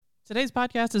Today's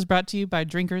podcast is brought to you by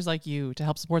drinkers like you. To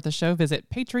help support the show, visit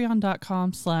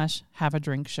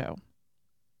patreon.com/haveadrinkshow.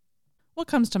 What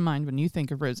comes to mind when you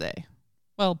think of rosé?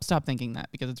 Well, stop thinking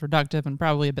that because it's reductive and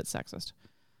probably a bit sexist.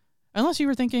 Unless you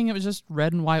were thinking it was just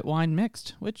red and white wine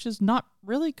mixed, which is not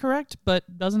really correct,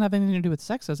 but doesn't have anything to do with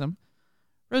sexism.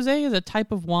 Rosé is a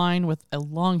type of wine with a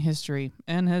long history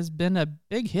and has been a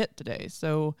big hit today,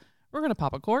 so we're going to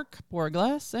pop a cork, pour a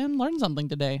glass, and learn something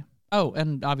today. Oh,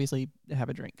 and obviously have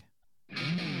a drink.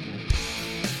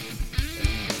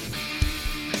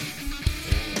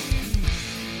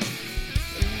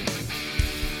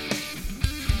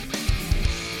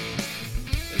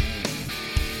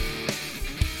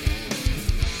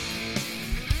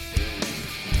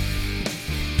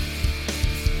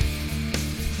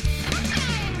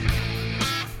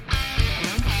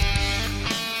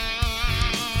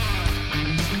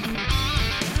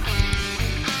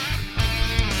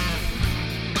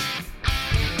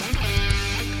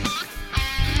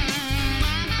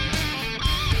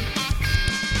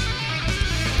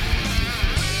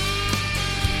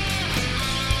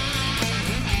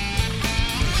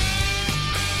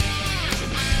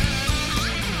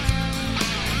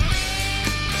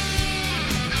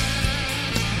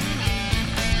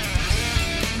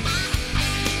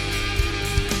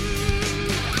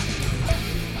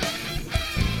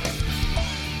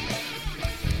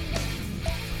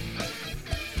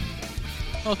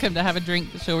 Welcome to Have a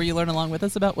Drink, the show where you learn along with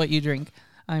us about what you drink.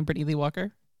 I'm Brittany Lee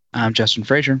Walker. I'm Justin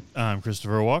Frazier. I'm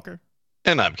Christopher Walker.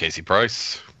 And I'm Casey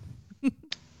Price. Hi.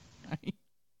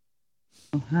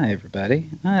 Oh, hi, everybody.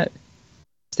 Is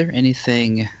there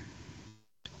anything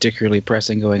particularly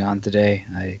pressing going on today?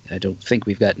 I don't think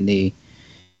we've got any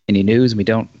news, and we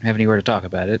don't have anywhere to talk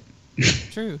about it.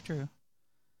 True.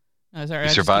 No, sorry, I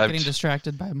just keep survived. getting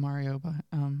distracted by Mario. But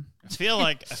I feel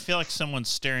like someone's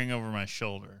staring over my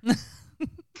shoulder.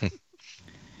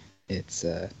 It's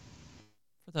for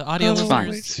the audio it's fine.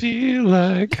 listeners, Feel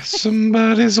like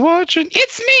somebody's watching.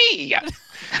 It's me.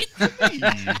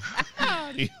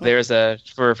 There's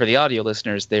for the audio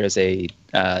listeners. There's a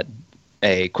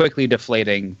quickly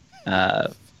deflating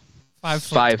 5 foot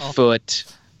 5 tall. foot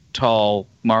tall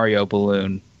Mario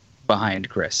balloon behind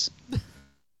Chris.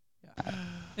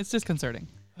 It's disconcerting.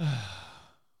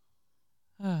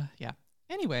 Yeah.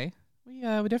 Anyway, we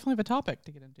definitely have a topic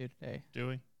to get into today. Do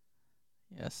we?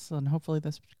 Yes, and hopefully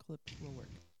this clip will work.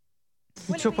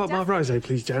 Can you chop up my rosé,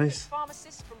 please, Janice?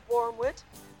 Pharmacist from Warrenwood.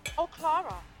 Oh,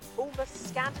 Clara. All the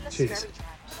scandalous Cheers. fairy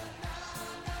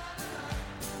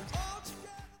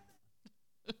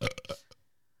tales.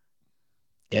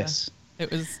 Yes.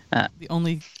 It was Uh, the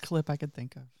only clip I could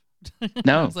think of.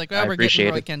 No, I was like, well, I we're appreciate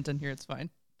getting Roy it. Kent in here. It's fine.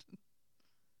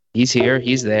 He's here.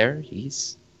 He's there.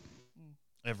 He's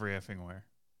Every effing where.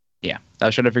 yeah. I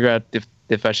was trying to figure out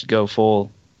if I should go full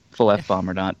F-bomb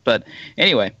or not. But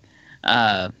anyway,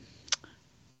 rosé.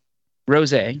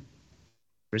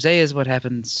 Rosé is what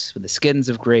happens when the skins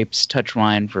of grapes touch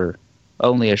wine for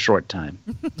only a short time.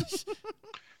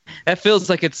 That feels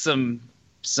like it's some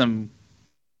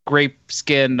grape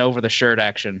skin over the shirt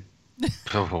action.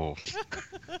 Oh.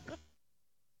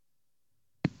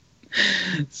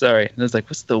 Sorry, I was like,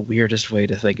 what's the weirdest way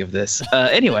to think of this?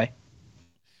 Anyway,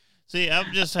 See,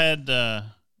 I've just had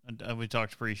we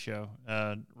talked pre-show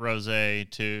rosé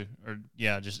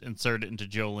just insert it into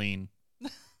Jolene.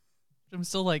 I'm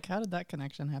still like, how did that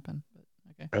connection happen? But,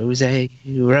 okay. rosé.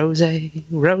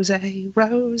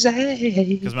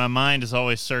 Because my mind is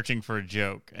always searching for a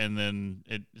joke, and then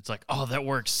it's like, oh, that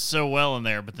works so well in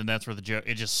there, but then that's where the joke,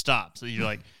 it just stops. You're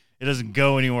like, it doesn't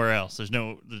go anywhere else. There's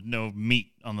no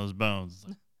meat on those bones.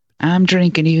 I'm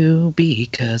drinking you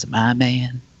because I'm my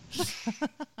man.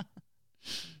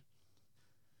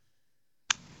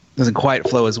 Doesn't quite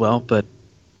flow as well, but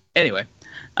anyway.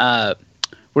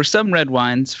 Where some red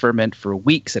wines ferment for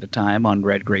weeks at a time on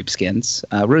red grape skins,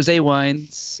 rosé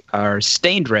wines are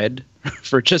stained red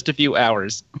for just a few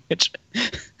hours, which Yeah.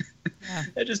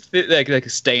 I just feel like a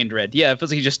stained red. Yeah, it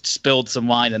feels like you just spilled some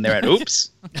wine in there and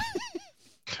oops.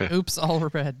 Oops, all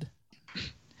red.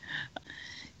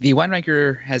 The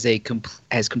winemaker has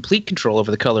complete control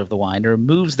over the color of the wine and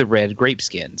removes the red grape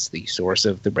skins, the source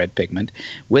of the red pigment,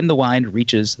 when the wine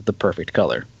reaches the perfect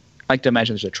color. I like to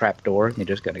imagine there's a trap door and you're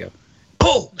just going to go,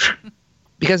 pull!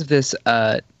 Because of this,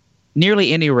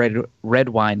 nearly any red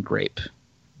wine grape,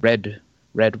 from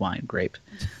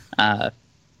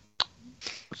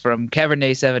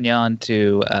Cabernet Sauvignon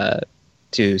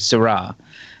to Syrah,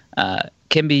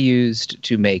 can be used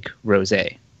to make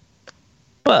rosé.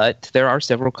 But there are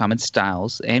several common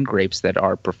styles and grapes that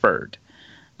are preferred.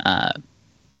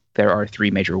 There are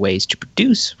three major ways to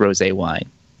produce rosé wine.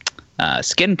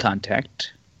 Skin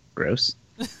contact, Gross.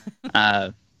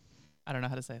 I don't know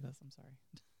how to say this. I'm sorry.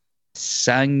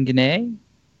 Sanguine,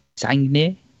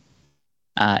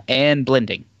 and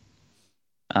blending.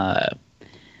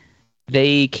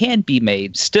 They can be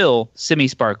made still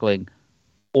semi-sparkling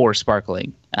or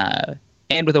sparkling,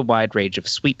 and with a wide range of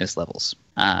sweetness levels.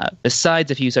 Besides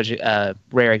a few such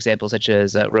rare examples, such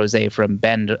as rosé from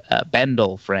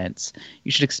Bandol, France,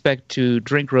 you should expect to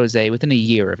drink rosé within a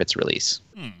year of its release.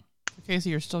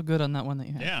 Casey, you're still good on that one that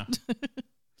you had. Yeah.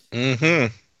 Mm-hmm.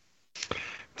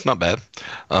 It's not bad.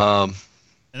 And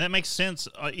that makes sense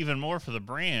even more for the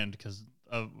brand because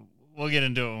we'll get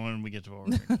into it when we get to what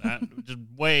we're drinking. Just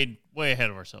way ahead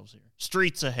of ourselves here.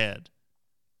 Streets ahead.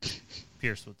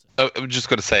 Pierce would say. I'm just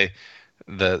going to say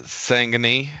the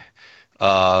sanguine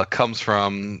comes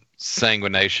from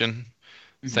sanguination.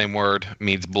 Same word,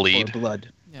 means bleed. Or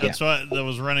blood. Yeah. That's what that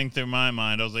was running through my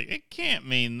mind. I was like, it can't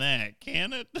mean that,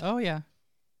 can it? Oh, yeah.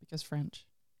 Because French.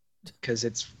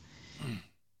 Because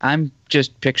I'm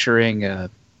just picturing a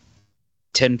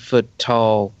 10-foot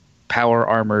tall, power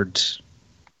armored,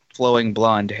 flowing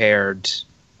blonde haired,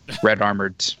 red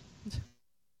armored.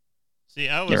 See,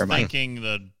 I was Never mind. thinking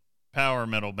the power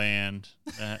metal band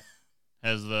that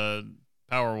has the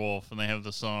Power Wolf, and they have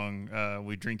the song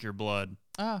 "We Drink Your Blood."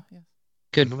 Ah, yeah.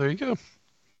 Good. Well, there you go.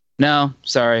 No,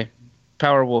 sorry.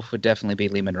 Power Wolf would definitely be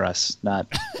Lehman Russ, not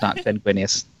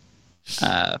Sanguinius.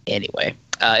 Anyway,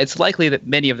 it's likely that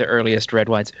many of the earliest red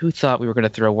wines. Who thought we were going to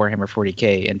throw Warhammer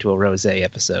 40K into a rosé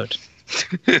episode?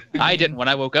 I didn't when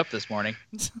I woke up this morning.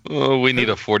 Oh, we need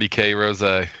a 40K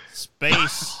rosé.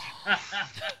 Space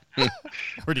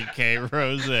 40K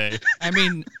rosé. I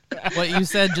mean, what you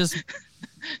said just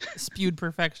spewed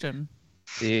perfection.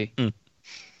 See,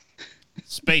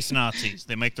 Space Nazis.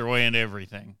 They make their way into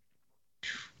everything.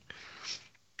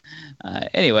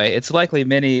 anyway, it's likely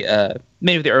many of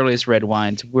the earliest red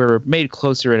wines were made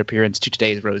closer in appearance to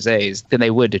today's rosés than they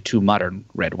would to modern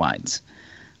red wines.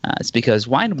 It's because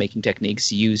winemaking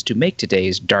techniques used to make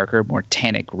today's darker, more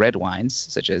tannic red wines,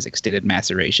 such as extended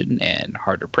maceration and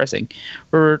harder pressing,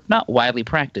 were not widely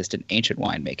practiced in ancient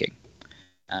winemaking.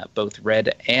 Both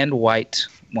red and white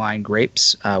wine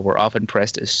grapes were often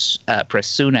pressed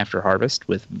soon after harvest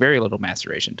with very little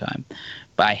maceration time,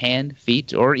 by hand,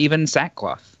 feet, or even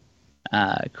sackcloth,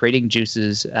 creating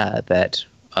juices that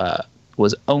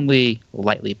was only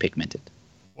lightly pigmented.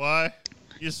 Why?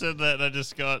 You said that, and I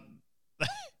just got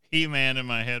He-Man in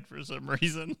my head for some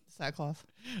reason. Sackcloth.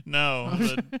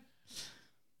 No,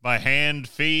 by hand,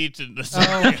 feet, and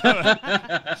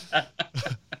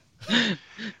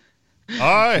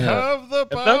I have the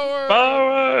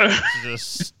power.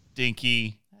 Just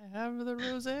stinky, I have the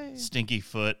rosé. stinky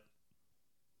foot.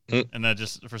 Mm. And that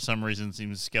just, for some reason,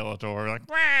 seems Skeletor. Like,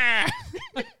 wah!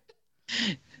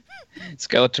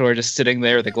 Skeletor just sitting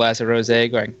there with a glass of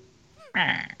rosé going,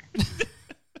 "Ah."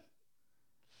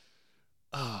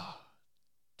 Oh,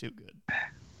 too good.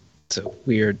 It's a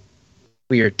weird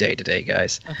day today,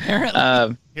 guys.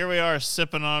 Apparently. Here we are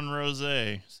sipping on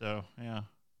rosé. So, yeah.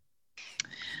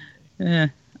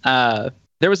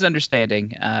 There was an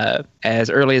understanding as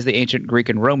early as the ancient Greek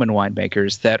and Roman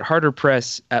winemakers that harder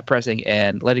pressing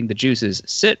and letting the juices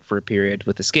sit for a period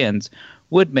with the skins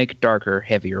would make darker,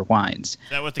 heavier wines.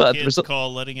 Is that what the kids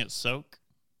call letting it soak?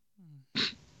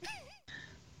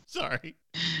 Sorry.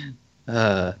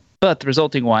 But the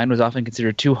resulting wine was often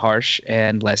considered too harsh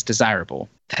and less desirable.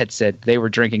 That said, they were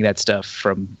drinking that stuff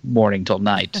from morning till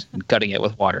night and cutting it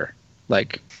with water.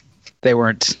 Like, they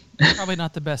weren't... Probably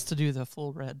not the best to do the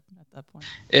full red at that point.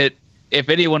 If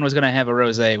anyone was going to have a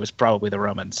rosé, it was probably the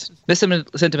Romans. This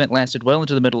sentiment lasted well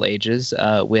into the Middle Ages,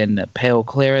 when pale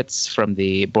clarets from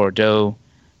the Bordeaux,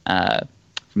 God.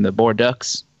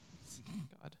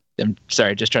 I'm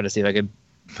sorry, just trying to see if I could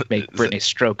make Brittany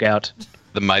stroke out.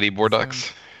 The mighty Bordeaux.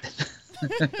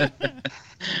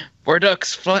 Bordeaux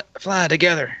fly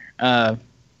together. The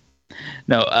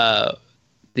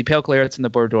pale clarets in the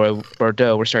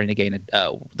Bordeaux were starting to gain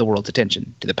the world's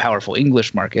attention. To the powerful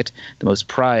English market, the most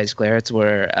prized clarets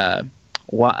were,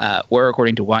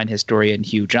 according to wine historian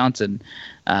Hugh Johnson,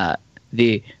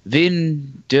 the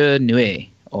vin de nuit,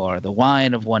 or the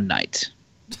wine of one night.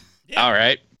 Yeah. All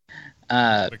right.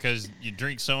 Because you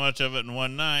drink so much of it in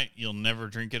one night, you'll never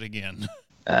drink it again.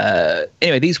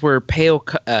 Anyway, these were pale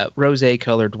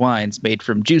rosé-colored wines made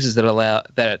from juices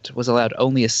that was allowed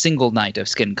only a single night of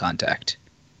skin contact.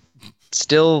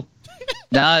 Still,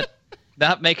 not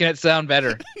making it sound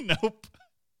better. Nope.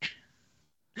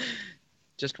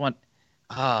 Just one.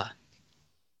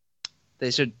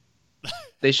 They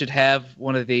should have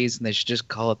one of these, and they should just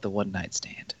call it the one night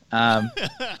stand.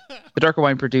 The darker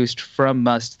wine produced from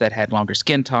must that had longer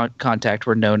skin contact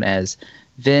were known as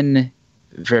Vin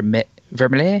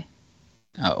Vermeulen,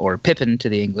 or Pippin to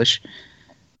the English.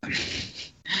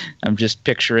 I'm just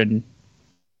picturing,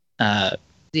 is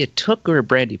he a Took or a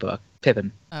Brandy Buck?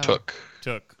 Pippin. Oh.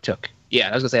 Took. Yeah,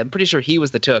 I was gonna say, I'm pretty sure he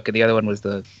was the Took, and the other one was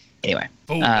the. Anyway.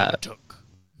 Took.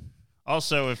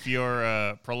 Also, if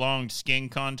your prolonged skin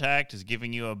contact is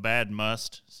giving you a bad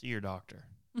must, see your doctor.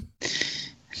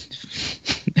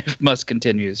 If must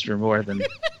continues for more than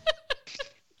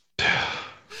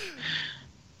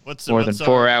more than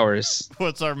 4 hours.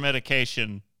 What's our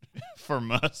medication for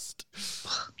must?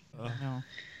 No.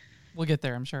 We'll get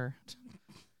there, I'm sure.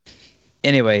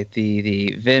 Anyway,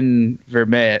 the Vin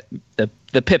Vermeulen,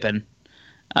 the Pippin,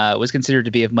 was considered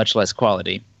to be of much less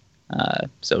quality.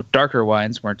 So darker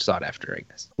wines weren't sought after, I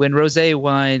guess. When rosé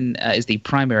wine is the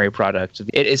primary product,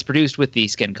 it is produced with the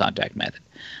skin contact method.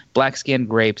 Black skin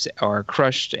grapes are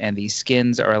crushed and the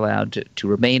skins are allowed to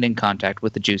remain in contact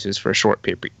with the juices for a short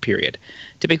period,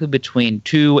 typically between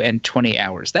 2 and 20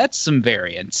 hours. That's some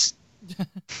variance.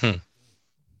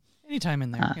 Anytime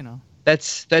in there,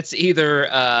 That's either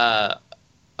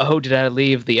oh, did I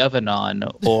leave the oven on,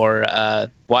 or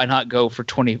why not go for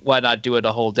 20? Why not do it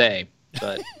a whole day?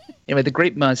 But anyway, the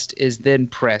grape must is then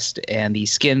pressed and the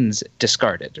skins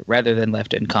discarded rather than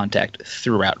left in contact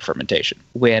throughout fermentation.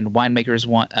 When a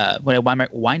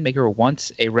winemaker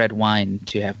wants a red wine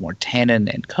to have more tannin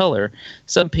and color,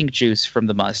 some pink juice from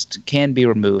the must can be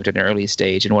removed at an early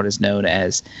stage in what is known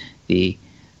as the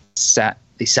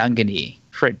sanguine,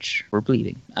 French for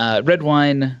bleeding. Red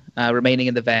wine remaining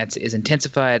in the vats is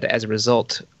intensified as a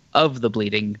result of the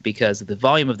bleeding because the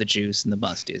volume of the juice in the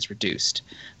must is reduced.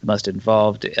 The must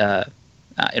involved in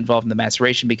the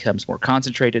maceration becomes more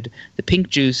concentrated. The pink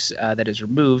juice that is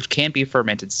removed can be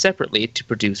fermented separately to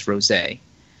produce rosé.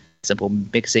 Simple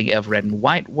mixing of red and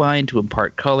white wine to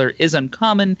impart color is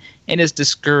uncommon and is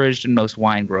discouraged in most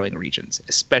wine-growing regions,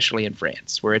 especially in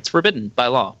France, where it's forbidden by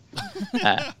law.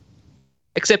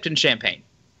 Except in Champagne.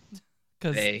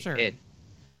 Sure.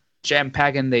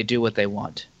 Champagne, they do what they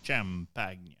want.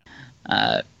 Champagne.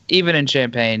 Even in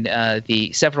Champagne,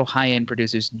 the several high-end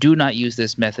producers do not use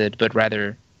this method, but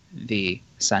rather the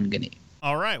sanguine.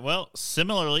 All right. Well,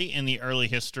 similarly, in the early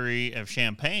history of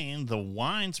Champagne, the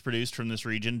wines produced from this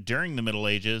region during the Middle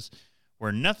Ages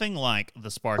were nothing like the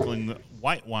sparkling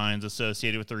white wines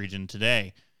associated with the region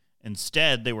today.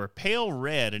 Instead, they were pale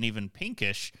red and even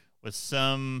pinkish with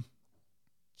some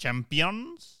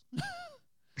champignons.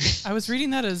 I was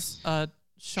reading that as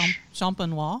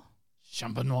champenois.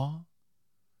 Champenois.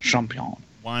 Champion.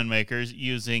 Winemakers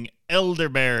using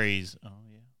elderberries. Oh,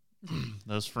 yeah.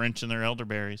 Those French and their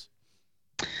elderberries.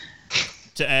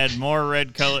 To add more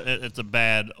red color. It's a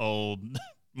bad old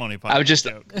Monty Python I was just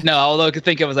joke. No, although I could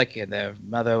think it was like their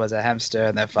mother was a hamster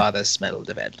and their father smelled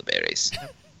of elderberries.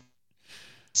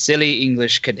 Silly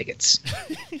English Connecticut's.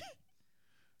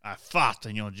 I fought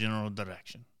in your general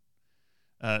direction.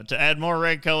 To add more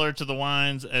red color to the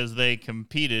wines as they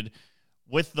competed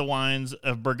with the wines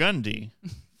of Burgundy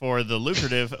for the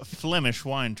lucrative Flemish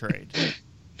wine trade.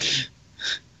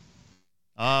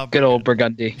 Good old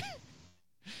Burgundy.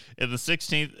 In the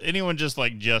 16th, anyone just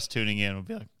tuning in will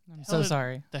be like, I'm so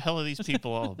sorry. The hell are these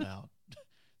people all about?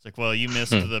 It's like, well, you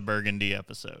missed the Burgundy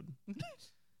episode.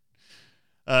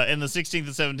 In the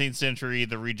 16th and 17th century,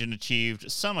 the region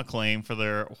achieved some acclaim for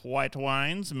their white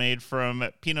wines made from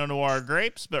Pinot Noir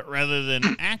grapes, but rather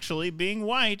than actually being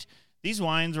white, these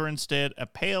wines were instead a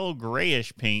pale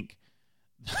grayish pink.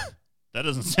 That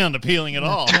doesn't sound appealing at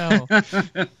all. No.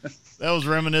 That was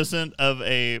reminiscent of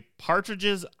a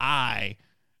partridge's eye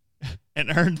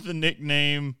and earned the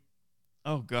nickname.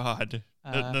 Oh, God.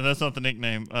 No, that's not the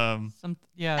nickname.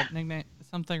 Nickname,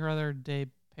 something or other de...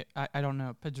 I don't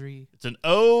know. Padri. It's an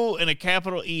O and a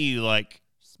capital E,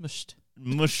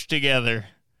 mushed together.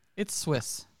 It's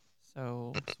Swiss.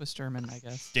 So, Swiss German, I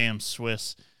guess. Damn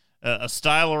Swiss. A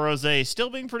style of rosé still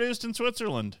being produced in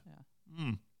Switzerland.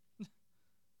 Yeah.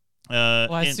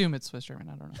 I assume it's Swiss German.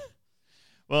 I don't know.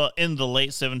 Well, in the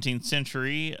late 17th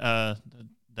century,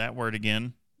 that word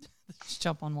again.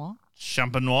 Champenois?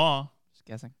 Champenois. Just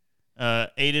guessing.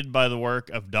 Aided by the work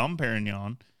of Dom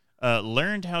Perignon,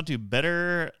 learned how to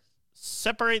better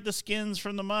separate the skins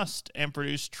from the must and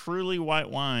produce truly white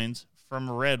wines from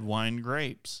red wine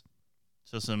grapes.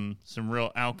 So some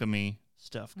real alchemy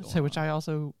stuff going on. Which I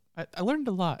learned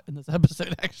a lot in this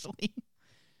episode, actually.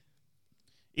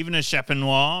 Even as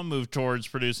Champenois moved towards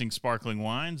producing sparkling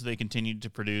wines, they continued to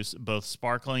produce both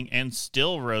sparkling and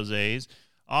still rosés,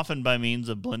 often by means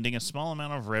of blending a small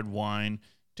amount of red wine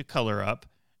to color up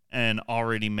an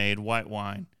already made white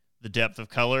wine. The depth of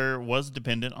color was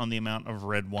dependent on the amount of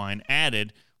red wine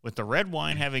added, with the red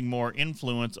wine having more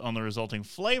influence on the resulting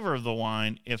flavor of the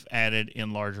wine if added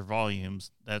in larger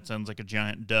volumes. That sounds like a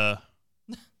giant duh.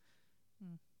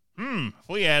 If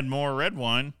we add more red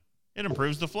wine, it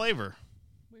improves the flavor.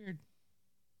 Weird.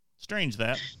 Strange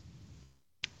that.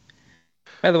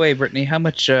 By the way, Brittany, how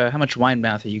much wine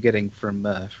mouth are you getting from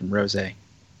rosé?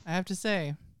 I have to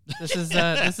say, this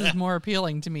is more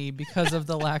appealing to me because of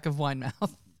the lack of wine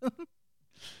mouth.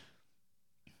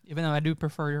 Even though I do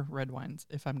prefer red wines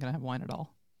if I'm gonna have wine at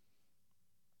all.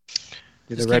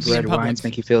 Do Just the can't be in red public. wines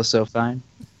make you feel so fine?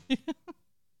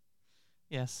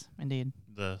 Yes, indeed.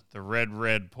 The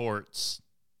red ports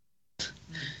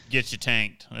get you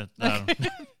tanked.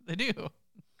 They do.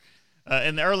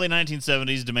 In the early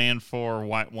 1970s, demand for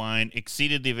white wine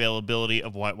exceeded the availability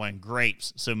of white wine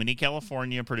grapes, so many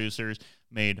California producers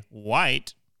made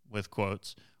white, with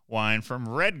quotes, wine from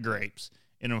red grapes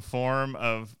in a form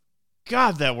of,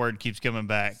 God, that word keeps coming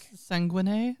back.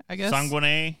 Sanguine, I guess.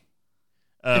 Sanguine.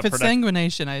 If it's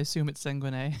sanguination, I assume it's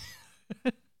sanguine.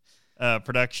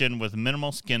 Production with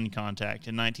minimal skin contact.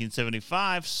 In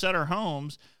 1975, Sutter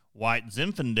Homes White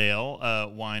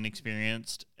Zinfandel wine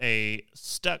experienced a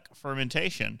stuck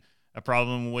fermentation, a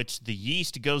problem in which the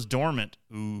yeast goes dormant,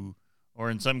 or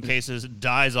in some cases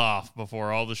dies off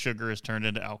before all the sugar is turned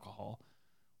into alcohol.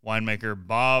 Winemaker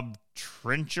Bob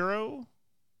Trinchero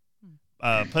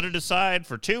put it aside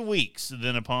for 2 weeks,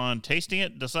 then upon tasting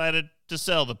it, decided to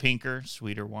sell the pinker,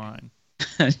 sweeter wine.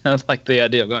 I like the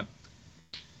idea of going,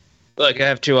 look, I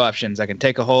have two options. I can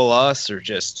take a whole loss or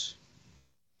just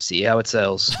see how it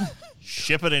sells.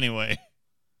 Ship it anyway.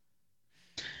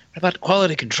 What about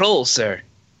quality control, sir?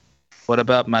 What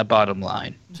about my bottom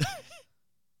line?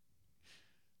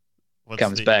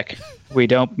 Comes back. We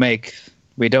don't make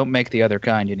the other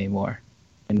kind anymore.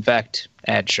 In fact,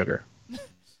 add sugar.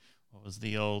 What was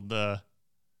the old I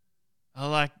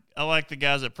like the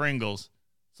guys at Pringles.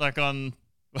 It's like on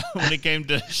when it came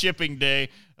to shipping day,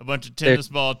 a bunch of tennis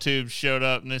ball tubes showed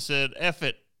up and they said, F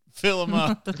it, fill them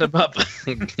up. Fill them up.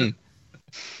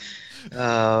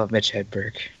 Oh, Mitch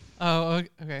Hedberg. Oh,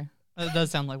 okay. That does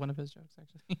sound like one of his jokes,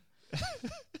 actually.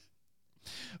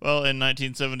 Well, in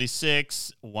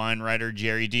 1976, wine writer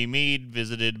Jerry D. Mead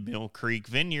visited Mill Creek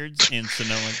Vineyards in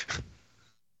Sonoma. Of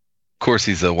course,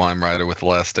 he's a wine writer with the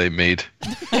last name Mead.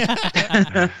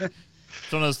 It's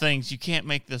one of those things, you can't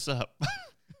make this up.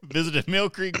 Visited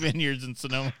Mill Creek Vineyards in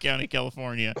Sonoma County,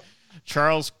 California.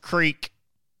 Charles Creek.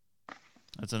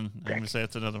 I'm going to say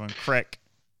that's another one. Creek.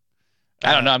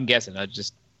 I don't know. I'm guessing. I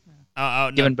just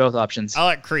given both options. I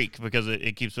like Creek because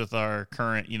it keeps with our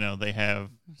current, they have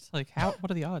It's like, what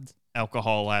are the odds?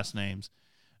 alcohol last names.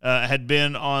 Had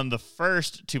been on the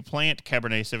first to plant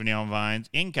Cabernet Sauvignon vines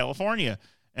in California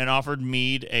and offered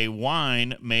Mead a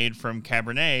wine made from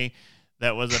Cabernet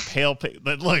that was a pale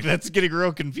look, that's getting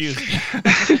real confusing.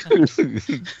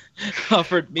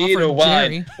 Offered Mead a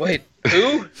wine. Jerry. Wait,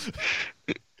 who?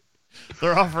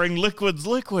 They're offering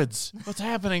liquids. What's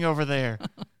happening over there?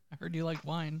 I heard you like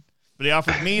wine. But he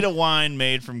offered Mead a wine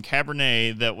made from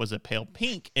Cabernet that was a pale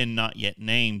pink and not yet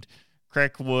named.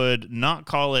 Craig would not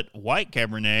call it white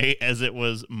Cabernet as it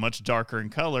was much darker in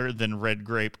color than red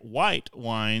grape white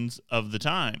wines of the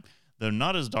time, though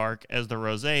not as dark as the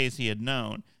rosés he had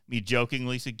known. Mead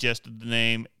jokingly suggested the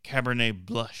name Cabernet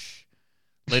Blush.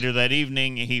 Later that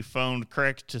evening, he phoned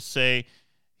Craig to say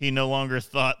he no longer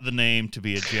thought the name to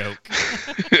be a joke.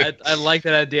 I like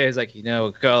that idea. He's like,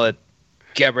 call it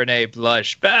Cabernet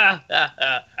Blush.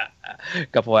 A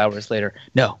couple hours later,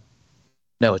 no,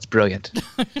 it's brilliant.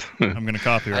 I'm going to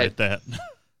copyright that.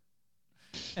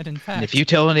 And in fact, And if you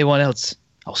tell anyone else,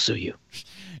 I'll sue you.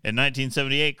 In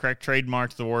 1978, Craig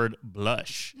trademarked the word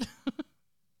blush.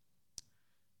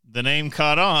 The name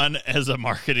caught on as a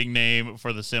marketing name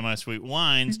for the semi-sweet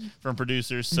wines from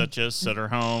producers such as Sutter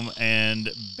Home and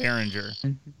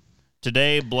Behringer.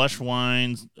 Today, blush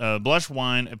wine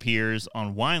appears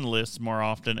on wine lists more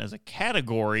often as a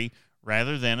category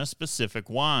rather than a specific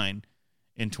wine.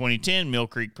 In 2010, Mill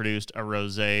Creek produced a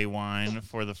rosé wine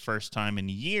for the first time in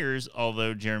years,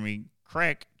 although Jeremy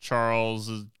Craig,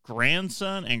 Charles'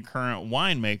 grandson and current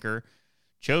winemaker,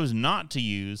 chose not to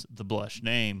use the blush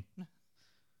name.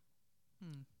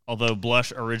 Although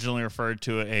blush originally referred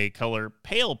to a color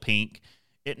pale pink,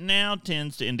 it now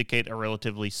tends to indicate a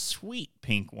relatively sweet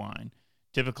pink wine,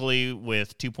 typically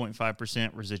with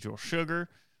 2.5% residual sugar.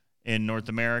 In North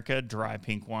America, dry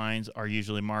pink wines are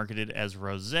usually marketed as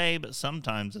rosé, but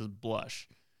sometimes as blush.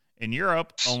 In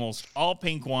Europe, almost all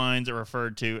pink wines are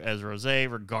referred to as rosé,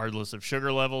 regardless of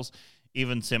sugar levels,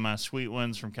 even semi-sweet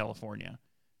ones from California.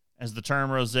 As the term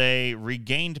rosé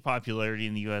regained popularity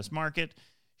in the U.S. market,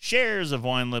 shares of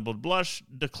wine labeled blush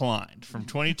declined from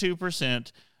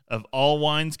 22% of all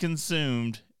wines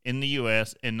consumed in the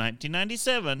U.S. in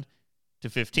 1997 to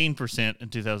 15% in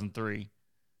 2003.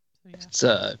 That's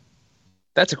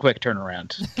a quick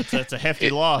turnaround. That's a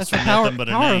hefty loss That's for the power, nothing but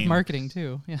a power name. of marketing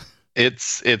too. Yeah.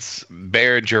 It's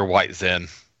Behringer White Zen.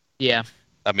 Yeah.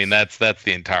 I mean, that's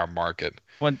the entire market.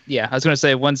 I was going to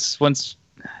say once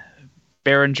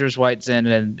Behringer's White's in,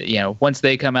 and once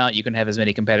they come out, you can have as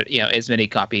many as many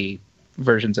copy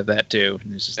versions of that too.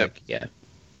 And it's just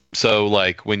So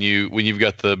like when you've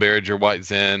got the Behringer White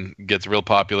Zen, gets real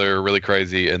popular, really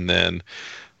crazy, and then,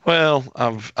 well,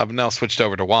 I've now switched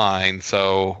over to wine.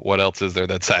 So what else is there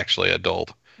that's actually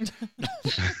adult?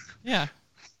 Yeah.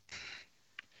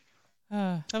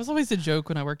 That was always a joke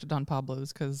when I worked at Don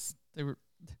Pablo's, because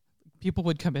people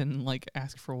would come in and like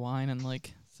ask for wine, and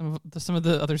like some of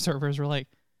the other servers were like,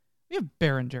 "We have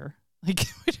Behringer." Like,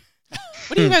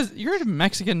 what do you guys? You're at a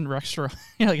Mexican restaurant,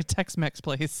 like a Tex-Mex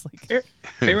place. Like,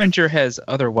 Behringer has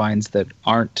other wines that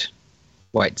aren't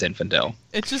White Zinfandel.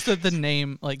 it's just that the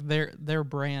name, like their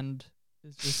brand,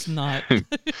 is just not. What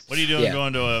are you doing Yeah.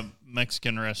 going to a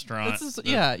Mexican restaurant? This is-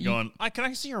 yeah, Going, can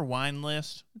I see your wine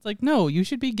list? It's like, no, you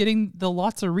should be getting the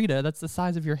Lazarita. That's the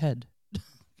size of your head.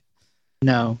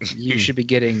 No, you should be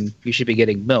getting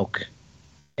milk,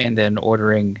 and then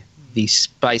ordering the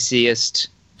spiciest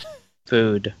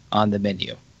food on the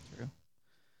menu, True.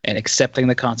 and accepting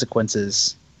the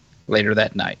consequences later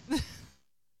that night.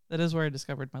 That is where I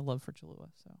discovered my love for Cholula.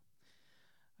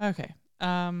 So, okay.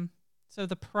 So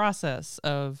the process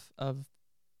of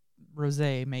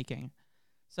rosé making.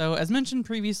 So as mentioned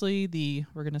previously,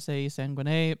 we're going to say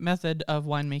sanguinet method of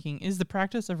winemaking is the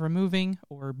practice of removing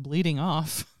or bleeding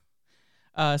off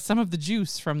some of the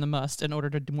juice from the must in order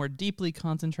to more deeply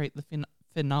concentrate the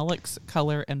phenolics,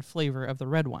 color, and flavor of the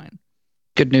red wine.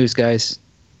 Good news, guys.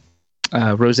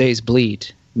 Rosés bleed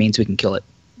means we can kill it.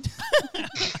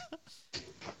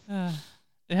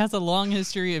 It has a long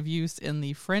history of use in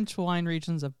the French wine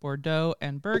regions of Bordeaux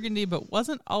and Burgundy, but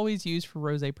wasn't always used for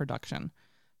rosé production.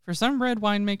 For some red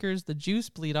winemakers, the juice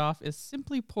bleed off is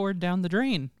simply poured down the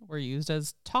drain or used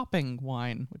as topping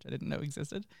wine, which I didn't know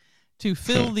existed, to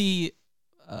fill the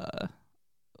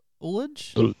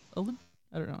ullage?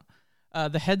 I don't know.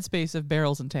 The headspace of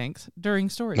barrels and tanks during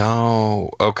storage. No,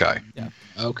 okay.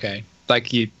 Okay.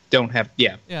 Like you don't have,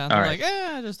 yeah. Yeah, All they're right.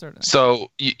 like, just start it.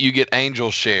 So you get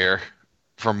angel share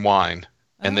from wine,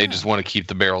 and they just want to keep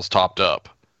the barrels topped up.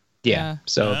 Yeah.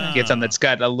 So Ah. get something that's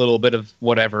got a little bit of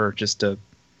whatever, just to.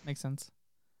 Makes sense.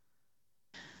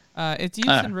 Its use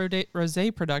in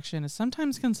rosé production is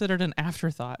sometimes considered an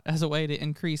afterthought as a way to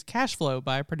increase cash flow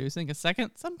by producing a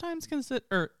second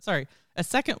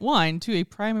wine to a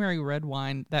primary red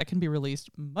wine that can be released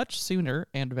much sooner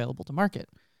and available to market.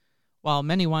 While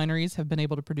many wineries have been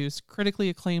able to produce critically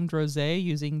acclaimed rosé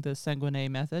using the sanguinet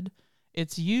method,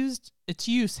 its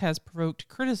use has provoked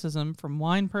criticism from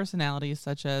wine personalities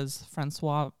such as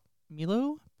Francois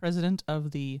Milot, president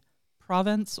of the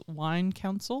Provence Wine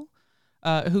Council,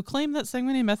 who claim that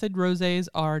sanguinet method rosés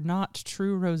are not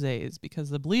true rosés because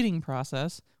the bleeding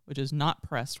process, which is not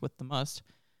pressed with the must,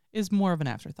 is more of an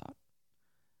afterthought.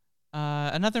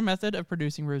 Another method of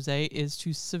producing rosé is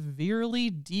to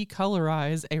severely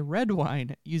decolorize a red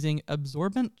wine using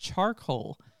absorbent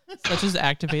charcoal, such as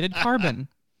activated carbon.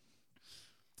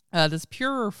 This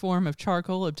purer form of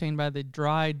charcoal obtained by the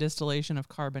dry distillation of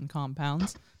carbon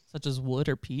compounds, such as wood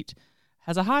or peat,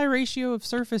 has a high ratio of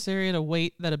surface area to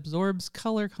weight that absorbs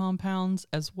color compounds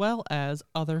as well as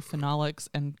other phenolics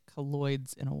and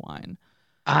colloids in a wine.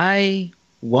 I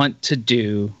want to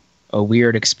do a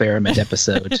weird experiment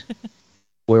episode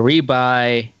where we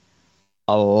buy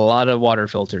a lot of water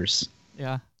filters.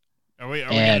 Yeah. Are we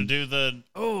going to do the...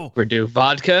 Oh, We do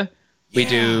vodka. We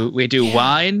do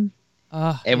wine.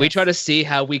 And we try to see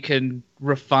how we can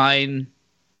refine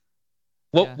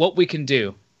what we can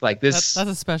do. Like this. That's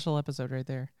a special episode right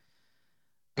there.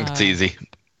 It's easy.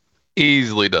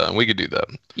 Easily done. We could do that.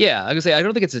 Yeah, I was gonna say I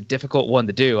don't think it's a difficult one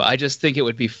to do. I just think it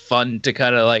would be fun to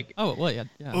kind of like. Oh well, yeah.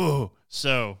 oh.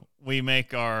 So we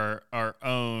make our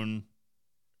own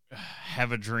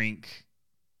have a drink,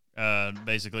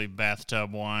 basically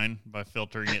bathtub wine by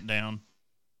filtering it down.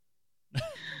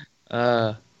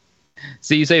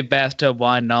 So you say bathtub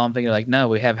wine, and all I'm thinking like, no,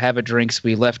 we have a drinks.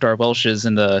 We left our Welshes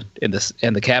in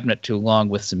the cabinet too long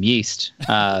with some yeast.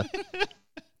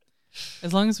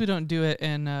 As long as we don't do it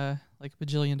in like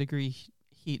bajillion degree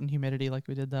heat and humidity, like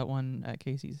we did that one at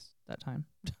Casey's that time.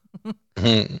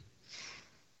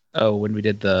 Oh, when we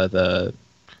did the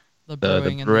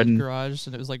brewing in bread the and- garage,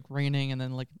 and it was like raining, and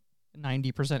then like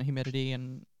 90% humidity,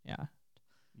 and yeah.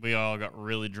 we all got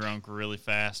really drunk really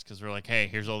fast because we're like, hey,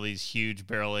 here's all these huge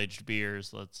barrel-aged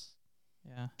beers. Let's...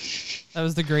 Yeah. That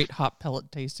was the great hop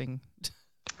pellet tasting.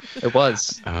 It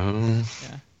was. We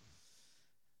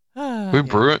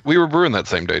were brewing that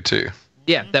same day too.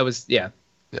 Yeah, that was, yeah.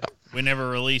 We never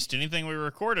released anything we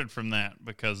recorded from that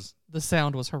because the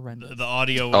sound was horrendous. The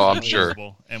audio was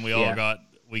unusable, and we all got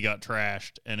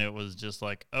trashed, and it was just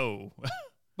like, oh.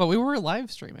 But we were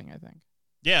live streaming, I think.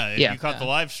 Yeah, if you caught the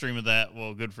live stream of that,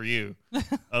 well, good for you.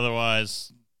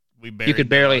 Otherwise, we buried. You could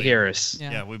barely hear us.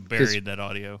 Yeah, we buried that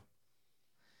audio.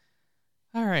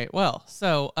 All right. Well,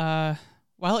 so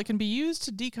while it can be used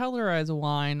to decolorize a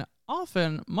wine,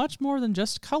 often much more than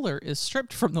just color is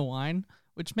stripped from the wine,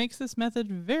 which makes this method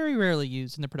very rarely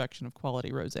used in the production of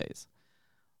quality rosés.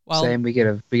 Same, we get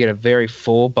a very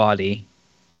full body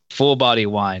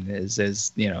wine, as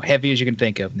heavy as you can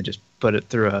think of, and then just put it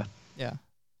through a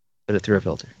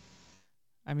filter.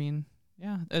 I mean,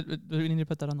 yeah, we need to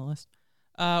put that on the list.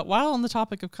 While on the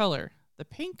topic of color, the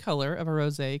paint color of a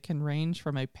rosé can range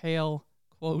from a pale,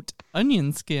 quote,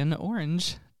 onion skin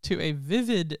orange to a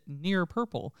vivid near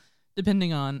purple,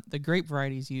 depending on the grape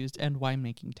varieties used and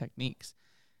winemaking techniques.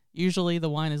 Usually the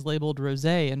wine is labeled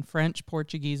rosé in French,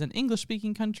 Portuguese, and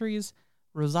English-speaking countries,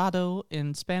 rosado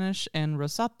in Spanish, and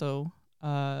rosato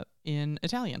in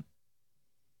Italian.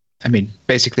 I mean,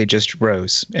 basically just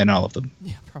rose in all of them.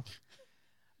 Yeah, probably.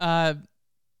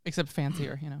 Except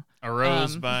fancier, A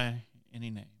rose by any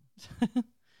name.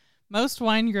 Most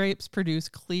wine grapes produce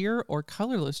clear or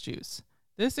colorless juice.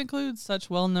 This includes such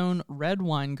well-known red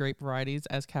wine grape varieties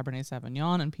as Cabernet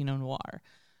Sauvignon and Pinot Noir.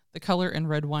 The color in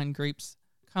red wine grapes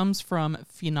comes from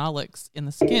phenolics in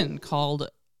the skin called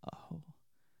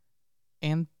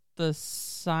anthocyanins?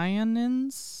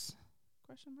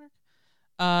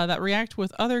 That react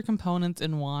with other components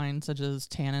in wine, such as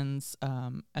tannins,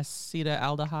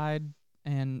 acetaldehyde,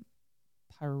 and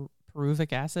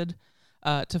pyruvic acid,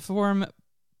 to form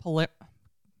why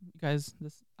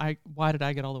did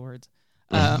I get all the words?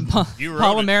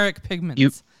 Polymeric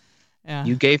pigments.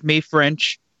 You gave me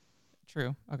French.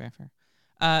 True. Okay, fair.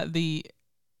 The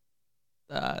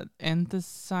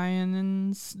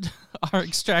anthocyanins are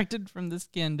extracted from the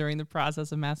skin during the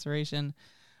process of maceration,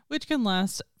 which can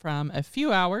last from a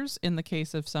few hours in the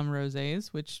case of some rosés,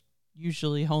 which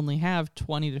usually only have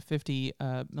 20 to 50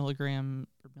 milligrams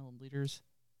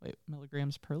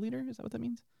per liter. Is that what that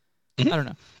means? Mm-hmm. I don't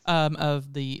know.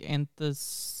 Of the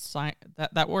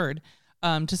that word,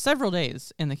 to several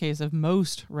days in the case of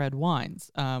most red wines,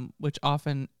 which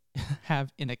often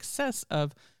have in excess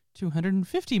of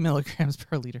 250 milligrams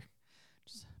per liter,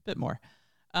 just a bit more.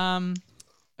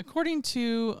 According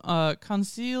to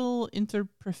Conseil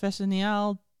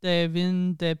Interprofessionnel des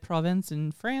Vins de Provence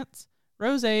in France,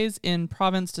 rosés in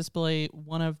Provence display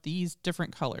one of these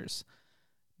different colors: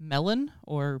 melon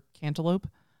or cantaloupe,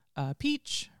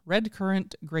 peach, red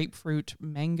currant, grapefruit,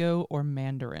 mango, or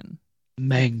mandarin.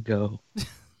 Mango.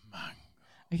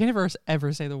 I can never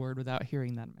ever say the word without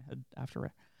hearing that in my head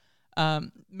after.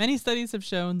 Many studies have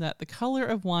shown that the color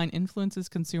of wine influences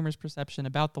consumers' perception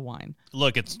about the wine.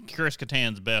 Look, it's Chris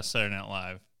Kattan's best Saturday Night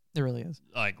Live. It really is.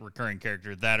 Like, recurring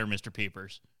character. That or Mr.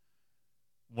 Peepers.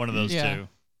 One of those two.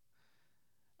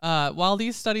 While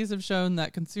these studies have shown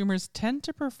that consumers tend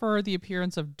to prefer the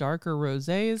appearance of darker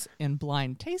rosés in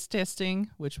blind taste testing,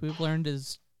 which we've learned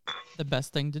is the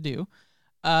best thing to do,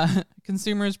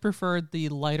 consumers prefer the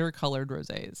lighter colored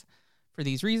rosés. For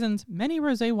these reasons, many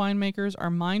rosé winemakers are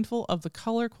mindful of the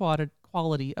color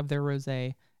quality of their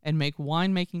rosé and make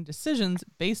winemaking decisions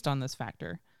based on this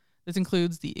factor. This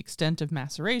includes the extent of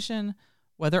maceration,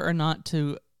 whether or not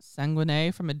to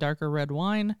sanguiner from a darker red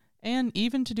wine, and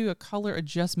even to do a color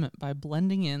adjustment by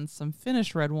blending in some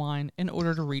finished red wine in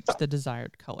order to reach the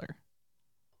desired color.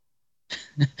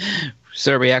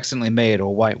 Sir, we accidentally made a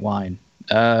white wine.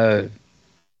 Pour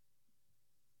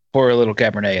a little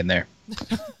Cabernet in there.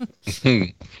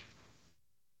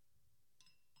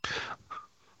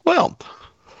 Well,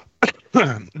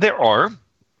 there are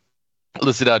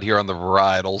listed out here on the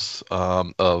varietals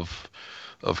of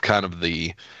kind of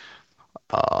the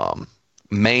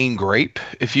main grape,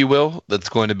 if you will, that's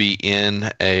going to be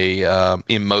in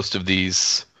in most of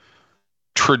these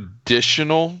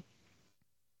traditional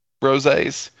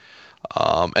rosés,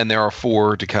 and there are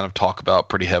four to kind of talk about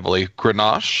pretty heavily.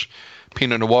 Grenache,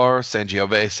 Pinot Noir,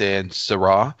 Sangiovese, and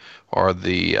Syrah are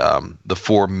the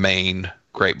four main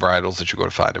grape varietals that you're going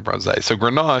to find in rosé. So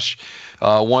Grenache,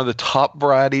 one of the top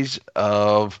varieties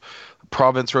of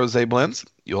Provence rosé blends.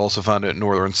 You also find it in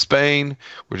northern Spain,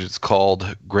 which is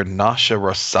called Grenache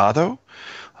Rosado.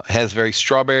 It has very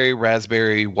strawberry,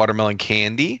 raspberry, watermelon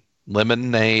candy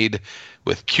lemonade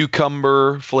with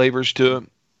cucumber flavors to it.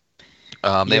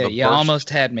 They have a you almost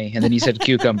had me, and then you said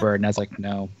cucumber, and I was like,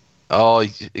 no. Oh,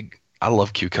 I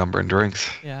love cucumber in drinks.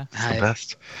 Yeah. It's the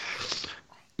best.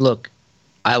 Look,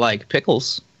 I like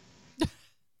pickles.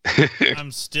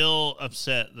 I'm still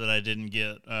upset that I didn't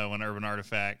get when Urban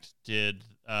Artifact did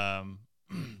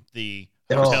the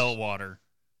hotel water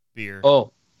beer.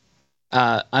 Oh,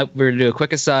 we're gonna do a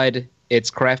quick aside. It's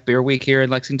Craft Beer Week here in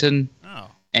Lexington,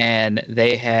 and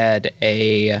they had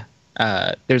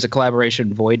there's a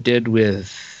collaboration Void did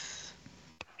with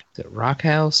is it Rock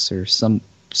House or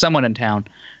someone in town,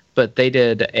 but they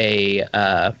did a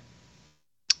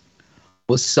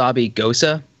wasabi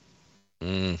gosa.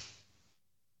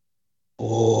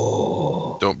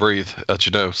 Oh, don't breathe at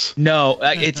your nose. No,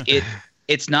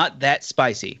 it's not that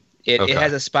spicy. It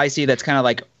has a spicy that's kind of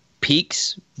like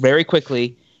peaks very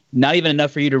quickly. Not even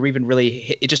enough for you to even really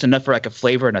hit. It's just enough for like a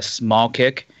flavor and a small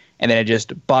kick, and then it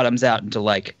just bottoms out into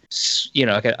like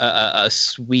like a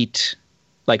sweet,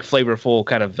 like flavorful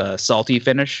kind of salty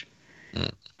finish.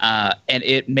 And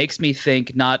it makes me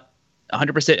think not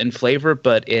 100% in flavor,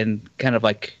 but in kind of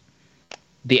like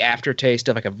the aftertaste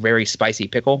of like a very spicy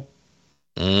pickle.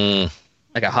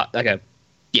 Like a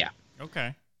yeah.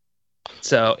 Okay.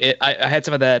 So I had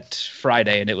some of that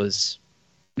Friday, and it was.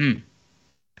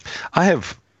 I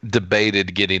have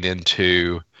debated getting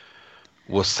into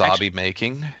wasabi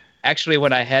making. Actually,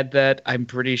 when I had that, I'm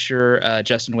pretty sure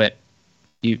Justin went,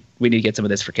 we need to get some of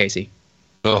this for Casey.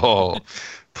 Oh,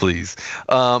 please.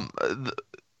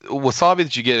 Wasabi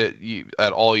that you get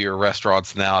at all your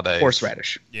restaurants nowadays.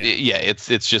 Horseradish. Yeah, it's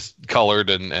just colored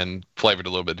and flavored a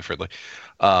little bit differently.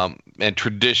 And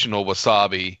traditional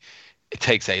wasabi, it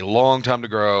takes a long time to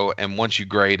grow, and once you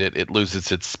grate it, it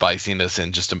loses its spiciness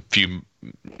in just a few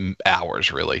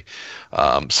hours, really.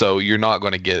 So you're not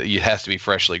going to get it. It has to be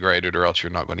freshly grated, or else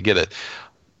you're not going to get it.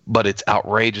 But it's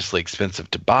outrageously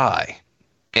expensive to buy.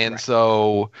 And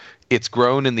so it's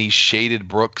grown in these shaded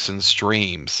brooks and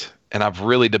streams. And I've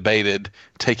really debated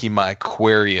taking my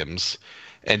aquariums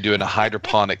and doing a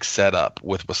hydroponic setup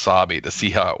with wasabi to see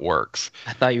how it works.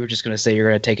 I thought you were just going to say you're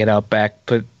going to take it out back,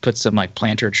 put some like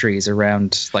planter trees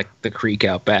around like the creek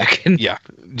out back. Yeah,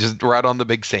 just right on the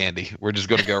Big Sandy. We're just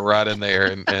going to go right in there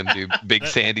and do Big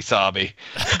Sandy Sabi.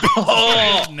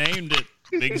 Oh, named it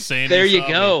Big Sandy. There you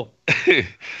go.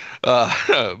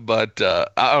 But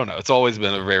I don't know. It's always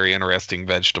been a very interesting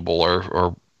vegetable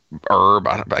or herb.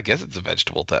 I guess it's a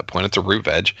vegetable at that point. It's a root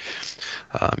veg.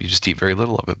 You just eat very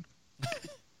little of it.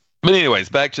 But anyways,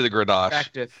 back to the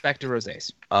Grenache. Back to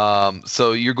rosés.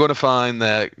 So you're going to find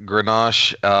that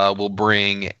Grenache will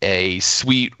bring a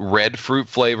sweet red fruit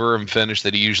flavor and finish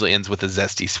that usually ends with a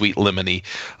zesty, sweet, lemony,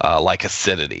 like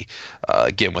acidity.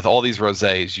 Again, with all these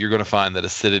rosés, you're going to find that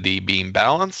acidity being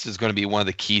balanced is going to be one of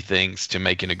the key things to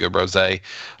making a good rosé.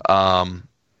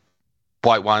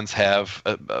 White wines have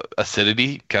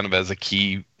acidity kind of as a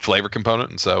key flavor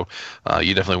component, and so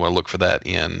you definitely want to look for that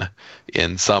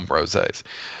in some rosés.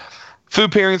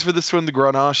 Food pairings for this one, the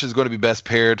Grenache is going to be best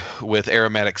paired with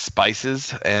aromatic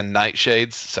spices and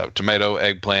nightshades. So tomato,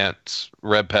 eggplants,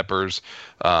 red peppers,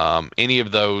 any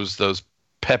of those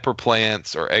pepper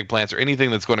plants or eggplants or anything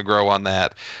that's going to grow on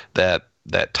that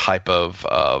type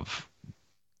of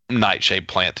nightshade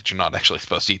plant that you're not actually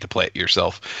supposed to eat the plant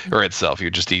yourself or itself. You're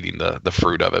just eating the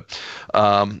fruit of it.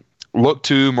 Look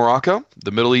to Morocco,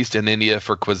 the Middle East, and India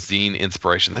for cuisine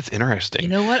inspiration. That's interesting. You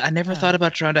know what? I never thought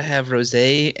about trying to have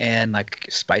rosé and like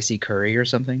spicy curry or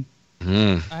something.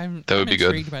 I'm be good.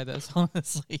 Intrigued by this,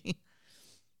 honestly.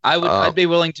 I'd be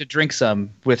willing to drink some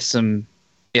with some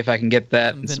if I can get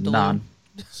that and some naan.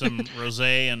 Some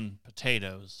rosé and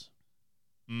potatoes.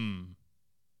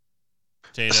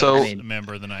 Potatoes, So- a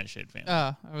member of the Nightshade family.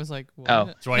 I was like, what? Oh.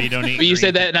 That's why you don't eat. But you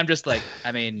said green- that, and I'm just like,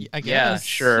 I mean, I yeah, guess.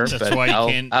 sure, That's but why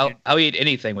you can't- I'll eat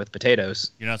anything with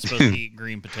potatoes. You're not supposed to eat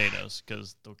green potatoes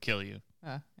because they'll kill you.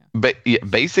 Yeah.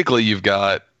 Basically, you've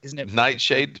got Isn't it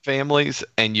nightshade families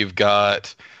and you've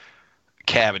got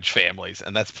cabbage families,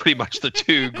 and that's pretty much the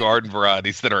two garden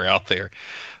varieties that are out there.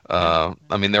 I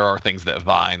mean, there are things that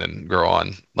vine and grow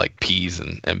on, like peas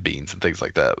and beans and things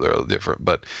like that. They're a little different,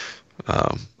 but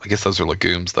I guess those are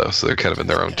legumes, though, so they're kind of in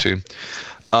their own too.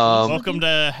 Welcome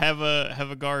to have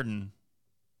a garden.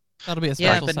 That'll be a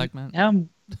special segment.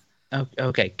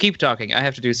 Okay, keep talking. I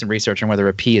have to do some research on whether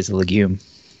a pea is a legume.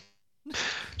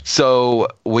 So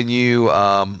when you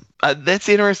that's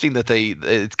interesting that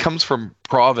it comes from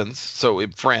Provence, so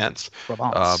in France.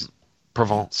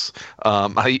 Provence.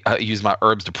 I use my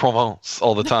herbs de Provence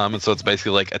all the time, and so it's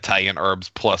basically like Italian herbs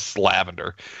plus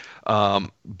lavender. But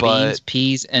Beans,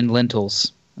 peas, and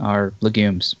lentils are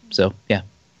legumes. So yeah.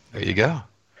 there you go.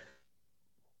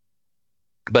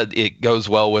 but it goes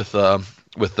well with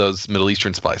those Middle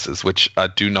Eastern spices, which I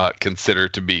do not consider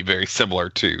to be very similar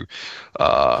to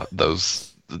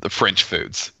the French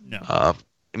foods. No.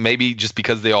 Maybe just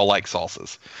because they all like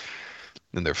salsas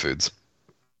in their foods.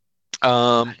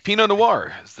 Pinot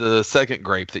Noir is the second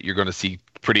grape that you're going to see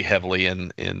pretty heavily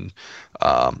in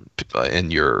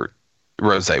your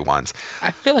rosé wines.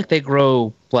 I feel like they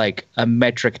grow like a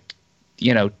metric,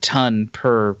 ton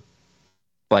per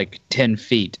like 10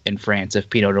 feet in France of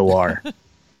Pinot Noir.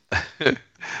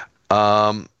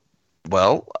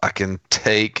 Well, I can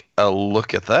take a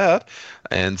look at that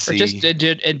and see. Or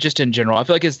just in general, I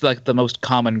feel like it's like the most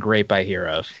common grape I hear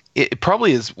of. It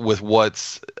probably is with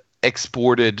what's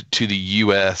exported to the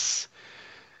U.S.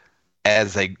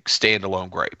 as a standalone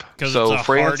grape. Because it's a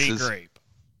hardy grape.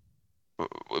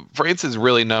 France is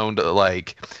really known to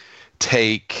like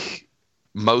take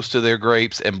most of their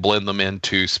grapes and blend them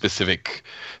into specific.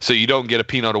 So you don't get a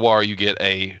Pinot Noir, you get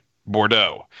a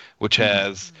Bordeaux, which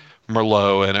has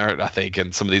Merlot and I think,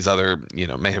 and some of these other,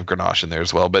 may have Grenache in there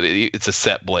as well, but it's a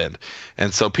set blend.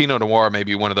 And so Pinot Noir may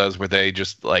be one of those where they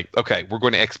just like, okay, we're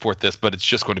going to export this, but it's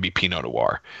just going to be Pinot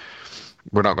Noir.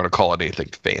 We're not going to call it anything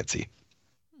fancy.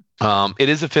 It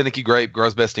is a finicky grape,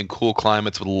 grows best in cool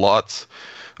climates with lots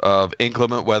of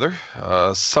inclement weather.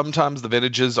 Sometimes the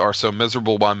vintages are so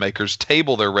miserable winemakers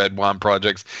table their red wine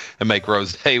projects and make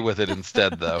rosé with it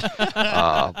instead, though.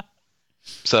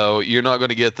 So you're not going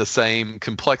to get the same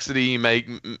complexity. You may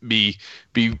be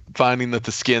finding that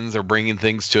the skins are bringing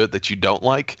things to it that you don't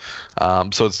like.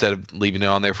 So instead of leaving it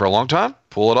on there for a long time,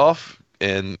 pull it off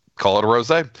and call it a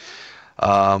rosé.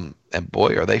 And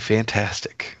boy, are they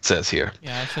fantastic, it says here.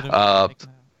 Yeah, I should have.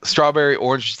 Strawberry,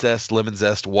 orange zest, lemon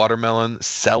zest, watermelon,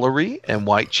 celery, and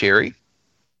white cherry.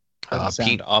 Doesn't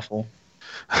sound awful.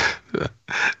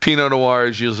 Pinot Noir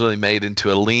is usually made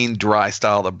into a lean, dry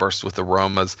style that bursts with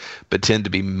aromas, but tend to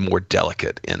be more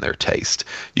delicate in their taste.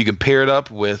 You can pair it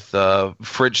up with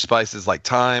French spices like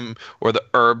thyme or the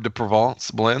Herbe de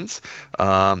Provence blends.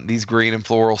 These green and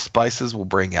floral spices will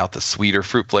bring out the sweeter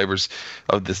fruit flavors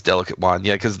of this delicate wine.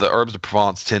 Yeah, because the Herbes de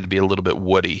Provence tend to be a little bit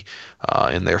woody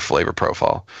in their flavor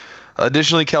profile.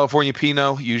 Additionally, California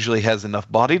Pinot usually has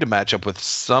enough body to match up with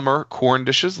summer corn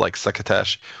dishes like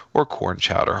succotash or corn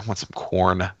chowder. I want some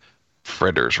corn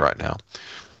fritters right now.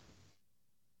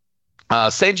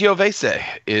 Sangiovese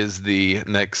is the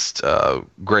next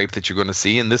grape that you're going to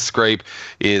see, and this grape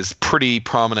is pretty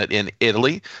prominent in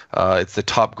Italy. It's the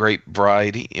top grape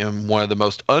variety and one of the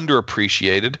most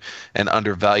underappreciated and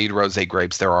undervalued rosé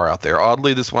grapes there are out there.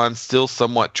 Oddly, this wine's still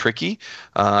somewhat tricky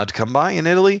to come by in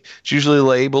Italy. It's usually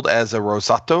labeled as a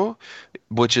rosato,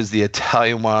 which is the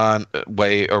Italian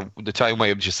way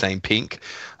of just saying pink.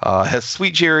 Has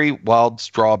sweet cherry, wild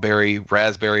strawberry,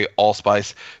 raspberry,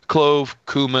 allspice, clove,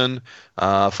 cumin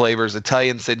flavors.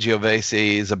 Italian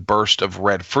Sangiovese is a burst of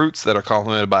red fruits that are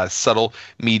complemented by subtle,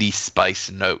 meaty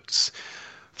spice notes.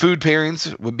 Food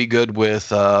pairings would be good with,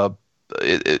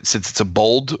 since it's a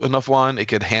bold enough wine, it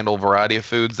could handle a variety of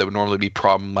foods that would normally be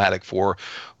problematic for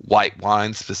white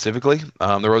wine specifically.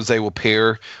 The rosé will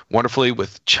pair wonderfully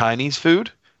with Chinese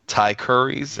food, Thai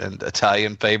curries, and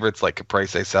Italian favorites like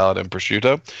caprese salad and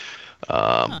prosciutto.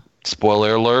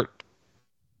 Spoiler alert,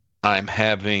 I'm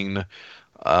having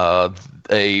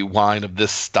a wine of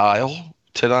this style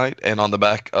tonight, and on the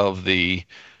back of the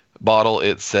bottle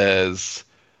it says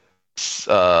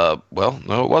well,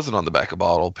 no, it wasn't on the back of the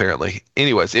bottle apparently.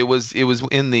 Anyways, it was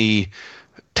in the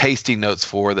tasting notes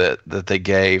for that they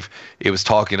gave. It was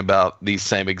talking about these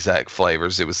same exact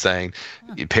flavors. It was saying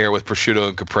you pair it with prosciutto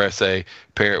and caprese,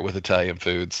 pair it with Italian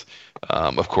foods.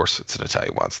 Of course it's an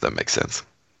Italian wine, so that makes sense.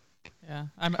 Yeah,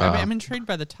 I'm intrigued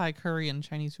by the Thai curry and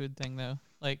Chinese food thing though.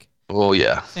 Like, well,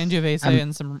 yeah, Sangiovese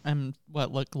and some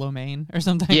lo mein or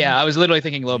something. Yeah, I was literally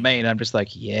thinking lo mein. I'm just like,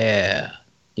 yeah,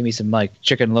 give me some like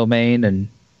chicken lo mein, and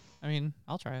I mean,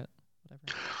 I'll try it. Whatever.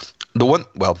 The one,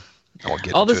 well, I won't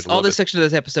get all into this. it All this section of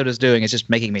this episode is doing is just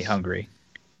making me hungry.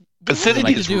 We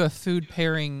need to do a food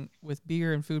pairing with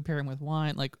beer and food pairing with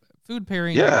wine, like food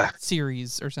pairing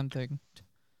series or something.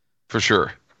 For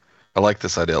sure, I like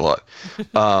this idea a lot.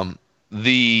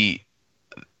 The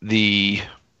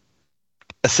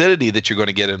acidity that you're going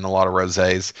to get in a lot of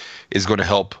rosés is going to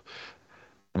help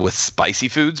with spicy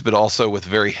foods, but also with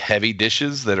very heavy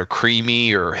dishes that are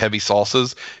creamy or heavy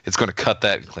salsas. It's going to cut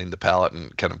that and clean the palate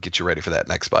and kind of get you ready for that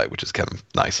next bite, which is kind of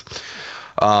nice.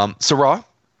 Syrah,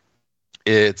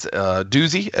 it's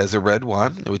doozy as a red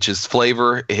wine, which is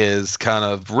flavor is kind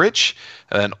of rich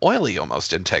and oily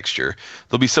almost in texture.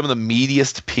 There'll be some of the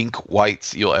meatiest pink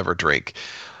whites you'll ever drink.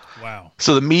 Wow.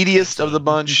 So the meatiest of the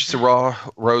bunch, Syrah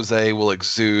Rosé will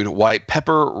exude white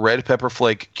pepper, red pepper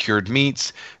flake, cured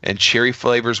meats, and cherry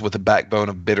flavors with a backbone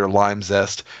of bitter lime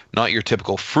zest. Not your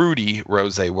typical fruity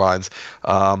rosé wines.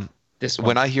 This one.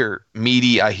 When I hear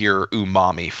meaty, I hear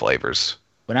umami flavors.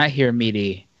 When I hear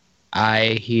meaty,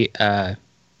 I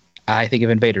think of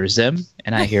Invader Zim,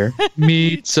 and I hear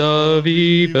meats of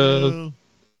evil.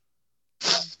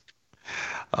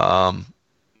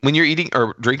 When you're eating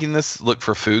or drinking this, look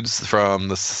for foods from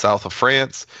the south of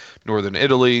France, northern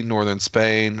Italy, northern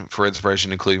Spain for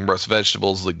inspiration, including roast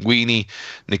vegetables, linguine,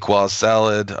 niçoise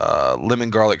salad,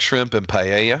 lemon garlic shrimp, and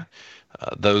paella.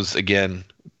 Those, again,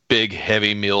 big,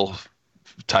 heavy meal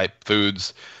type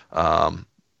foods,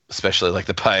 especially like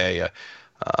the paella.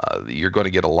 You're going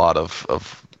to get a lot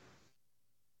of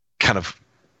kind of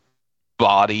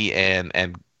body and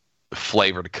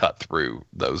flavor to cut through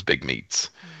those big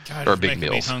meats. God, or you're big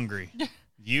making meals. me hungry.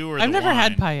 You or I've the never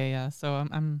had wine. paella, so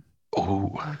I'm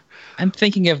Ooh. I'm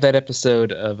thinking of that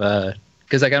episode of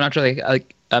because like I'm not really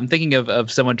like I'm thinking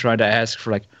of someone trying to ask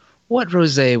for like what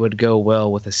rosé would go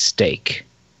well with a steak.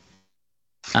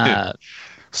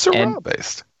 Syrah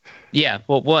based. Yeah,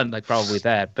 well, one like probably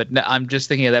that, but no, I'm just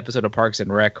thinking of the episode of Parks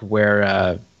and Rec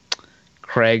where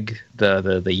Craig,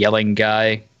 the yelling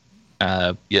guy,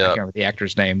 I can't remember the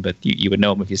actor's name, but you would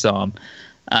know him if you saw him.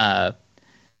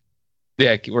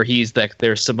 Yeah, where he's like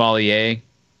their sommelier.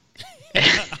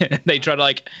 And they try to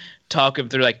like talk him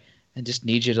through like, I just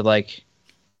need you to like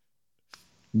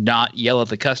not yell at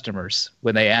the customers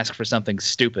when they ask for something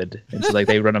stupid, and so like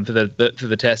they run them through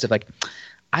the test of like,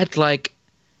 I'd like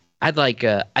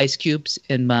ice cubes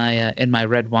in my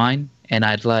red wine, and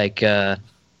I'd like red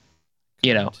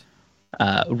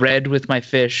with my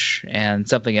fish and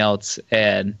something else,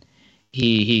 and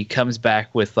he comes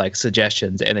back with like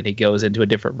suggestions, and then he goes into a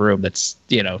different room that's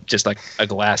just like a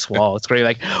glass wall. It's great,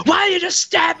 like, why did you just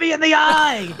stab me in the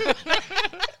eye?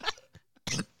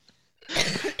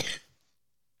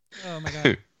 Oh my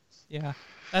god. Yeah.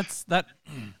 That's that.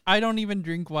 I don't even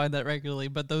drink wine that regularly,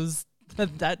 but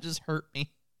that just hurt me.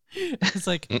 It's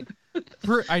like,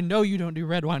 I know you don't do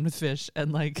red wine with fish,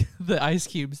 and like the ice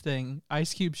cubes thing.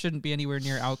 Ice cubes shouldn't be anywhere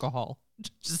near alcohol.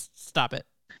 Just stop it.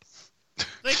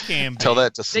 They can be. Tell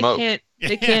that to Smoke.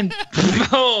 They can't.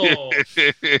 Oh,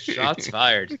 shots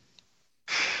fired.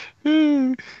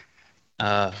 No,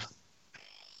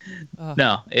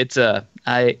 it's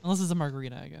Unless it's a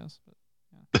margarita, I guess.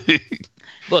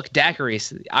 Look,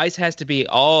 daiquiris. Ice has to be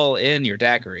all in your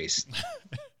daiquiris.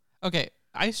 Okay,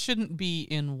 ice shouldn't be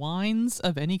in wines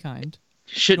of any kind.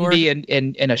 Shouldn't be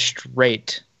in a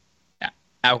straight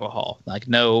alcohol. Like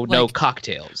no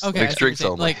cocktails. Okay, Mixed drinks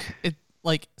only.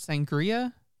 Like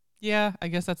sangria. Yeah, I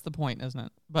guess that's the point, isn't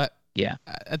it? But yeah,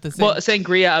 at the same. Well,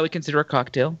 sangria I would consider a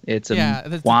cocktail. It's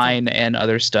that's wine and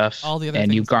other stuff. All the other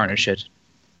and you things. garnish it.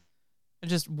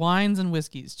 Just wines and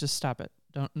whiskeys. Just stop it.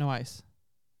 No ice.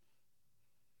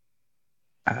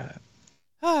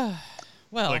 Well,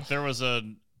 Like there was I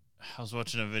was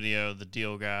watching a video of the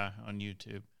Deal Guy on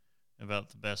YouTube about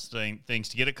the best things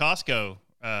to get at Costco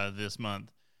this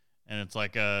month, and it's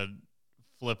like a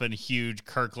flipping huge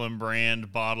Kirkland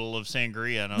brand bottle of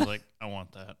sangria, and I was like, I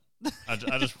want that.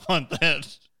 I just want that.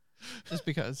 Just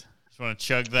because. Just want to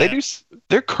chug that. They do.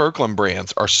 Their Kirkland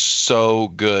brands are so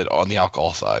good on the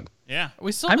alcohol side. Yeah,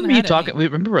 We still I haven't remember you had talking. We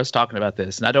remember us talking about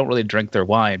this, and I don't really drink their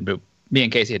wine, but me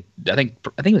and Casey, I think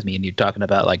it was me and you talking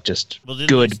about like just Well,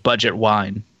 good budget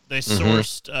wine. They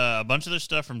sourced a bunch of their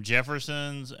stuff from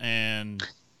Jefferson's and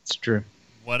It's true.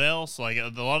 what else? Like a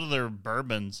lot of their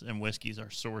bourbons and whiskeys are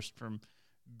sourced from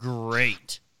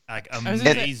great, like was gonna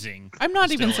say, amazing. I'm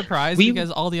not even distillers. surprised We-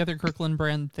 because all the other Kirkland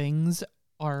brand things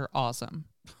are awesome.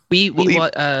 We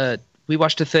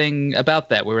watched a thing about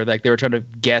that where like they were trying to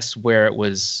guess where it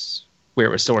was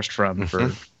sourced from for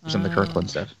some of the Kirkland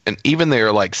stuff. And even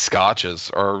their like scotches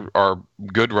are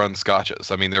good run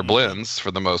scotches. I mean, they're blends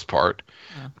for the most part,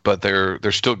 but they're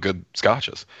still good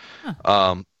scotches.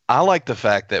 I like the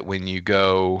fact that when you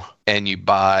go and you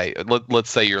buy, let's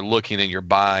say you're looking and you're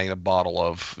buying a bottle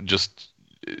of just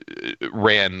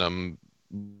random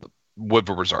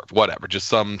Woodford Reserve, whatever, just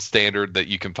some standard that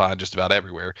you can find just about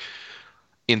everywhere.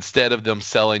 Instead of them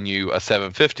selling you a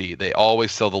 750, they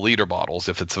always sell the liter bottles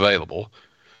if it's available,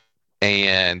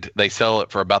 and they sell it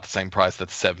for about the same price that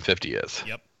the 750 is.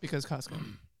 Yep, Because Costco.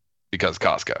 Because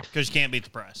Costco. because you can't beat the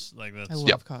price. Like I that's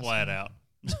love Costco. flat out.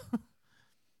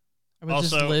 I would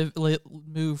Also- just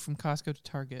move from Costco to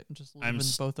Target and just live I'm in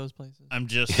s- both those places. I'm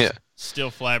just Yeah. still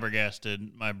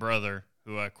flabbergasted. My brother,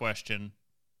 who I question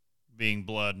being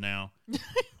blood now,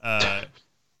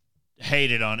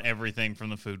 hated on everything from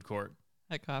the food court.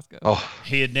 at Costco. Oh,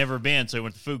 He had never been, so he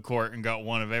went to the food court and got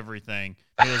one of everything.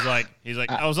 He's like,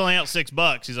 I was only out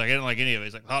 $6. He's like, I didn't like any of it.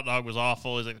 He's like, the hot dog was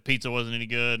awful. He's like, the pizza wasn't any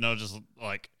good. And I was just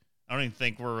like, I don't even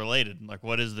think we're related. I'm like,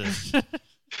 what is this?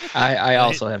 I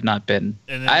also have not been.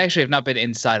 And then- I actually have not been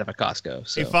inside of a Costco.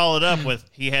 So He followed up with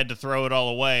he had to throw it all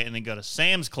away and then go to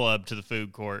Sam's Club to the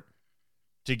food court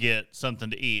to get something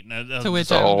to eat. And I was To which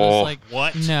just I was Oh. like,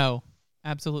 what? no,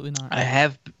 absolutely not. I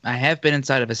have been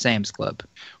inside of a Sam's Club.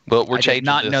 well, we're I did changing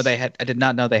not this. know they had. I did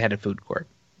not know they had a food court.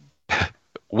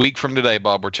 Week from today,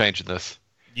 Bob, we're changing this.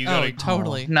 You Oh, gotta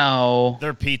totally. No,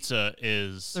 Their pizza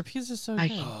is Their pizza's so I-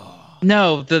 good.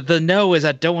 no. The no is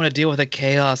I don't want to deal with the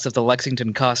chaos of the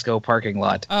Lexington Costco parking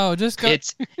lot. Oh, just go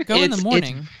It's go in the it's-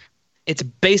 morning. It's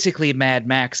basically Mad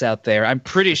Max out there. I'm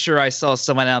pretty sure I saw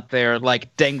someone out there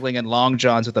like dangling in long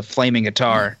johns with a flaming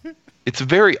guitar. It's a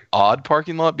very odd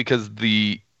parking lot because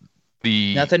the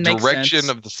Nothing makes direction sense.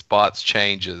 of the spots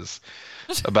changes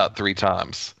about 3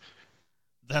 times.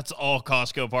 that's all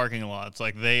Costco parking lots.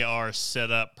 Like they are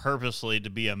set up purposely to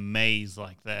be a maze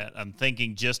like that. I'm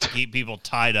thinking just to keep people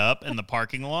tied up in the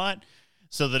parking lot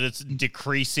so that it's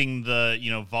decreasing the,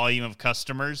 volume of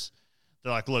customers.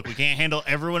 They're like, look, we can't handle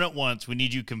everyone at once. We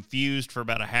need you confused for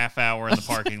about a half hour in the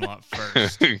parking lot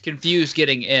first. Confused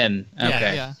getting in.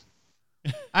 Okay. Yeah.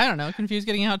 I don't know. Confused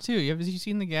getting out too. Have you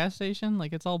seen the gas station?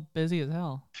 Like it's all busy as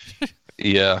hell.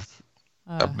 Yeah,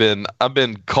 Uh, I've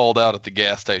been called out at the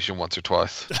gas station once or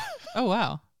twice oh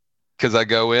wow. because I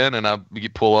go in and I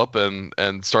pull up and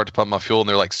start to pump my fuel, and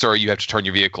they're like, "Sir, you have to turn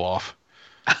your vehicle off."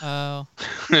 Oh.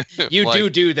 You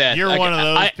Like, do that. You're Like, one of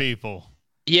those I- people.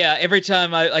 Yeah, every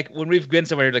time I like when we've been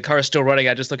somewhere, the car's still running.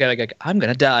 I just look at it like I'm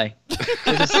gonna die,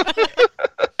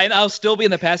 and I'll still be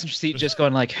in the passenger seat, just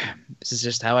going like, "This is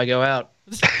just how I go out."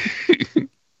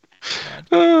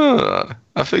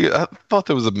 I thought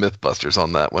there was a MythBusters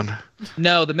on that one.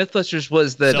 No, the MythBusters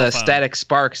was the Cell phone. static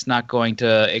spark's not going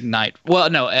to ignite. Well,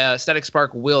 no, static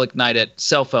spark will ignite it.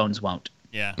 Cell phones won't.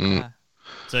 Yeah. Mm.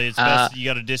 So it's best you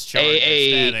got to discharge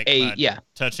the static by yeah.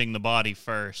 touching the body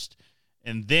first,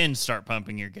 and then start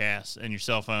pumping your gas. And your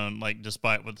cell phone, like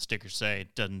despite what the stickers say,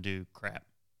 it doesn't do crap.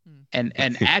 and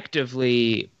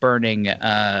actively burning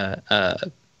an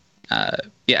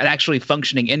actually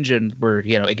functioning engine where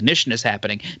ignition is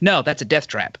happening. No, that's a death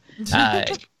trap.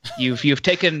 You've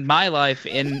taken my life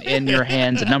in your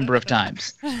hands a number of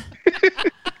times.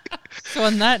 So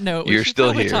on that note, we You're should still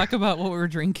probably here. talk about what we're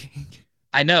drinking.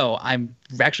 I know. I'm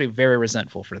actually very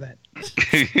resentful for that.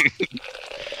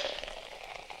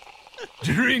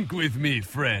 Drink with me,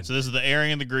 friend. So this is the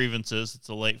airing of the grievances. It's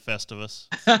a late Festivus.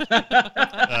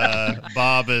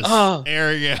 Bob is Oh.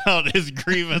 airing out his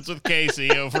grievance with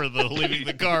Casey over the leaving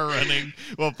the car running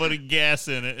while putting gas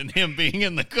in it and him being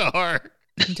in the car.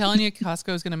 I'm telling you,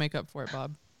 Costco's gonna make up for it,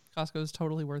 Bob. Costco's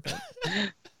totally worth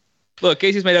it. Look,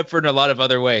 Casey's made up for it in a lot of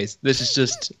other ways. This is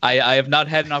just I have not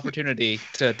had an opportunity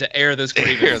to air this Hear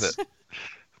grievance. that.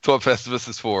 That's what Festivus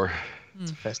is for.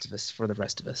 It's Festivus for the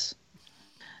rest of us.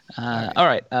 All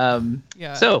right.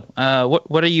 Yeah. So,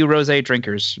 what are you rosé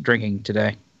drinkers drinking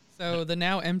today? So the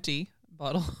now empty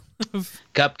bottle of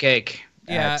Cupcake.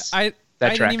 yeah, That's- I that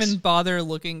didn't tracks. even bother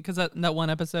looking because that one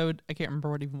episode I can't remember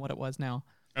what it was now.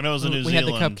 I know it was a New we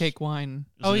Zealand. had the cupcake wine.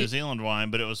 It was a New yeah. Zealand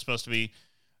wine, but it was supposed to be,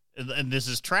 and this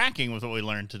is tracking with what we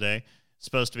learned today. It's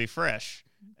supposed to be fresh,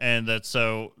 and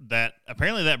that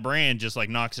apparently that brand just like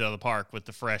knocks it out of the park with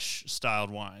the fresh styled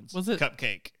wines. Was it-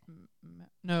 Cupcake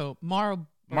No,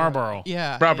 Marlboro.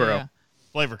 Yeah, Marlboro. yeah.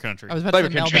 Flavor Country? I was about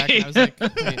to say Flavor Malbec, and I was like,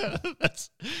 wait. that's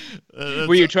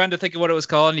Were you trying to think of what it was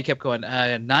called, and you kept going,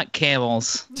 not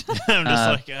camels. I'm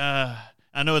just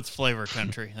I know it's Flavor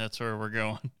Country. That's where we're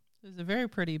going. It's a very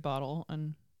pretty bottle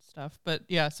and stuff. But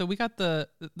yeah, so we got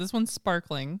this one's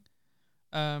sparkling.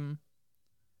 But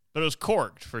it was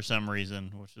corked for some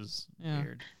reason, which is Yeah.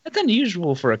 weird. That's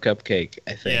unusual for a cupcake,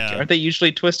 I think. Yeah. Aren't they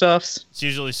usually twist-offs? It's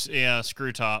usually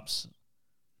screw tops.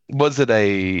 Was it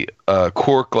a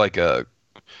cork like a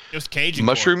It was Cajun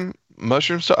cork,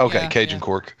 mushroom stuff? Okay, Yeah, Cajun yeah.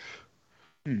 cork.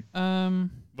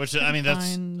 which I mean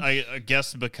that's Fine. I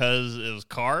guess because it was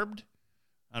carbed.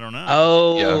 I don't know.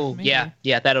 Oh, Yeah.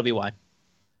 yeah, that'll be why.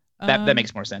 That Um,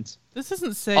 makes more sense. This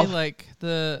doesn't say Oh. like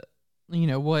the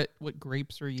what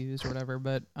grapes were used or whatever,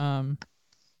 but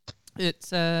it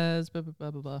says blah blah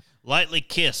blah blah blah. Lightly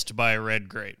kissed by red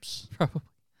grapes. Probably.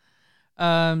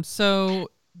 So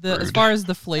as Rude. far as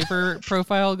the flavor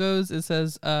profile goes, it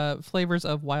says flavors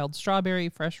of wild strawberry,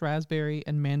 fresh raspberry,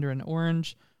 and mandarin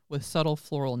orange with subtle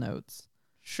floral notes.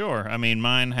 Sure. I mean,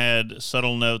 mine had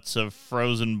subtle notes of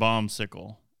frozen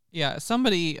bombsicle. Yeah,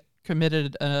 somebody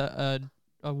committed a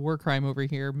war crime over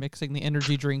here, mixing the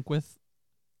energy drink with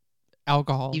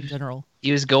alcohol in general.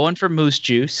 He was going for moose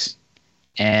juice,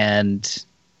 and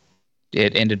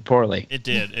it ended poorly. It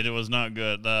did. It was not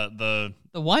good. The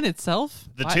wine itself,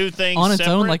 two things on its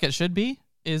separate, own, like it should be,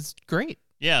 is great.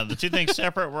 Yeah, the two things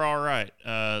separate were all right.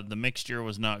 The mixture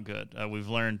was not good. We've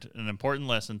learned an important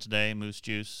lesson today. Moose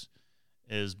juice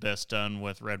is best done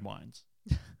with red wines.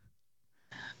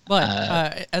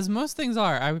 But as most things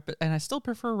are, I still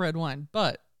prefer red wine,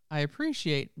 but I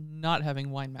appreciate not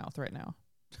having wine mouth right now.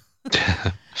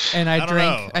 And I don't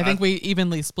drank. know. I think we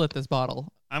evenly split this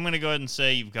bottle. I'm going to go ahead and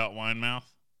say you've got wine mouth.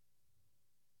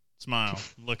 Smile.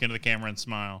 Look into the camera and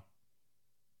smile.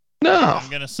 No. I'm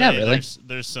going to say Not really.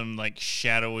 there's some like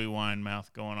shadowy wine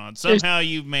mouth going on. Somehow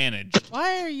you've managed.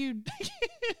 Why are you?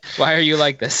 Why are you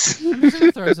like this? I'm just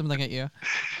gonna throw something at you.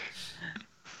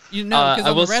 You know, because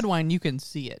I on will the red wine you can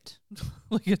see it,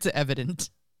 like it's evident.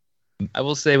 I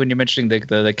will say, when you're mentioning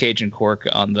the Cajun cork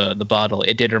on the bottle,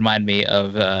 it did remind me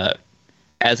of,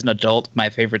 as an adult, my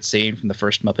favorite scene from the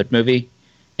first Muppet movie.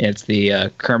 It's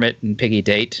the Kermit and Piggy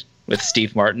date with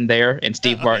Steve Martin there, and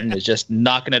Steve Martin is just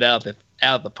knocking it out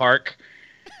of the park.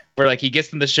 Where like he gets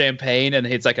them the champagne, and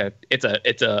it's like it's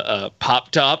a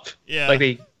pop top. Yeah. Like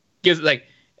he gives it like,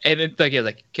 and it's like he's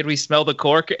like, can we smell the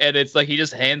cork? And it's like he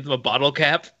just hands them a bottle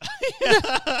cap.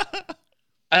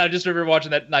 I just remember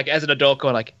watching that like as an adult,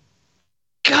 going like,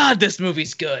 God, this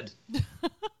movie's good.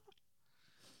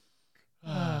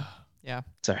 Yeah.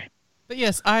 Sorry. But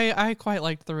yes, I quite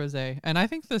liked the rosé, and I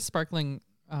think the sparkling,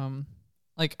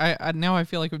 like I now I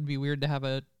feel like it would be weird to have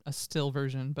a still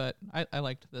version, but I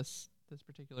liked this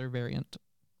particular variant.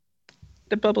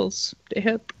 The bubbles, they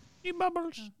help. The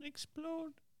bubbles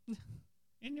explode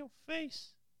in your face.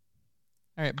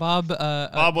 All right, Bob.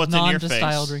 Bob, what's in your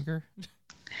non-style face? drinker.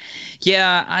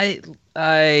 Yeah,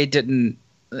 I didn't.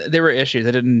 There were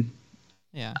issues.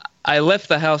 Yeah. I left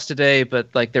the house today, but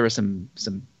like there were some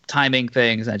timing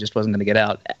things. And I just wasn't going to get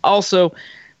out. Also,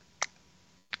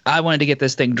 I wanted to get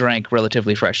this thing drank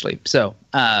relatively freshly, so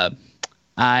I'm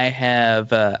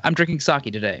drinking sake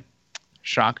today.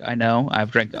 Shock, I know.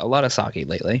 I've drank a lot of sake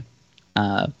lately.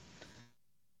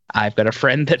 I've got a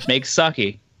friend that makes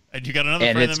sake. And you got another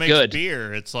And friend it's that makes good.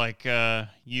 beer. It's like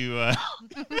you.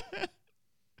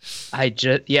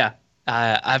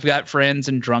 I've got friends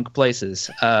in drunk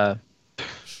places.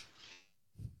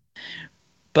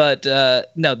 But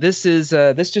no, this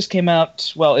just came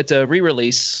out. Well, it's a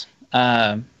re-release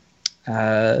last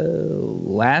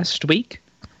week.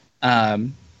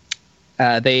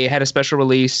 They had a special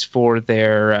release for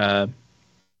their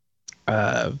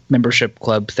membership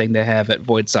club thing they have at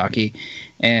Void Sake,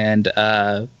 and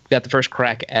got the first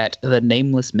crack at the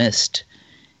Nameless Mist.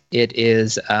 It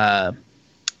is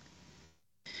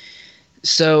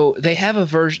so they have a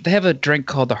version. They have a drink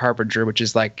called the Harbinger, which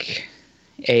is like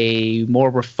a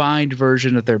more refined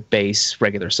version of their base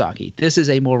regular sake. This is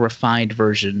a more refined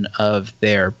version of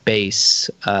their base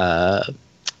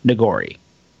Nagori.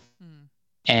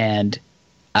 And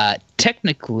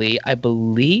technically, I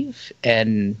believe,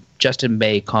 and Justin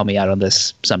may call me out on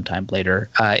this sometime later,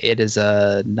 it is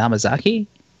a Namazaki.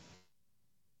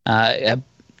 I'm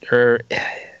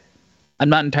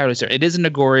not entirely certain. It is a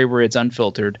Nagori where it's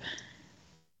unfiltered.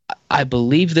 I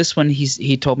believe this one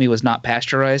he told me was not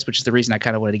pasteurized, which is the reason I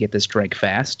kind of wanted to get this drink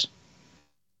fast.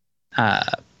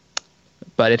 But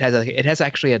it has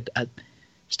actually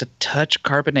just a touch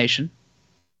carbonation.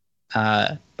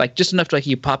 Like just enough to like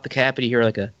you pop the cap and you hear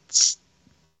like a tss.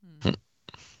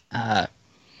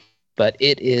 But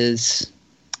it's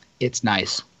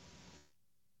nice.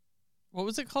 What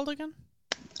was it called again?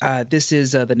 This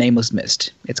is the Nameless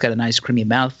Mist. It's got a nice creamy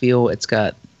mouthfeel. It's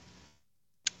got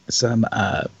some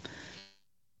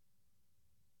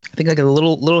I think like a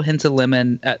little hint of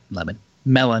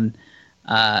melon,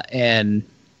 and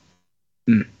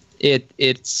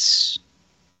it's.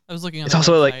 I was looking on It's the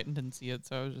also website like- and didn't see it,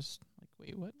 so I was just like,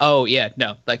 wait, what? Oh yeah,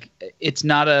 no, like it's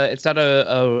not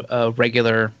a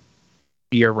regular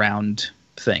year-round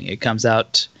thing. It came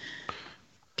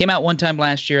out one time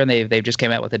last year, and they've just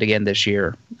came out with it again this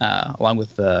year, along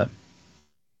with a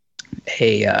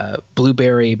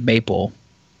blueberry maple.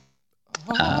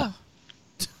 Oh.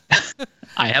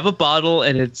 I have a bottle,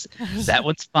 and that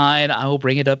one's fine. I will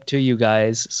bring it up to you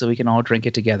guys so we can all drink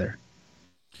it together.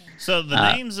 So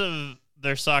the names of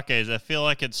their sakes, I feel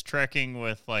like it's trekking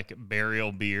with like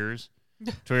burial beers,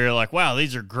 to where you're like, wow,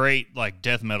 these are great like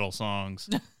death metal songs.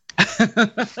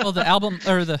 Well, the album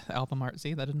art.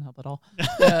 See, that didn't help at all.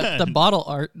 The bottle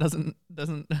art doesn't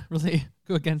really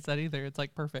go against that either. It's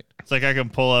like perfect. It's like I can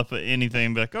pull up anything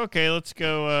and be like, okay, let's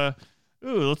go.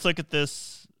 Let's look at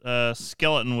this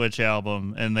Skeleton Witch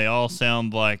album, and they all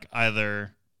sound like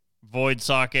either void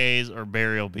sakes, or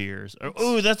burial beers.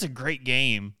 Ooh, that's a great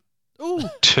game. Ooh,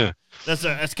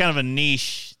 That's kind of a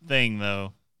niche thing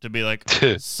though, to be like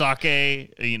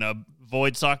sake,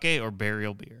 void sake or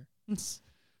burial beer. I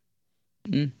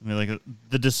mean, like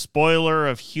the despoiler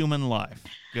of human life.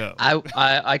 Go.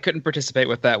 I couldn't participate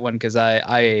with that one because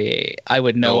I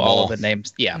would know all of the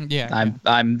names. Yeah,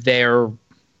 I'm there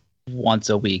once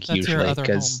a week that's usually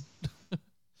because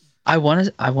I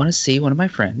want to see one of my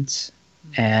friends,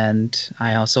 and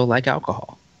I also like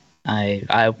alcohol.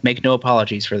 I make no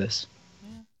apologies for this.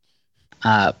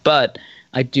 But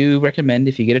I do recommend,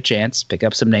 if you get a chance, pick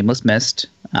up some Nameless Mist.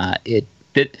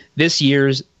 Last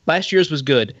year's was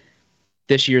good.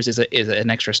 This year's is an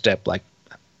extra step, like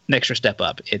an extra step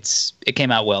up. It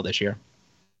came out well this year.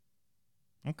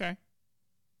 Okay.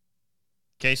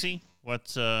 Casey,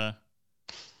 what's I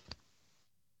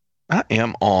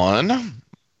am on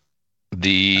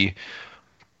the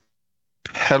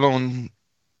Peloncini,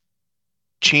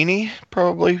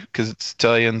 probably, because it's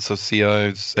Italian, so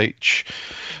CISH.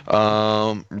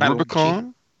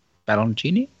 Rubicon.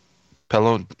 Peloncini?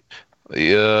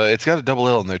 It's got a double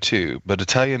L in there too, but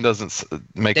Italian doesn't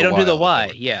make. They don't do the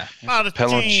Y. Yeah.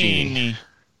 Peloncini.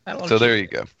 So there you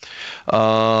go.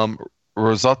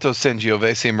 Rosato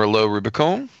Sangiovese Merlot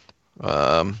Rubicon.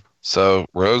 So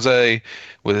rosé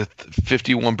with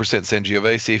 51%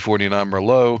 Sangiovese, 49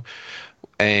 Merlot,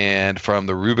 and from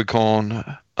the Rubicon,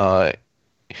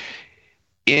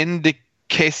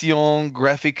 Indicación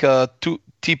Gráfica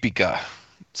Típica.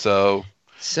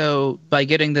 So by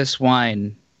getting this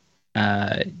wine,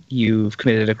 you've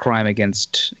committed a crime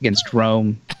against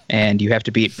Rome, and you have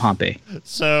to beat Pompey.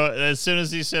 So as soon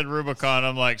as he said Rubicon,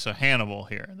 I'm like, so Hannibal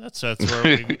here. That's where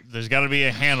there's got to be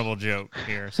a Hannibal joke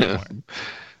here somewhere.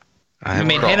 I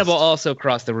mean, Hannibal also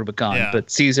crossed the Rubicon,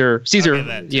 but Caesar,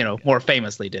 more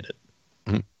famously did it.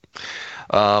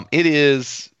 It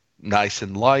is nice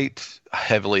and light,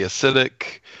 heavily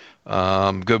acidic,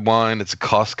 good wine. It's a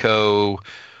Costco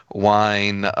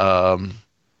wine, Advent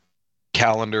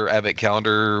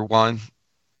calendar wine.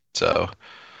 So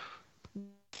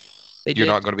you're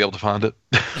not going to be able to find it.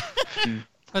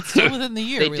 But still within the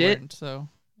year we learned. So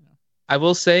I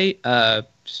will say,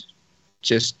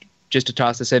 just to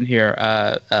toss this in here,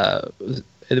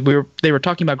 they were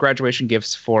talking about graduation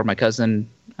gifts for my cousin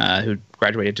who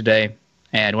graduated today,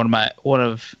 and one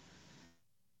of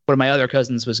my other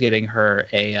cousins was getting her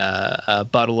a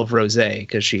bottle of rosé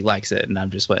because she likes it, and I'm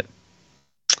just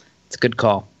it's a good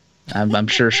call. I'm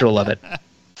sure she'll love it.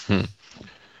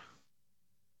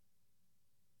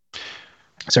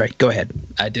 Sorry, go ahead.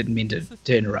 I didn't mean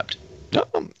to interrupt. No,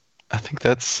 I think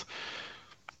that's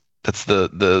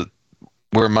the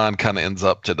where mine kind of ends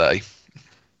up today.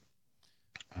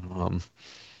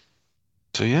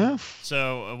 So yeah.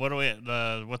 So what do we?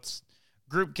 What's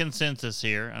group consensus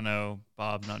here? I know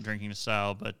Bob not drinking the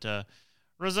style, but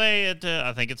rosé.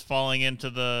 I think it's falling into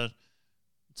the.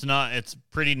 It's not. It's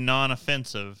pretty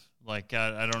non-offensive. Like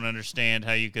I don't understand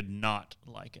how you could not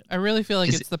like it. I really feel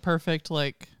like it's the perfect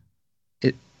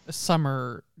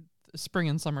spring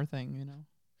and summer thing.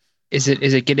 Is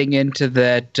it getting into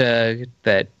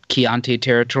that Chianti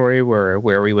territory where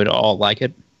we would all like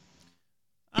it?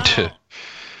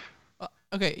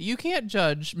 Okay, you can't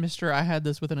judge, Mr. I had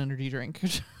this with an energy drink.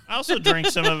 I also drank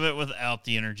some of it without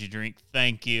the energy drink.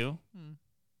 Thank you.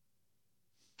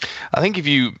 I think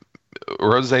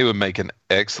rosé would make an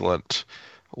excellent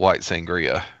white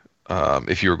sangria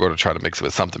if you were going to try to mix it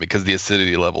with something, because the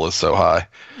acidity level is so high.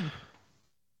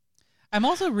 I'm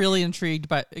also really intrigued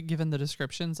by, given the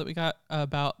descriptions that we got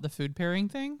about the food pairing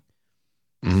thing.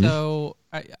 Mm-hmm. So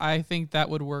I think that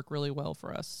would work really well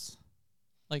for us.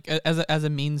 Like as a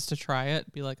means to try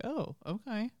it, be like, oh,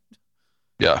 okay.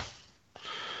 Yeah.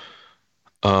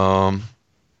 I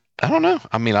don't know.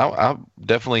 I mean, I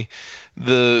definitely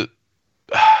the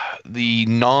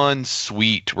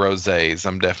non-sweet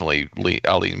rosés.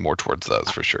 I'll lean more towards those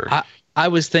for sure. I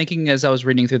was thinking as I was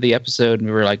reading through the episode and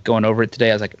we were like going over it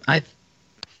today, I was like,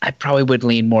 I probably would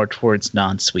lean more towards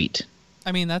non-sweet.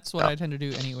 I mean, that's what I tend to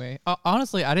do anyway.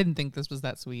 Honestly, I didn't think this was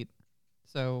that sweet.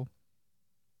 So,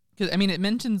 because I mean, it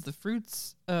mentions the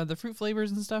fruits, the fruit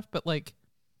flavors and stuff, but like,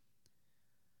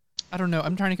 I don't know.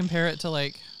 I'm trying to compare it to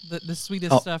like the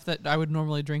sweetest stuff that I would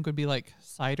normally drink would be like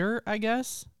cider, I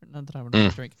guess. Not that I would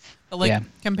normally drink, but like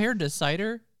compared to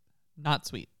cider, not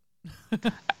sweet.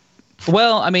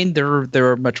 Well, I mean, there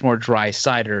are much more dry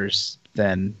ciders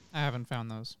than. I haven't found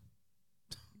those.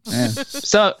 Yeah.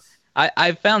 So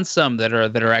I've found some that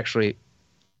are actually.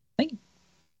 I think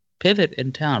Pivot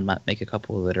in town might make a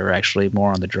couple that are actually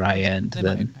more on the dry end. They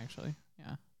might, actually,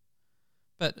 yeah.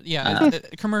 But yeah,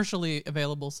 commercially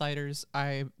available ciders,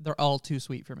 they're all too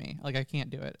sweet for me. Like I can't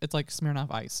do it. It's like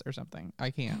Smirnoff Ice or something. I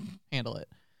can't handle it.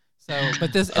 So,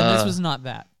 but this was not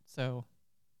that. So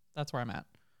that's where I'm at.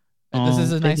 This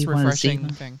is a nice, refreshing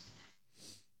thing.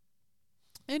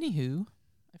 Anywho,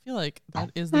 I feel like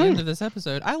that is the end of this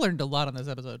episode. I learned a lot on this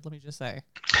episode. Let me just say.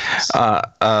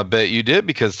 I bet you did,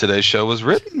 because today's show was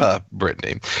written by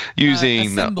Brittany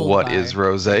using What is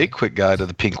Rosé? Quick Guide to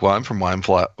the Pink Wine from Wine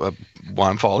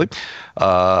Folly.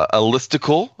 A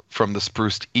listicle from the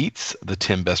Spruced Eats, the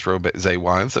 10 best rosé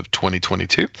wines of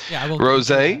 2022. Yeah,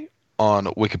 Rosé on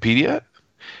Wikipedia,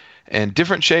 and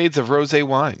different shades of rosé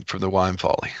wine from the Wine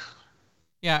Folly.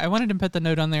 Yeah, I wanted to put the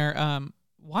note on there.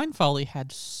 Wine Folly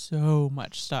had so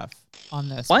much stuff on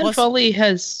this. Wine Folly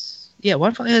has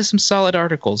some solid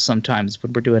articles sometimes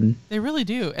when we're doing. They really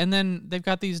do, and then they've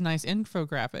got these nice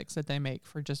infographics that they make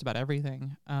for just about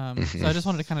everything. So I just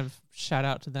wanted to kind of shout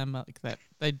out to them, like that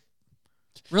they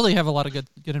really have a lot of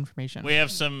good information. We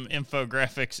have some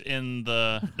infographics in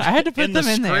the. I had to put them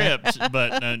in there,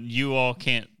 but you all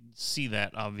can't see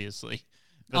that, obviously.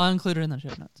 But I'll include it in the show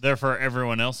notes. they're for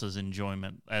everyone else's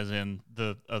enjoyment, as in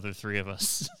the other three of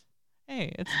us.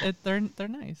 Hey, they're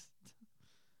nice.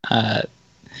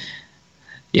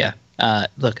 Yeah.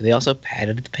 Look, they also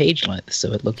padded the page length,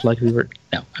 so it looked like we were.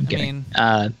 No, I'm kidding.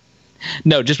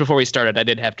 No, just before we started, I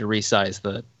did have to resize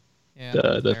the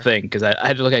thing, because I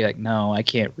had to look at it like, no, I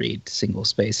can't read single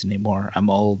space anymore. I'm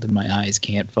old and my eyes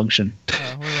can't function.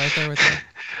 Oh, we're right there with you.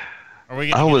 Are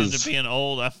we going to get into being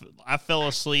old? I fell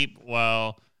asleep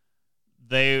while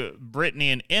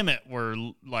Brittany and Emmett were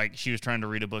like, she was trying to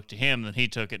read a book to him, then he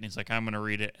took it and he's like, I'm going to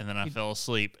read it, and then I fell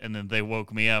asleep, and then they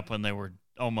woke me up when they were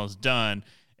almost done,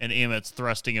 and Emmett's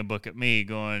thrusting a book at me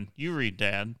going, you read,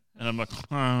 Dad. And I'm like,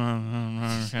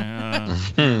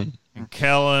 and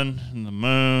Kellen and the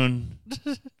moon.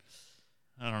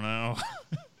 I don't know.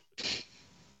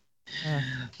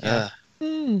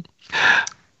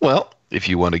 Well, if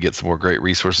you want to get some more great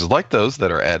resources like those that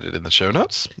are added in the show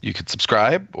notes, you can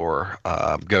subscribe or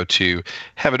go to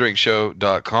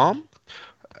haveadrinkshow.com.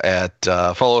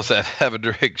 Follow us at Have a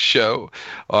Drink Show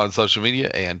on social media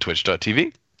and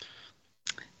twitch.tv.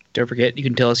 Don't forget, you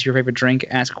can tell us your favorite drink,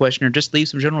 ask a question, or just leave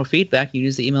some general feedback. You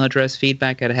use the email address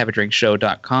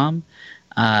feedback@haveadrinkshow.com.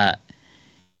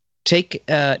 Take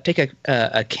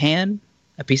a can,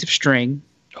 a piece of string,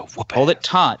 hold it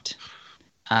taut.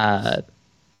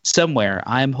 Somewhere,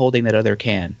 I'm holding that other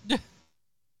can,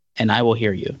 and I will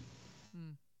hear you.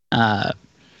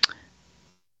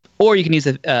 Or you can use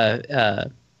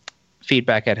the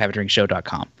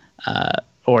feedback@haveadrinkshow.com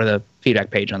or the feedback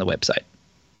page on the website.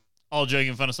 All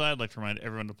joking fun aside, I'd like to remind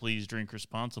everyone to please drink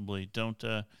responsibly. Don't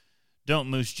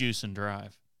moose juice and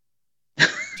drive.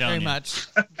 Very much.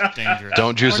 It's dangerous.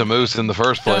 Don't juice a moose in the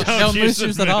first place. Don't moose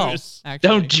juice at all. Actually.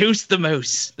 Don't juice the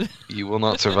moose. You will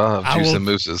not survive juicing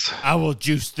mooses. I will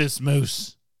juice this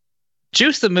moose.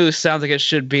 Juice the Moose sounds like it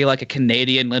should be like a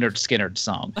Canadian Leonard Skinner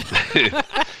song.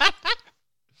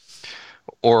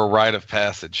 Or a rite of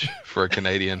passage for a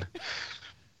Canadian.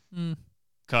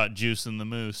 Caught juicing the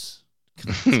moose.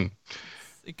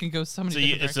 It can go so many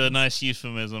different it's a nice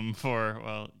euphemism for,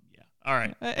 well, yeah. All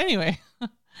right. Anyway.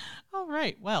 All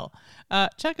right. Well,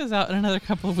 check us out in another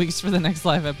couple of weeks for the next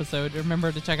live episode.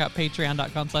 Remember to check out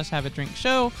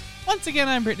patreon.com/haveadrinkshow. Once again,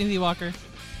 I'm Brittany Lee Walker.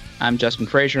 I'm Justin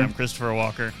Frazier. I'm Christopher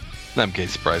Walker. And I'm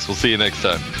Casey Price. We'll see you next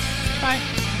time. Bye.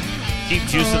 Keep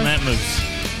juicing that moose.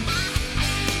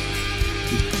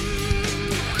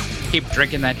 Keep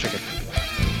drinking that chicken.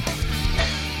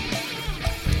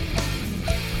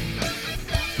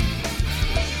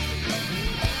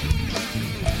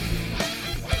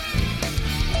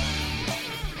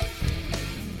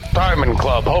 Diamond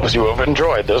Club hopes you have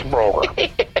enjoyed this program.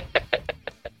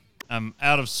 I'm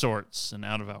out of sorts and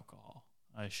out of alcohol.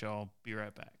 I shall be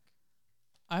right back.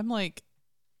 I'm like,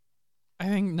 I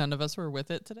think none of us were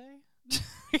with it today.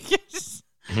 Yes.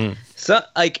 So,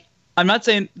 like, I'm not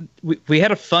saying we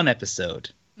had a fun episode,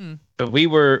 but we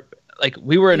were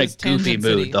in a goofy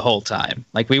mood the whole time.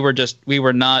 Like, we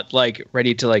were not like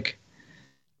ready to like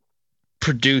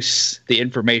produce the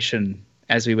information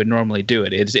as we would normally do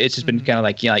it. It's just been kind of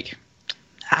like, like,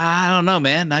 I don't know,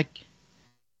 man. Like,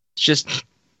 just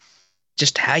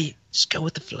how you just go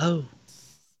with the flow.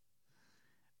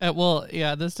 Well,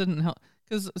 yeah, this didn't help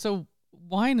so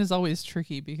wine is always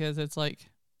tricky because it's like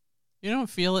you don't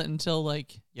feel it until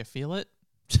like you feel it.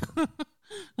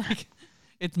 Like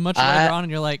it's much later on,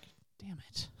 and you're like, damn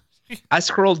it. I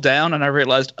scrolled down and I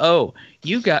realized, oh,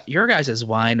 you got your guys'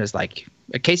 wine was like.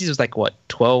 Casey's was like, what,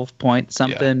 12 point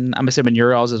something? Yeah. I'm assuming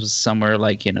yours was somewhere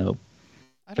like,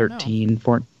 13,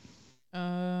 14.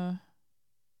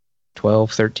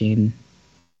 12, 13.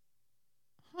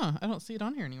 Huh? I don't see it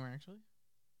on here anywhere actually.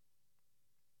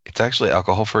 It's actually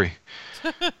alcohol free.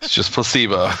 It's just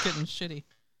placebo. It's getting shitty.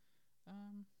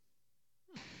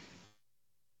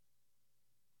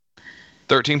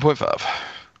 13.5.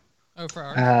 Oh, for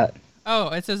ours. Uh,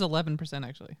 It says 11%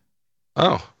 actually.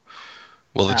 Oh.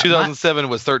 Well, the Uh, 2007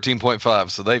 was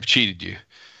 13.5, so they've cheated you.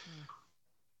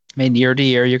 I mean, year to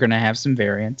year, you're going to have some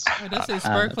variance. Oh, it does say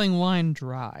sparkling wine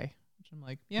dry, which I'm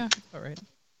like, yeah, that's about right.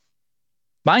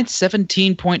 Mine's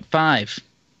 17.5.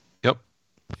 Yep.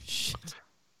 Shit.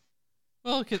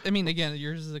 Well, I mean, again,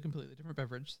 yours is a completely different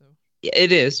beverage, so. Yeah,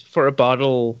 it is for a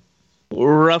bottle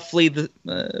roughly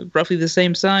the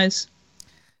same size.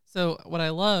 So what I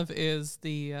love is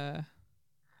the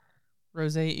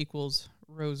rosé equals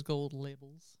rose gold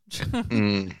labels.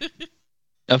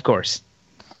 Of course.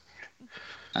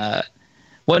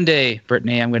 One day,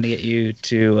 Brittany, I'm going to get you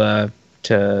to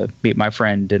meet my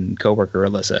friend and coworker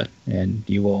Alyssa, and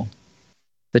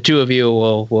the two of you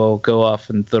will go off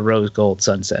in the rose gold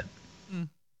sunset.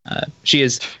 She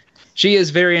is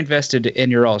very invested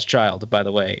in your all's child, by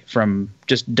the way, from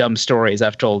just dumb stories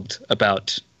I've told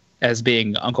about as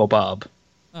being Uncle Bob.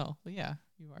 Oh, well, yeah,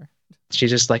 you are.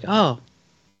 She's just like, oh,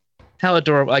 how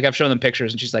adorable. Like, I've shown them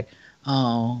pictures, and she's like,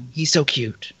 oh, he's so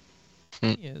cute.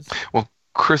 He is. Well,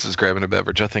 Chris is grabbing a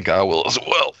beverage. I think I will as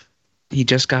well. He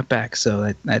just got back,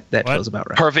 so that feels about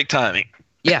right. Perfect timing.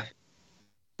 Yeah.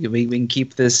 We can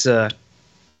keep this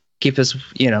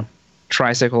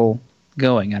tricycle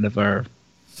going out of our,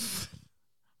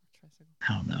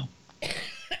 I don't know.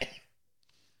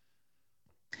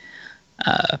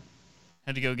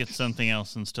 Had to go get something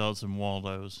else and still had some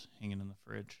Waldos hanging in the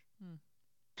fridge.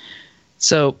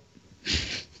 So,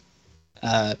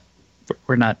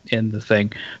 we're not in the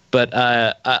thing, but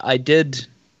I did.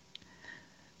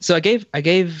 So I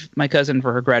gave my cousin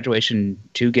for her graduation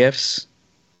 2 gifts.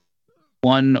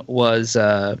 One was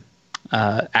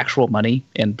actual money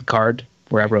in the card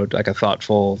where I wrote like a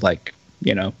thoughtful, like,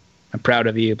 I'm proud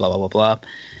of you, blah blah blah blah.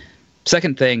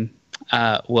 Second thing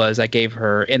was I gave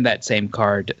her in that same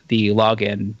card the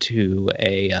login to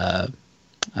a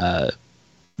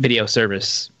video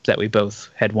service that we both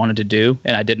had wanted to do,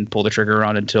 and I didn't pull the trigger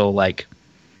on until like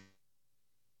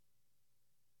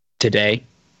today,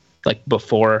 like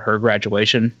before her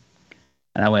graduation.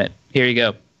 And I went, here you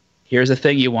go. Here's a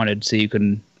thing you wanted so you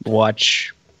can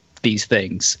watch these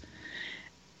things.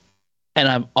 And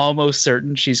I'm almost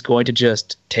certain she's going to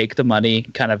just take the money,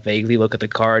 kind of vaguely look at the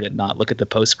card and not look at the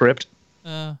postscript.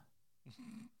 And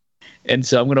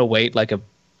so I'm going to wait like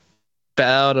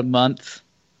about a month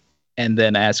and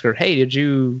then ask her, hey, have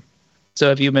you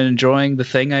been enjoying the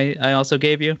thing I also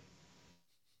gave you?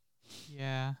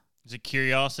 Yeah. Is it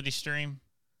Curiosity Stream?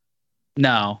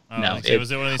 No, Oh, no. like,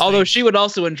 was it one of these Although things? she would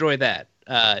also enjoy that.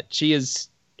 She is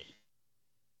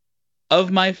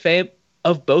of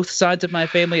both sides of my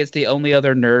family. It's the only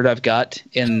other nerd I've got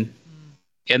in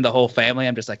the whole family.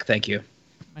 I'm just like, thank you.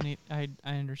 I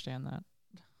understand that.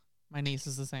 My niece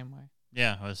is the same way.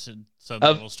 Yeah,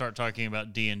 suddenly we'll start talking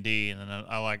about D&D, and then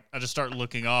I just start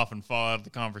looking off and fall out of the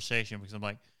conversation because I'm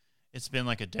like, it's been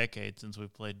like a decade since we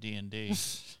played D&D,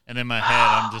 and in my head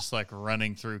I'm just like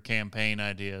running through campaign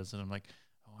ideas, and I'm like,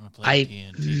 I want to play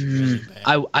D&D really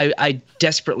bad. I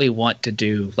desperately want to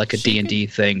do like a D&D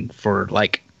thing for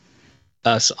like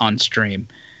us on stream.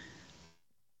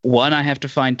 One, I have to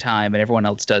find time, and everyone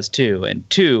else does too. And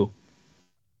 2,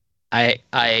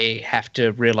 I have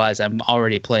to realize I'm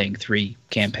already playing 3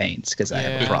 campaigns because I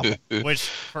have a problem. Which,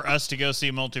 for us to go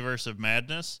see Multiverse of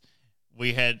Madness,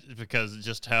 we had, because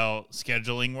just how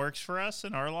scheduling works for us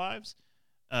in our lives,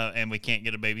 and we can't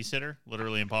get a babysitter,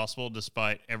 literally impossible,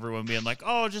 despite everyone being like,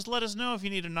 oh, just let us know if you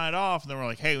need a night off. And then we're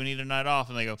like, hey, we need a night off.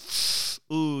 And they go,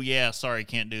 ooh, yeah, sorry,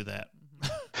 can't do that.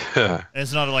 And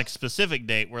it's not a like specific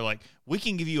date. We're like, we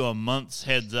can give you a month's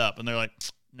heads up. And they're like,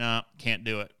 nah, can't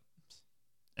do it.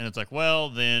 And it's like, well,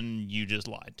 then you just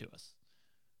lied to us.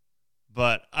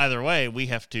 But either way, we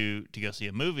have to go see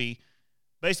a movie,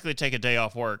 basically take a day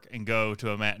off work and go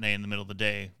to a matinee in the middle of the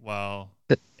day while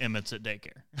Emmett's at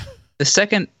daycare. The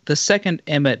second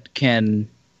Emmett can,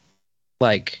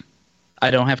 like,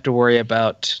 I don't have to worry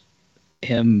about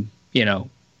him,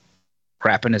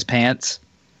 crapping his pants.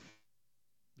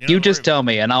 You just tell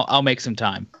me, and I'll make some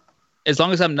time. As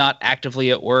long as I'm not actively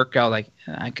at work, I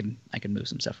can move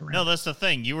some stuff around. No, that's the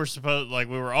thing. You were supposed, like,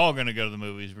 we were all going to go to the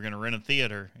movies. We're going to rent a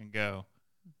theater and go.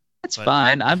 That's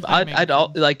fine.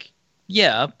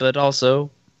 But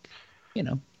also,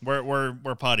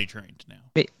 we're potty trained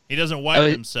now. He doesn't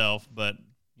wipe himself, but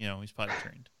he's potty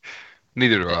trained.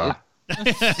 Neither do I.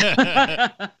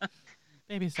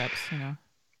 Baby steps,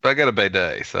 But I got a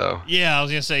bidet, so. Yeah, I was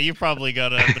gonna say you probably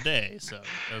got a bidet, so it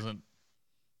doesn't.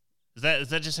 Is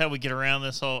that just how we get around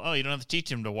this whole? Oh, you don't have to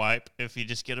teach him to wipe if you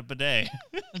just get a bidet.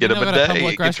 Get a Go to bidet.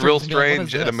 public It gets real restrooms and be like, "What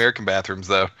strange is at this?" American bathrooms,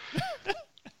 though.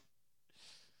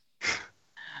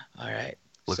 All right.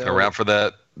 Looking So, around for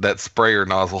that sprayer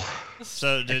nozzle.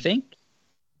 So I did think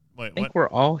wait, think what? we're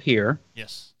all here.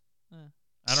 Yes.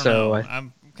 I don't So know. I-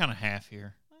 I'm kind of half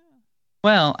here.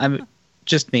 Well, I'm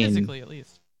just mean Physically, at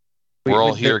least. We're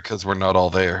all we- here because we're not all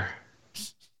there.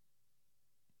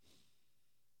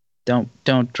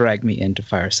 Don't drag me into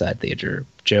Fireside Theater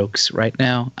jokes right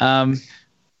now.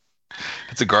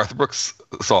 It's a Garth Brooks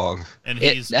song. And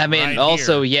he's. I mean, right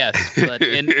also here. yes, but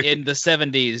in the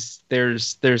 '70s,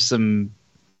 there's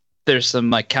some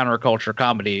like counterculture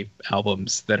comedy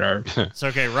albums that are So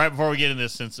okay, right before we get into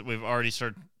this, since we've already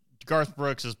started, Garth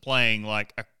Brooks is playing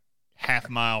like a half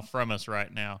mile from us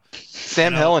right now. Sam You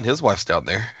know- Hell and his wife's down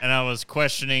there. And I was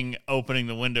questioning opening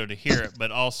the window to hear it,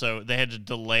 but also they had to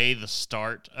delay the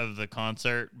start of the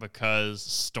concert because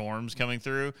storms coming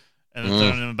through. And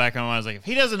then in the back of my mind, I was like, if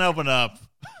he doesn't open up,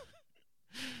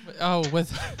 Oh, with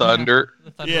Thunder.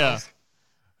 the thunder yeah, rolls.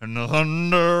 and the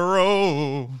thunder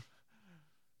roll.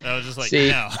 I was just like,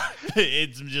 See- no,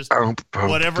 it's just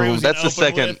whatever it was That's gonna the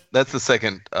open second. with. That's the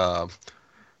second.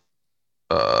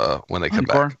 When they come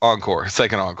Encore? back, encore,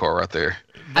 second encore, right there.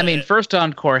 I mean, first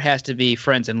encore has to be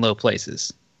Friends in Low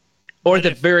Places, or at But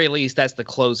the very least, that's the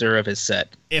closer of his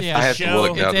set. if Yeah. I the have to show,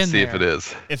 look now it's to in see if there. it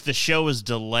is. if the show is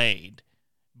delayed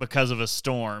because of a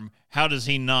storm, how does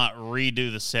he not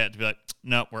redo the set to be like,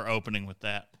 nope, we're opening with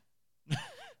that?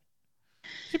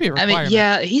 Should be a I requirement. mean,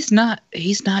 yeah, he's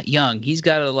not young. He's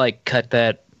got to like cut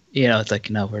that. You know, it's like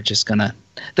no, we're just gonna.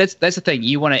 That's the thing.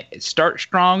 You want to start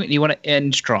strong and you want to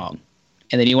end strong,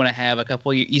 and then you want to have a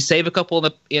couple. You save a couple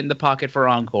in the pocket for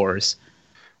encores,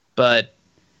 but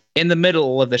in the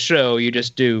middle of the show, you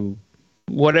just do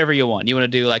whatever you want. You want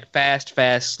to do like fast,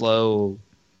 slow,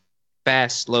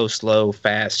 fast, slow,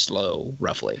 fast, slow,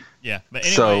 roughly. Yeah, but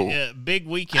So- anyway, big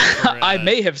weekend. For, I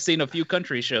may have seen a few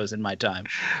country shows in my time.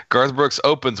 Garth Brooks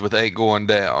opens with "Ain't Going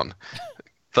Down."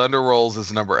 Thunder Rolls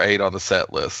is number 8 on the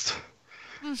set list,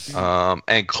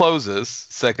 and closes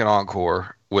second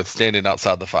encore with "Standing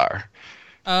Outside the Fire."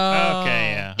 Oh,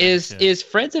 Okay, yeah. Is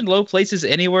Friends in Low Places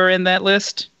anywhere in that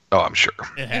list? Oh, I'm sure.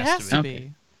 It It has, has to to be.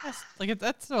 be. Like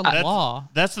that's a That's- law.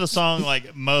 That's the song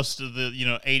like most of the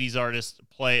 80s artists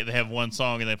play. They have one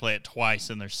song and they play it twice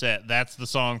in their set. That's the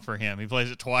song for him. He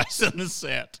plays it twice in the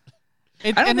set.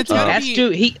 It, I don't and think it's gotta has be. to.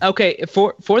 He okay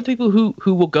for the people who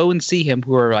will go and see him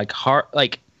who are like hard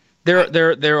like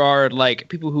there are like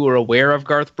people who are aware of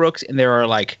Garth Brooks and there are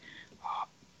like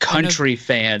country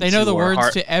fans. They know who the are words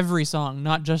hard- to every song,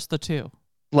 not just the two.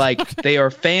 like they are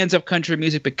fans of country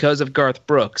music because of Garth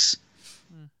Brooks.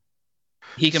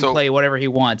 He can So- play whatever he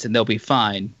wants and they'll be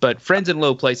fine. But Friends in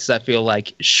Low Places, I feel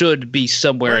like should be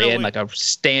somewhere Where do in we- like a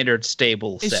standard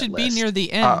stable It set should list. be near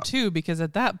the end too, because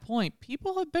at that point,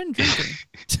 people have been drinking.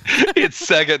 It's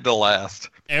second to last.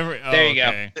 There you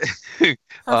go. go.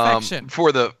 Perfection.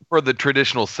 For the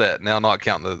traditional set. Now, not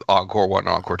counting the encore 1 and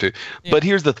encore 2. Yeah. But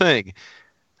here's the thing.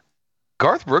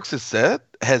 Garth Brooks' set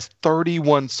has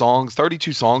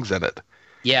 32 songs in it.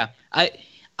 Yeah, I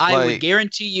would Like-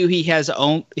 guarantee you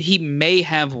he may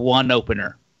have one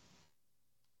opener.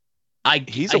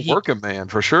 He's a working man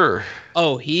for sure.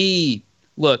 Oh,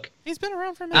 look. He's been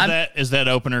around for a Is minute. that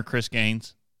opener Chris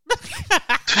Gaines?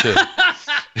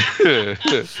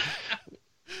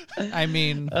 I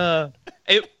mean,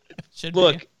 should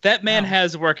Look, be. that man No.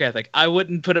 has work ethic. I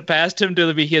wouldn't put it past him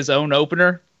to be his own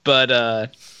opener,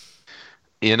 but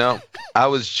You know, I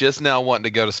was just now wanting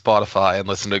to go to Spotify and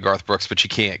listen to Garth Brooks, but you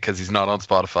can't because he's not on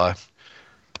Spotify.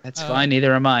 that's fine.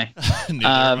 Neither am I. Neither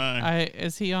am I.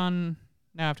 Is he on?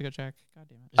 Now I have to go check. God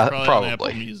damn it. It's probably, on Apple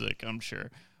probably. Music, I'm sure.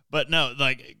 But no,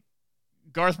 like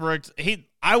Garth Brooks,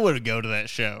 I would go to that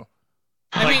show.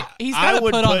 I Like, mean, he's I got to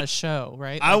would put on put- a show,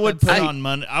 right? I Like, would that's- put on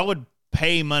money. I would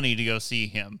pay money to go see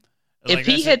him. Like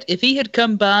If he had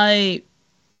come by,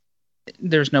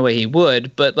 there's no way he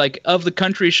would. But like of the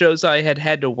country shows I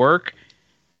had to work,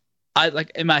 I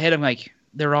like in my head I'm like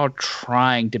they're all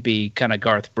trying to be kind of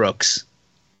Garth Brooks.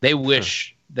 They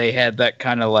wish they had that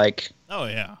kind of like oh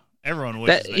yeah, everyone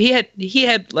wishes that he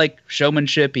had like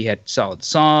showmanship. He had solid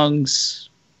songs.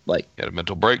 Like Got a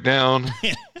mental breakdown.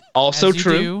 also as you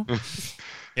true. do.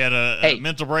 He had a Hey.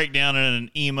 mental breakdown and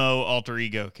an emo alter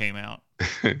ego came out.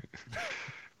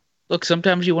 Look,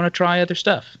 sometimes you want to try other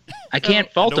stuff. I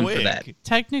can't fault And a him for wig. that.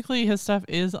 Technically, his stuff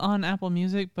is on Apple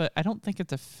Music, but I don't think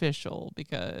it's official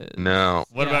because No.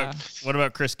 What Yeah.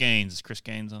 about Chris Gaines? Is Chris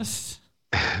Gaines on?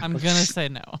 I'm gonna say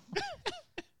no.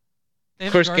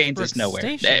 Chris Gaines is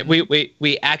nowhere.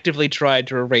 We actively tried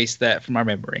to erase that from our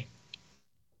memory.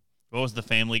 What was the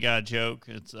Family Guy joke?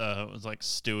 It was like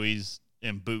Stewie's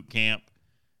in boot camp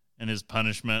and his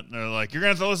punishment. And they're like, you're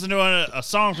going to have to listen to a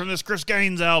song from this Chris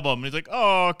Gaines album. And he's like,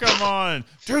 oh, come on.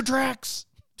 2 tracks.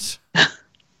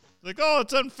 Like, oh,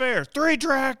 it's unfair. 3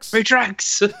 tracks. 3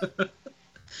 tracks. All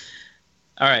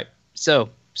right. So,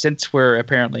 since we're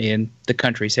apparently in the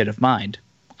country state of mind,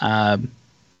 we've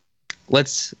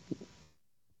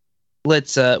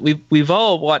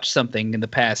all watched something in the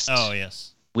past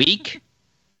week.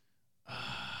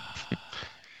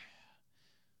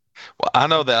 Well, I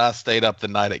know that I stayed up the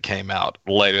night it came out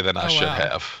later than I should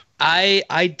have.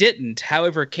 I didn't.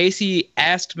 However, Casey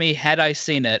asked me had I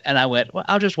seen it, and I went, well,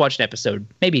 I'll just watch an episode,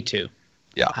 maybe 2.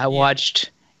 Yeah. I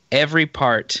watched every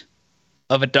part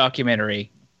of a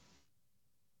documentary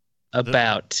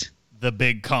about the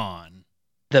Big Con.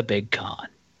 The Big Con.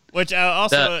 Which I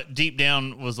also deep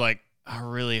down was like, I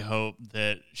really hope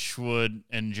that Schwood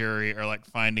and Jury are like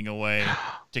finding a way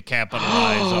to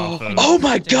capitalize off of. Oh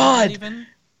my God!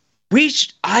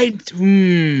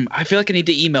 I feel like I need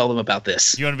to email them about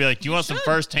this. You want to be like, do you want some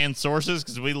first-hand sources?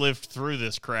 Because we lived through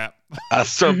this crap. I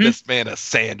served this man a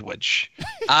sandwich.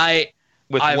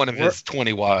 With one of his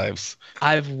 20 wives.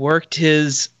 I've worked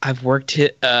his.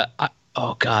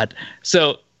 Oh God!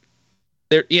 So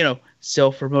there,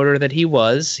 self-promoter that he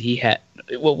was. He had.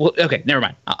 Well, okay, never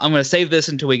mind. I'm going to save this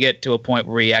until we get to a point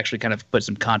where we actually kind of put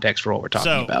some context for what we're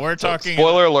talking about. We're talking.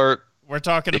 Spoiler alert. We're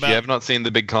talking about. If you have not seen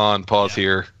the Big Con, pause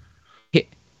here.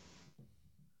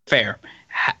 Fair.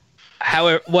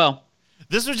 However, well,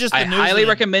 this was just. I highly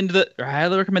recommend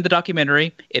the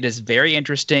documentary. It is very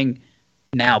interesting.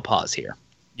 Now pause here.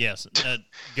 Yes,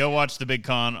 go watch the Big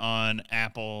Con on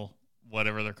Apple,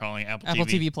 whatever they're calling it, Apple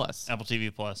TV Plus. Apple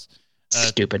TV Plus.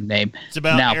 Stupid name. It's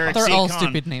about Eric C. They're all Con.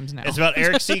 stupid names now. It's about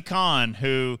Eric C. Con,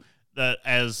 who,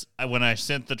 when I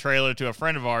sent the trailer to a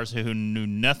friend of ours who knew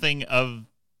nothing of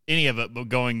any of it, but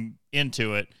going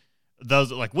into it,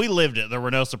 we lived it. There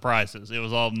were no surprises. It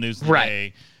was all news of the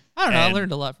day. I don't know. I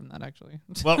learned a lot from that, actually.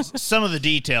 Well, some of the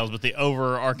details, but the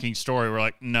overarching story, we're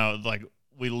like, no, like,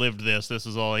 we lived this. This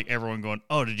is all like everyone going,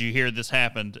 oh, did you hear this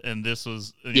happened? And this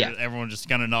was, everyone just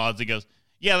kind of nods and goes,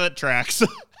 yeah, that tracks.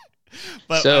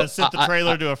 But I sent the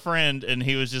trailer to a friend, and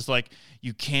he was just like,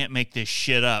 you can't make this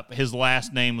shit up. His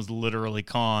last name was literally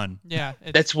Con. Yeah.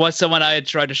 That's what someone I had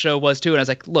tried to show was too. And I was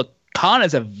like, look, Con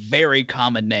is a very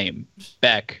common name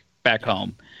back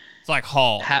home. It's like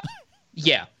Hall.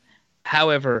 Yeah.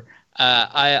 However,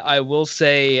 I will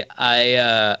say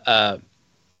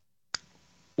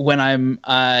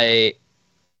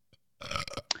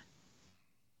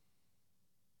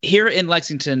here in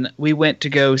Lexington, we went to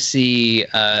go see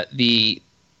the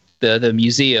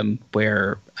museum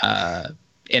where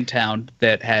in town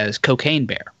that has Cocaine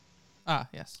Bear. Ah,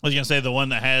 yes. I was gonna say the one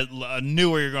that had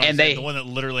knew where you're going. The one that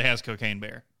literally has Cocaine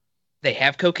Bear. They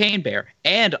have Cocaine Bear,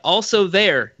 and also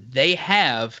there they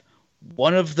have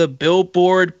one of the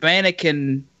billboard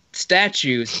mannequin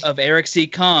statues of Eric C.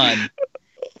 Con.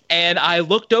 And I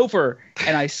looked over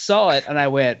and I saw it and I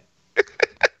went,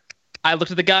 I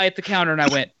looked at the guy at the counter and I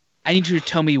went, I need you to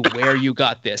tell me where you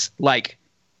got this. Like,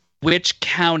 which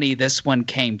county this one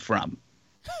came from.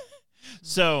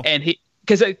 So. And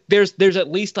because there's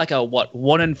at least like a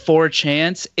 1 in 4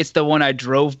 chance it's the one I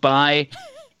drove by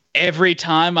every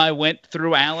time I went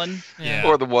through Allen. Yeah.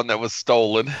 Or the one that was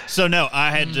stolen. So no,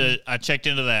 I checked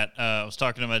into that. I was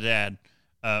talking to my dad.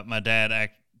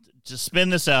 Just spin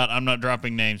this out. I'm not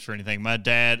dropping names for anything. My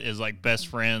dad is like best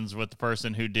friends with the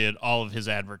person who did all of his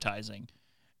advertising.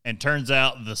 And turns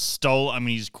out use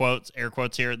air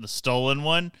quotes here, the stolen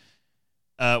one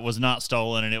was not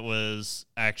stolen, and it was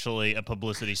actually a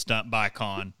publicity stunt by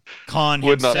Con. Con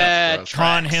himself.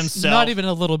 Not even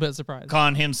a little bit surprised.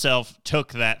 Con himself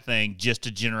took that thing just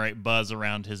to generate buzz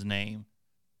around his name.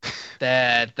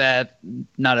 That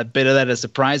not a bit of that is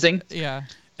surprising. Yeah.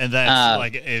 And that's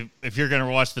like if you're gonna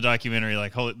watch the documentary,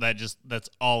 like that's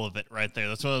all of it right there.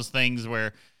 That's one of those things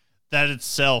where that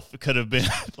itself could have been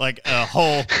like a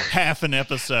whole half an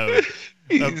episode.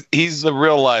 He's the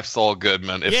real life Saul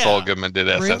Goodman. If Saul Goodman did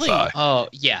SSI, really? Oh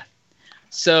yeah.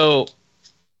 So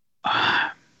I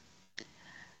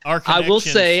will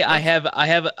say I had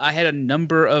a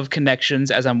number of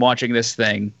connections as I'm watching this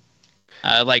thing,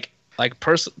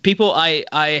 people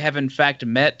I have in fact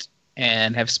met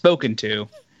and have spoken to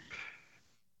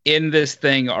in this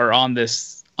thing are on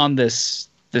this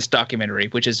documentary,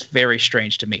 which is very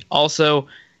strange to me. Also,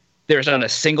 there's not a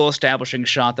single establishing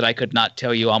shot that I could not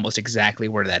tell you almost exactly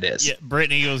where that is. Yeah,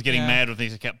 Brittany was getting mad with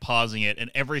these. I kept pausing it,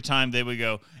 and every time they would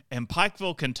go, in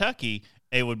Pikeville, Kentucky,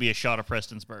 it would be a shot of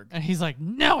Prestonsburg. And he's like,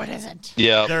 no, it isn't.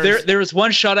 Yeah. There was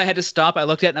one shot I had to stop. I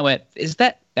looked at it and I went,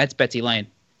 that's Betsy Lane.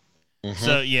 Mm-hmm.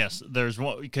 So yes, there's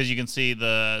one because you can see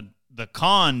the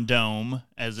Con Dome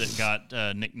as it got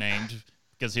nicknamed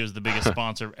because he was the biggest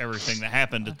sponsor of everything that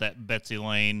happened at that Betsy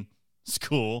Lane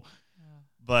school.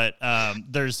 But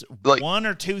there's one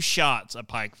or two shots of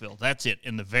Pikeville. That's it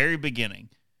in the very beginning.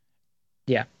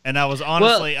 Yeah. And I was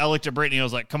honestly, I looked at Brittany. I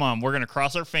was like, "Come on, we're gonna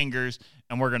cross our fingers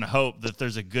and we're gonna hope that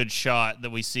there's a good shot that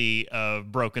we see a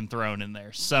Broken Throne in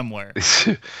there somewhere."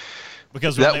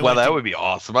 Because that would be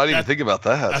awesome. I didn't even think about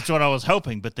that. That's what I was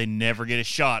hoping, but they never get a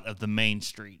shot of the main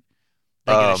street.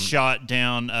 They get a shot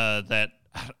down that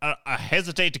I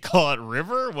hesitate to call it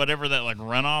river, whatever that like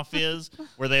runoff is,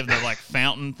 where they have the like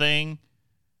fountain thing.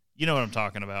 You know what I'm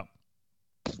talking about?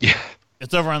 Yeah.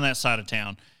 It's over on that side of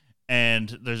town.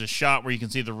 And there's a shot where you can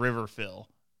see the river fill.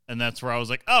 And that's where I was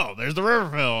like, oh, there's the river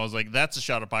fill. I was like, that's a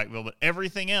shot of Pikeville. But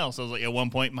everything else, I was like, at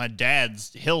one point, my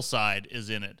dad's hillside is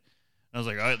in it. And I was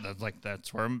like, oh,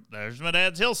 there's my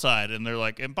dad's hillside. And they're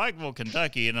like, in Pikeville,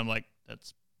 Kentucky. And I'm like,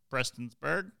 that's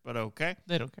Prestonsburg, but okay.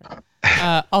 They don't care.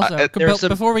 Also,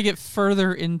 before we get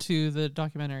further into the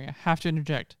documentary, I have to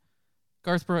interject.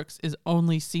 Garth Brooks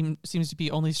seems to be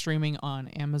only streaming on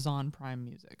Amazon Prime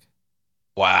Music.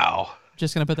 Wow.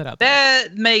 Just gonna put that out there.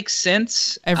 That makes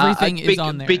sense. Everything is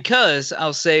on there. Because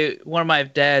I'll say one of my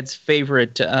dad's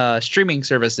favorite streaming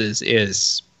services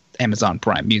is Amazon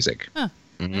Prime Music. Huh.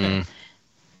 Mm-hmm.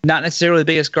 Not necessarily the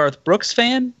biggest Garth Brooks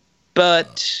fan,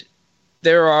 but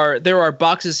there are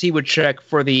boxes he would check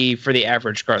for the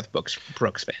average Garth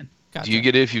Brooks fan. Gotcha. Do you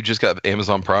get it if you just got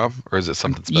Amazon Prime, or is it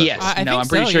something special? Yes. I'm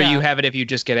pretty sure you have it if you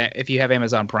just if you have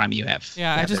Amazon Prime, you have.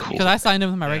 Yeah, because I signed up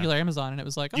with my regular Amazon and it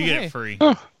was like, you get hey. it free.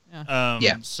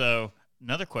 Yeah. So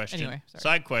another question, Anyway,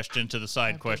 side question to the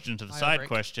side question to the side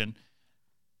question: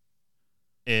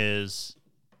 is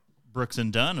Brooks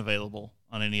and Dunn available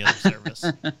on any other service?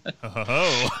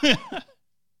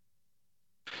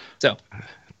 So,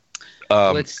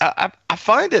 I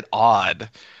find it odd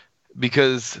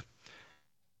because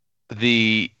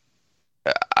I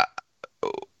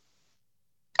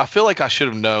feel like I should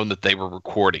have known that they were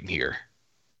recording here.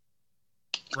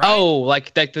 Right? Oh,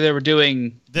 like that they were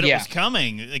doing that it was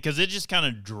coming because it just kind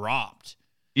of dropped.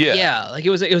 Yeah, like it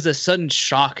was a sudden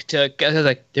shock to. I was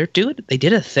like, they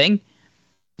did a thing.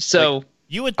 So like,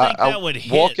 you would think that would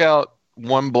hit. Walk out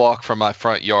one block from my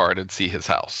front yard and see his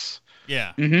house.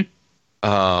 Yeah.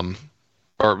 Mm-hmm.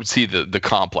 Or see the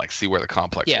complex, see where the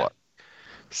complex was.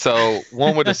 So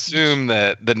one would assume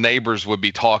that the neighbors would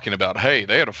be talking about, hey,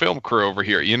 they had a film crew over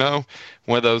here,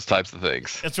 one of those types of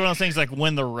things. It's one of those things like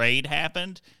when the raid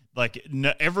happened, like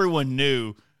everyone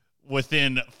knew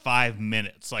within 5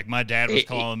 minutes. Like my dad was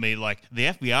calling me like the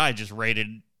FBI just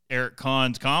raided Eric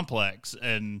Kahn's complex.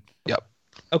 And yep.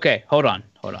 Okay, hold on.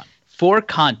 For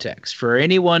context, for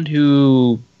anyone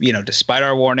who, despite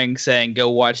our warning saying go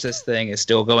watch this thing is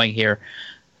still going here,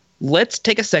 let's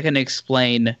take a second to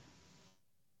explain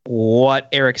what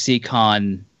Eric C.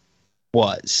 Kahn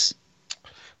was.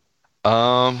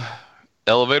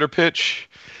 Elevator pitch.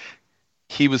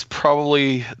 He was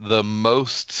probably the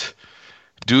most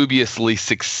dubiously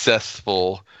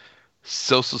successful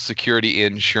Social Security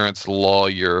insurance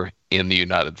lawyer in the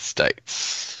United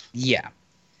States. Yeah.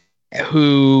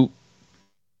 Who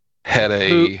had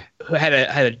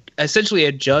essentially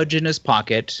a judge in his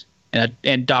pocket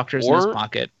and doctors in his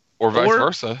pocket. Or vice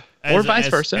versa.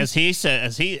 As he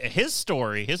said, his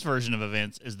story, his version of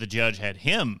events is the judge had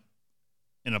him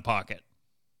in a pocket.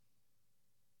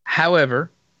 However,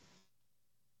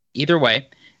 either way,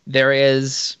 there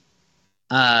is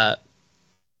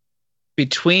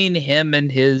between him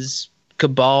and his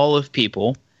cabal of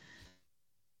people,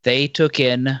 they took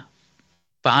in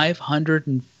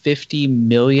 $550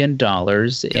 million in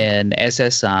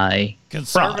SSI.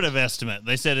 Conservative fraud. Estimate.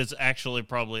 They said it's actually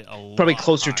probably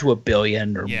closer higher. to $1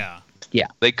 billion. Yeah.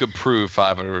 They could prove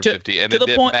 550, and it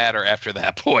didn't matter after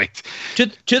that point.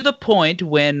 To the point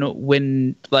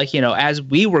when as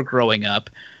we were growing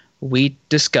up, we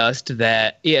discussed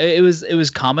that it was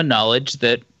common knowledge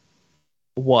that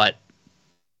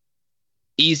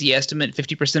easy estimate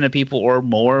 50% of people or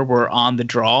more were on the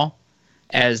draw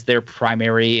as their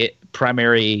primary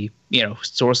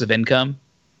source of income.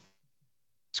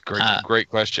 It's a great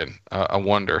question. I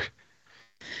wonder.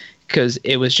 Because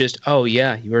it was just,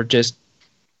 you were just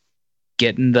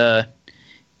getting the,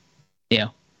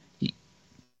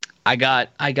 I got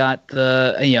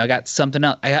something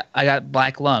else. I got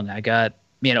black lung. I got,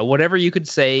 whatever you could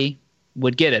say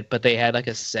would get it, but they had like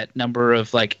a set number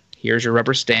of here's your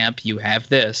rubber stamp. You have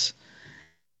this.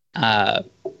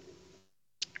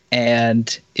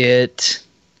 and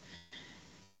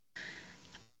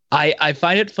I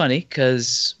find it funny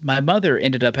because my mother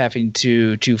ended up having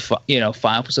to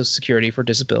file for Social Security for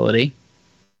disability,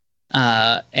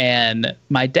 and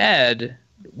my dad,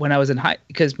 when I was in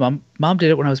because mom did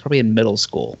it when I was probably in middle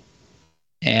school,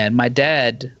 and my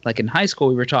dad, like in high school,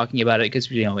 we were talking about it because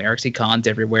Eric C. Conn's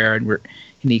everywhere, and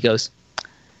he goes,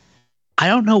 I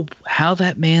don't know how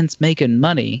that man's making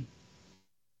money,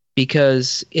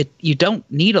 because you don't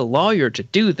need a lawyer to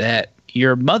do that.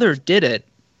 Your mother did it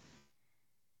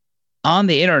on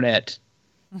the internet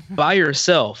by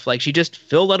yourself. Like, she just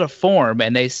filled out a form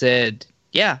and they said,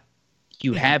 yeah,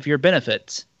 you have your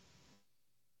benefits.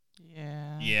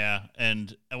 Yeah.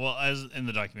 And well, as in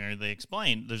the documentary, they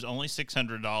explain there's only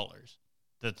 $600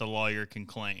 that the lawyer can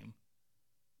claim.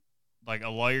 Like, a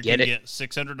lawyer can get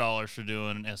 $600 for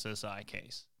doing an SSI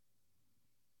case.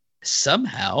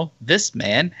 Somehow this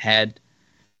man had,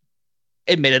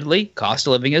 admittedly, cost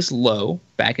of living is low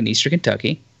back in Eastern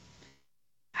Kentucky.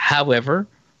 However,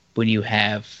 when you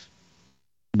have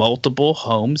multiple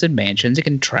homes and mansions, you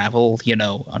can travel,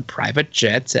 on private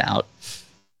jets out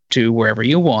to wherever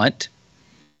you want.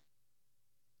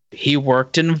 He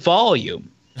worked in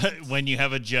volume. When you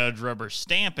have a judge rubber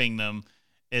stamping them,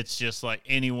 it's just like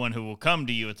anyone who will come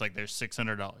to you, it's like there's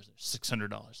 $600, there's $600,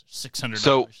 $600.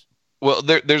 So, well,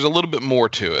 there's a little bit more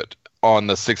to it on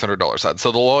the $600 side.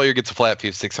 So the lawyer gets a flat fee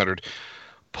of $600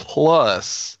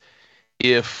 plus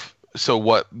So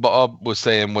what Bob was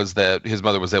saying was that his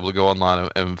mother was able to go online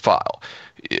and file.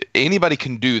 Anybody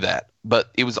can do that,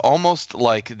 but it was almost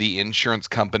like the insurance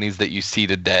companies that you see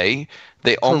today.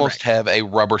 They almost have a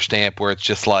rubber stamp where it's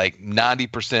just like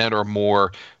 90% or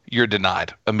more, you're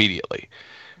denied immediately.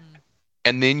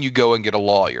 And then you go and get a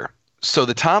lawyer. So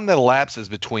the time that elapses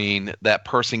between that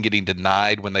person getting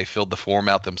denied when they filled the form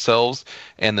out themselves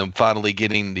and then finally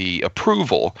getting the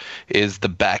approval is the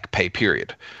back pay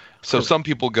period. So some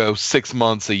people go 6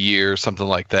 months, a year, something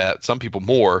like that. Some people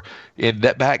more in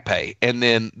that back pay. And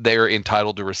then they're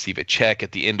entitled to receive a check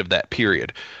at the end of that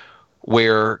period.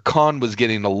 Where Con was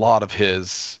getting a lot of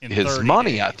his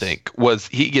money, days. I think, was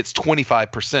he gets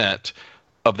 25%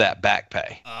 of that back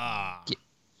pay.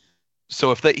 So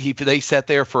if they sat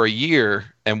there for a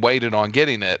year and waited on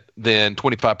getting it, then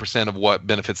 25% of what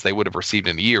benefits they would have received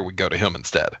in a year would go to him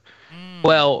instead.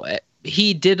 Well,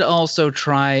 he did also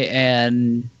try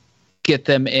and get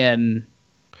them in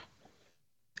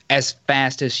as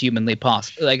fast as humanly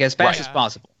possible, like as fast as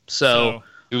possible. So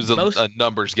it was a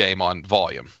numbers game on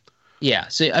volume. Yeah.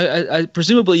 So I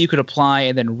presumably you could apply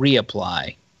and then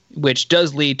reapply, which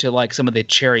does lead to like some of the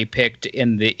cherry picked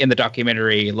in the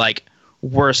documentary, like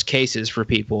worst cases for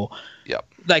people. Yep.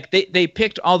 Like they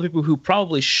picked all the people who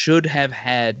probably should have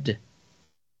had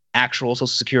actual Social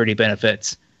Security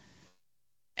benefits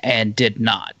and did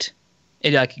not.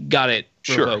 It like got it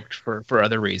revoked for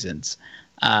other reasons.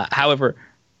 However,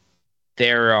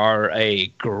 there are a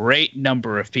great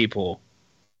number of people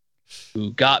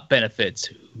who got benefits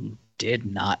who did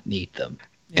not need them.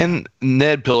 And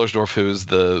Ned Pillersdorf, who is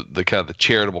the kind of the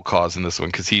charitable cause in this one,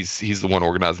 because he's the one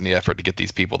organizing the effort to get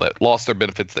these people that lost their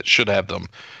benefits that should have them,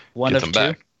 one get of them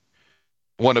two? back.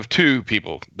 One of two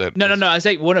people that. No. I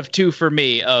say one of two for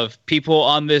me of people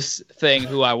on this thing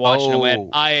who I watched and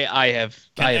went, I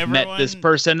have met this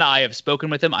person. I have spoken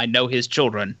with him. I know his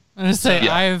children. I'm gonna say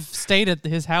I've stayed at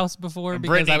his house before because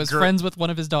Brittany I was friends with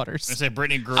one of his daughters. I say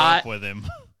Brittany grew up with him.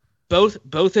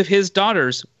 Both of his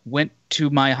daughters went to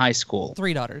my high school.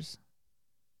 3 daughters.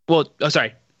 Well,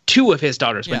 sorry, 2 of his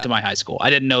daughters went to my high school.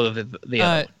 I didn't know the other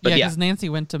one. But because Nancy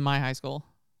went to my high school.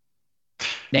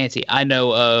 Nancy, I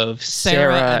know of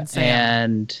Sarah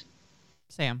and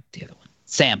Sam. The other one,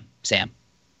 Sam.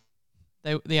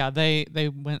 They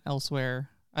went elsewhere.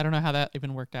 I don't know how that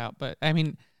even worked out, but I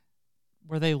mean,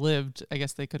 where they lived, I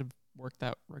guess they could have worked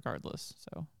out regardless.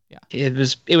 So yeah, it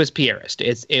was Pierrest.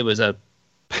 It was a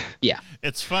yeah.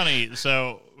 It's funny.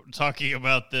 So talking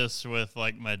about this with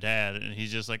like my dad, and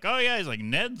he's just like, oh yeah, he's like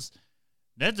Ned's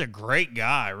a great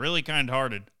guy, really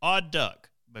kind-hearted, odd duck.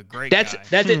 But great guy.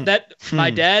 My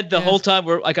dad, the whole time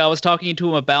I was talking to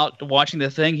him about watching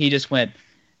the thing, he just went,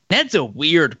 Ned's a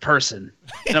weird person.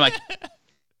 And I'm like,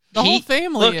 the whole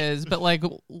family is, but like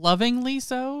lovingly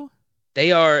so.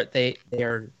 They are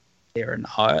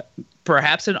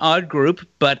perhaps an odd group,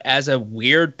 but as a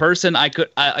weird person, I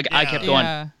kept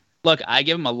going, look, I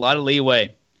give him a lot of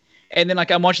leeway. And then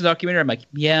like I'm watching the documentary, I'm like,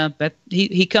 yeah, that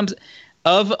he comes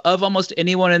of almost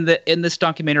anyone in this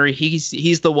documentary,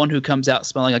 he's the one who comes out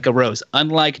smelling like a rose,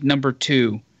 unlike number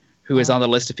 2, who is on the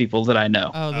list of people that I know.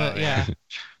 Yeah.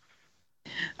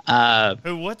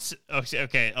 Who? What's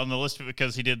okay on the list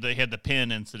because he had the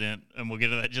pen incident, and we'll get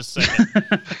to that in just a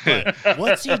second. But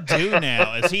what's he do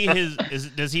now?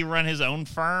 Does he run his own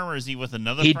firm, or is he with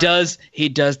another? He firm? does. He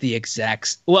does the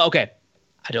exact. Well, okay.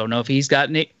 I don't know if he's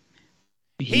gotten it.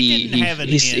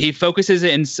 He focuses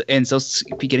in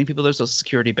getting people their Social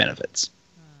Security benefits.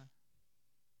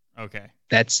 Okay.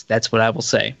 That's what I will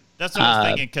say. That's what I was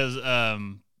thinking because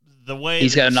the way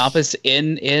he's got an office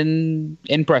in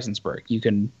Prestonsburg. You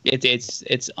can it's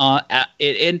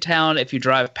in town if you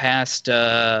drive past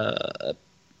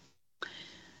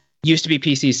used to be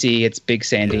PCC. It's Big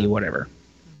Sandy, whatever.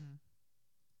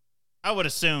 I would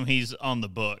assume he's on the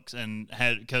books and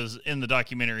because in the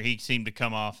documentary he seemed to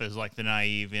come off as like the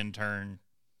naive intern,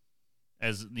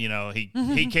 as you know he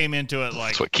came into it like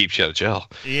that's what keeps you out of jail.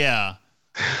 Yeah.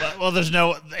 Well,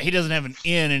 he doesn't have an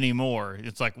in anymore.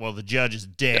 It's like, well, the judge is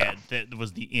dead. Yeah. That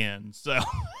was the end. So,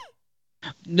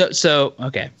 no. So,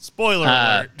 okay. Spoiler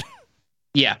alert.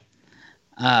 Yeah.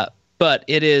 But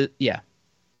it is, yeah.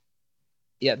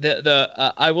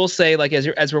 Yeah. I will say, like,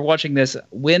 as we're watching this,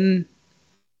 when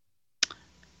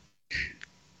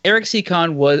Eric C.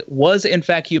 Kahn was in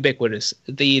fact ubiquitous,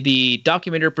 the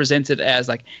documentary presents it as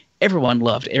like everyone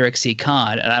loved Eric C.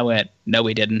 Kahn, and I went, no,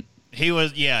 we didn't. He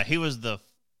was the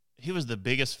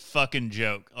biggest fucking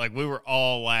joke. Like we were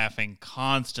all laughing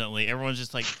constantly. Everyone's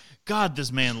just like, God, this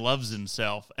man loves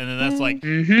himself. And then that's like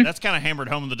that's kind of hammered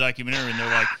home in the documentary. And they're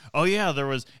like, oh yeah,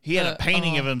 he had a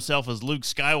painting of himself as Luke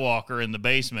Skywalker in the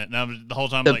basement. And I'm the whole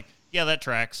time like, yeah, that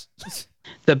tracks.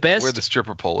 The best where the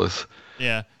stripper pole is.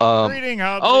 Yeah. Greeting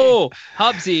Hobbsy. Oh,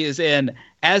 Hobbsy is in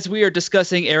as we are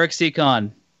discussing Eric C.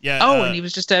 Kahn. Yeah. Oh, and he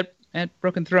was just at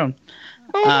Broken Throne.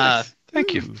 Oh, nice.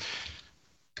 Thank you.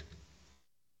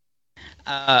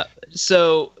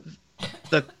 So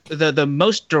the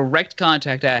most direct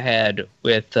contact I had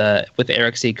with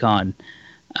Eric C. Kahn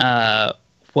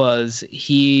was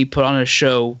he put on a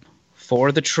show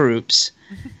for the troops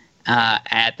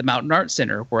at the Mountain Arts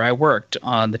Center where I worked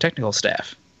on the technical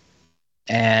staff,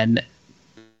 and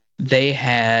they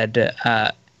had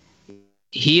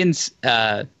he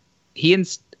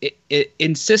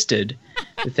insisted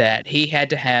that he had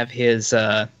to have his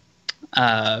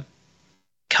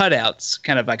cutouts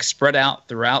kind of like spread out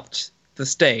throughout the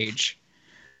stage,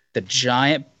 the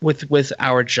giant with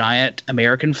our giant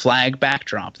American flag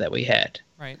backdrop that we had.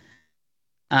 Right.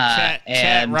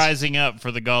 Chat rising up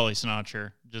for the Golly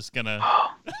Snatcher. Just gonna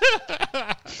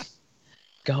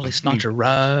Golly Snatcher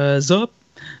rise up.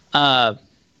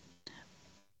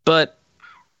 But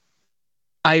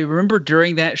I remember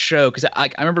during that show, because I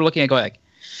remember looking at it going like,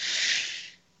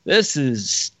 this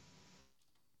is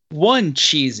one,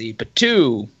 cheesy, but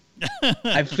two,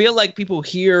 I feel like people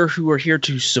here who are here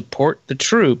to support the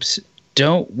troops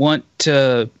don't want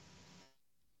to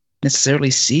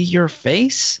necessarily see your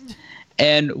face.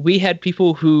 And we had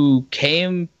people who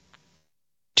came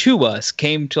to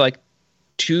like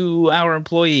to our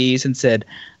employees and said,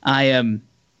 I'm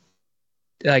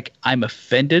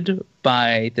offended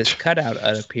by this cutout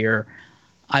up here.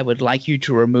 I would like you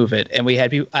to remove it. And we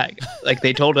had people like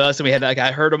they told us, and we had like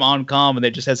I heard them on comm, and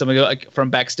they just had somebody go like, from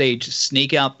backstage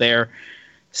sneak out there,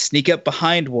 sneak up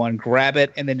behind one, grab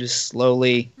it, and then just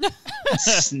slowly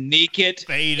sneak it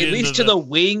at least to the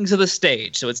wings of the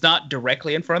stage, so it's not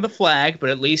directly in front of the flag, but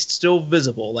at least still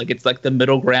visible. Like it's like the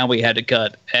middle ground we had to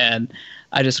cut. And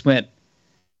I just went,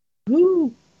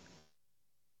 ooh,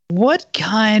 what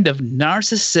kind of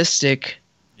narcissistic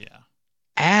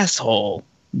asshole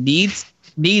needs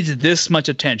this much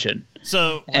attention?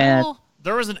 So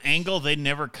there was an angle they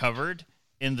never covered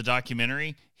in the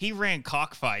documentary. He ran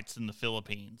cockfights in the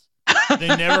Philippines. They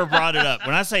never brought it up.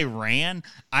 When I say ran,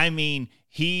 I mean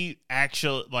he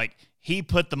actually he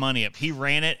put the money up. He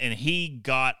ran it, and he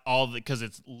got all because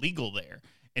it's legal there,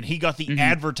 and he got the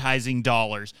advertising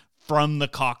dollars from the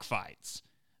cockfights.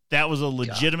 That was a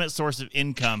legitimate source of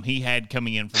income he had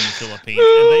coming in from the Philippines.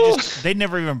 And they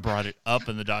never even brought it up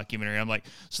in the documentary. I'm like,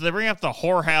 so they bring up the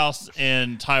whorehouse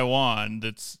in Taiwan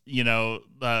that's,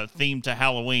 themed to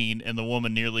Halloween, and the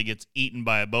woman nearly gets eaten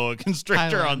by a boa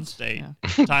constrictor on stage.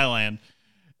 Yeah. Thailand.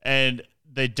 And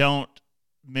they don't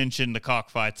mention the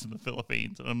cockfights in the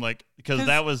Philippines. And I'm like, because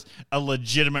that was a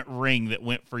legitimate ring that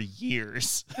went for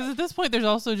years. Because at this point, there's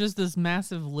also just this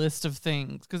massive list of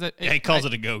things. He calls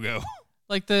it a go-go.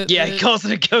 Like he calls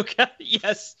it a go-go.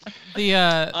 Yes.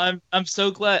 I'm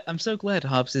so glad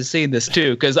Hobbs is seeing this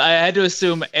too, because I had to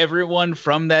assume everyone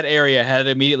from that area had to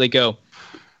immediately go,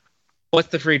 what's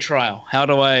the free trial? How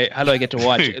do I get to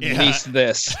watch at least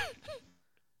this?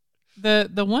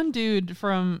 The one dude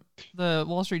from the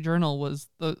Wall Street Journal was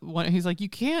the one. He's like,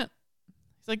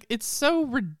 like it's so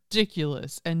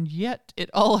ridiculous, and yet it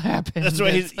all happened. That's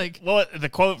what It's he's like. well, the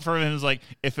quote from him is like,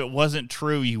 if it wasn't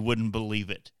true, you wouldn't believe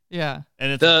it. Yeah.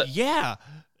 And it's like, yeah.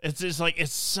 It's just like,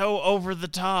 it's so over the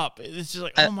top. It's just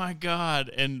like, oh my God.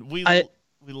 And we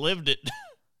lived it.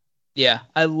 Yeah,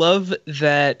 I love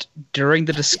that during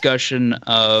the discussion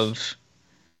of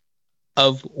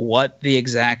what the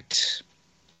exact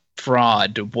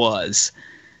fraud was,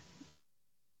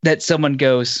 that someone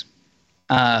goes,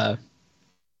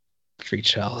 free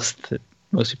trials, that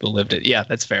most people lived it. Yeah,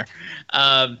 that's fair.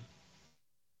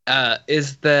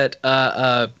 Is that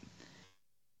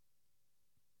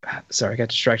sorry, I got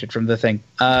distracted from the thing.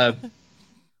 Yeah.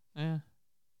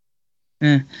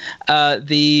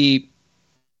 The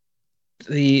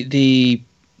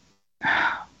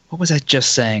what was I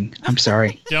just saying? I'm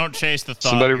sorry. Don't chase the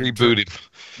thought. Somebody You're reboot him.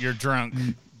 You're drunk.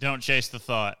 Don't chase the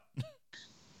thought.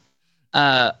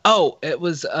 It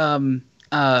was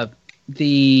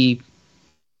the.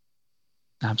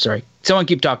 I'm sorry. Someone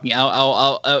keep talking.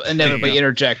 I'll inevitably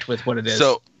interject with what it is.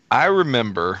 So I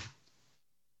remember,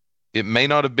 it may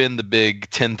not have been the big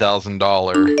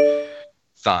 $10,000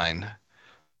 sign,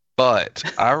 but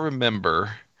I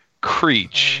remember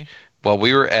Creech while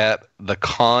we were at the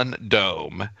Con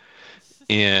Dome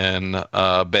in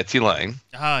Betsy Lane.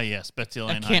 Ah, yes, Betsy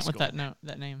Lane. I High can't School. with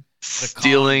that name.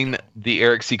 Stealing the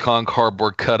Eric C. Con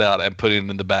cardboard cutout and putting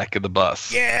it in the back of the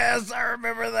bus. Yes, I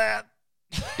remember that.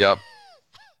 Yep.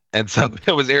 And so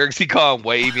it was Eric C. Con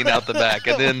waving out the back.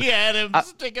 And then we had him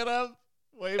stick it up.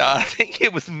 I think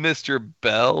it was Mr.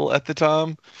 Bell at the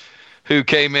time who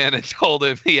came in and told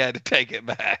him he had to take it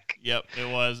back. Yep,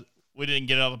 it was. We didn't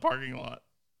get out of the parking lot.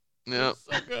 Yep.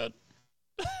 So good.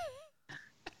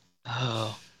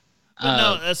 Oh.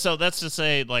 But no, so that's to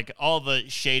say, like, all the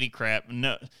shady crap.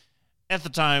 No, at the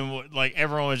time, like,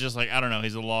 everyone was just like, I don't know,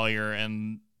 he's a lawyer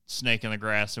and snake in the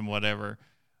grass and whatever.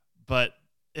 But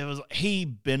it was, he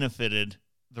benefited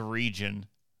the region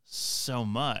so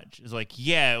much. It's like,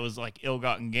 yeah, it was like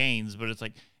ill-gotten gains, but it's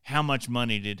like, how much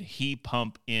money did he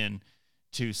pump in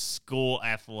to school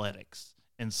athletics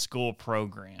and school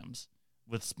programs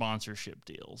with sponsorship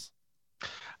deals?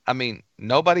 I mean,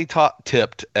 nobody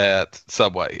tipped at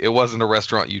Subway. It wasn't a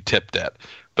restaurant you tipped at,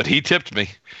 but he tipped me.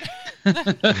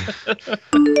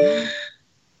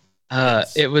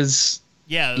 It was.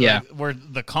 Yeah. Like, where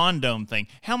the condom thing.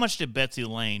 How much did Betsy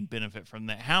Lane benefit from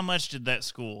that? How much did that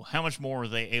school, how much more were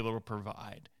they able to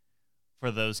provide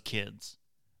for those kids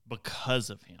because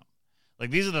of him?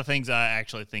 Like, these are the things I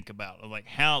actually think about. Like,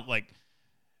 how, like,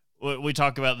 we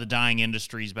talk about the dying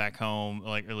industries back home,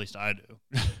 like, or at least I do,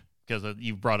 because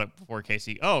you've brought up before,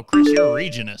 Casey. Oh, Chris, you're a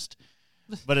regionist.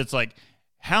 But it's like,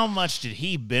 how much did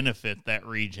he benefit that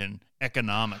region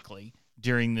economically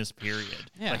during this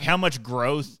period? Yeah. Like, how much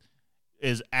growth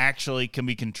is actually can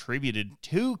be contributed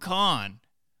to Con,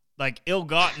 like,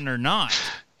 ill-gotten or not?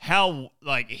 How,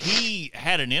 like, he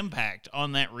had an impact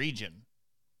on that region.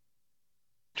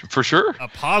 For sure. A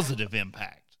positive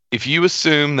impact. If you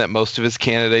assume that most of his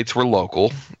candidates were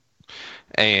local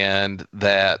and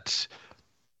that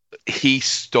he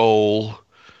stole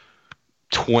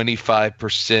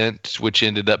 25%, which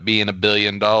ended up being $1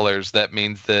 billion, that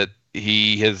means that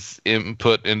he has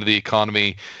input into the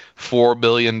economy $4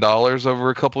 billion over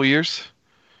a couple of years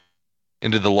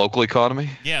into the local economy.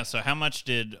 Yeah, so how much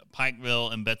did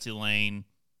Pikeville and Betsy Lane,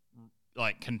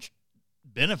 like,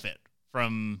 benefit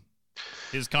from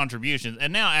his contributions?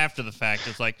 And now after the fact,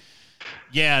 it's like,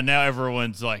 yeah, now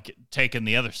everyone's, like, taking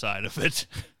the other side of it.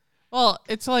 Well,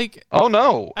 it's like, Oh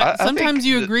no! sometimes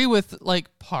you that- agree with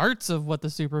like parts of what the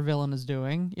supervillain is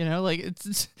doing. You know, like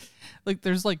it's like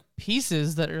there's like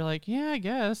pieces that are like, yeah, I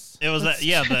guess It was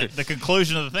That's- the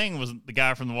conclusion of the thing was the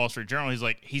guy from the Wall Street Journal. He's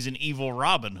like, he's an evil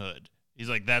Robin Hood. He's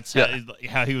like, that's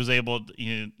how he was able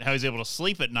to, how he's able to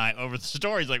sleep at night over the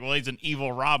story. He's like, well, he's an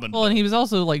evil Robin Well, Hood. and he was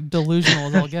also like delusional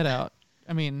as all get out.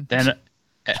 I mean, then,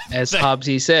 as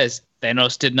Hobbesy says,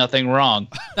 Thanos did nothing wrong.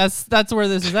 that's where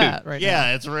this is at right now.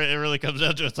 yeah, it really comes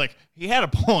down to, it's like, he had a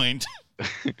point.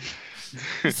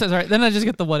 It says, all right, then I just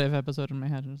get the what if episode in my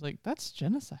head, and it's like, that's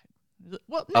genocide.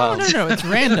 Well, no, it's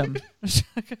random.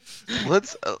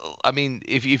 Let's. I mean,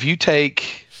 if you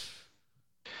take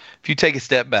a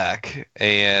step back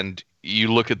and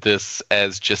you look at this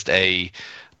as just a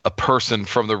person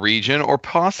from the region, or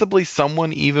possibly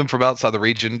someone even from outside the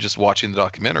region, just watching the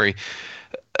documentary,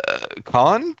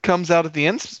 Khan comes out at the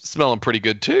end smelling pretty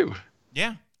good too.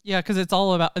 Yeah. Yeah, because it's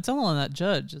all on that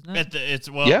judge, isn't it?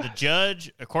 The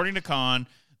judge, according to Khan,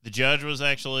 the judge was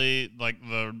actually like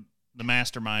the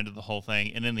mastermind of the whole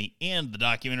thing. And in the end, the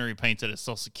documentary paints it as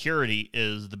Social Security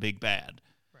is the big bad.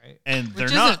 Right. Right. And Which they're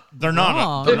isn't not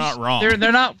wrong. wrong.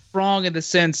 They're not wrong in the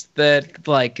sense that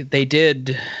like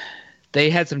they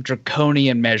had some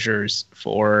draconian measures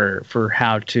for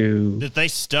how to. that they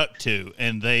stuck to,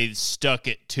 and they stuck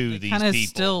it to They these kind of people.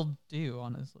 still do,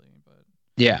 honestly. But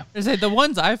Yeah. I say the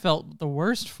ones I felt the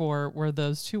worst for were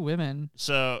those two women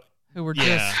So, who were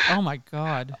Yeah. just, oh my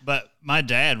god. but my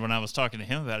dad, when I was talking to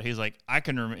him about it, he's like, I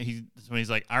can remember. He's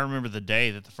like, I remember the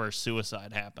day that the first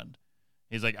suicide happened.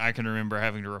 He's like, I can remember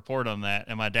having to report on that,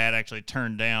 and my dad actually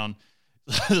turned down.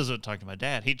 This is what I talked to my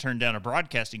dad. He turned down a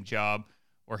broadcasting job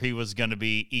where he was going to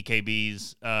be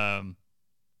EKB's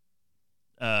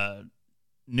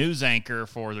news anchor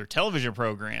for their television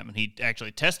program, and he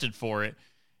actually tested for it,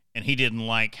 and he didn't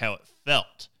like how it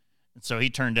felt. And so he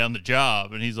turned down the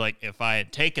job, and he's like, if I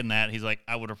had taken that, he's like,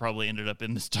 I would have probably ended up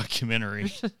in this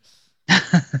documentary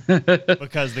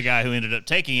because the guy who ended up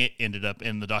taking it ended up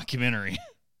in the documentary.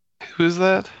 Who's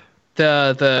that?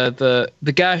 The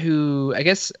guy who I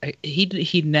guess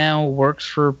he now works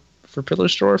for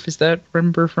Pillersdorf. Is that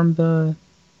remember from the?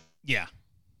 Yeah.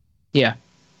 Yeah,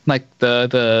 like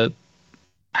the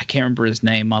I can't remember his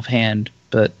name offhand,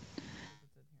 but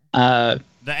The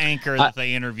anchor that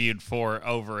they interviewed for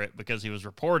over it because he was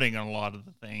reporting on a lot of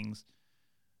the things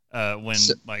when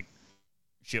like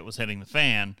shit was hitting the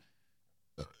fan.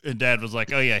 And Dad was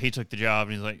like, "Oh yeah, he took the job."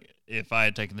 And he's like, "If I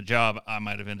had taken the job, I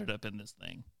might have ended up in this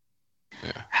thing."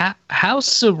 how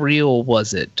surreal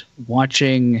was it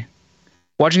watching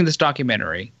this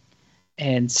documentary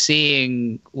and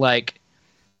seeing like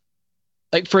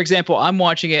for example, I'm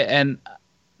watching it and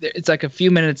it's like a few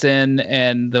minutes in,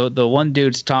 and the one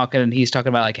dude's talking, and he's talking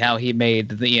about like how he made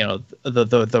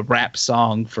the rap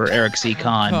song for Eric C.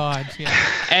 Khan. God, yeah.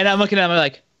 And I'm looking at him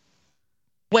like,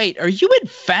 wait, are you in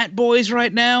Fat Boys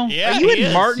right now? Yeah, are you he in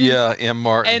is. Martin? Yeah, M.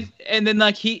 Martin. And then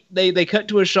like they cut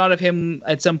to a shot of him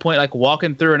at some point like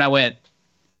walking through, and I went,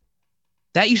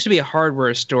 that used to be a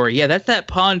hardware store. Yeah, that's that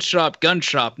pawn shop, gun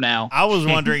shop now. I was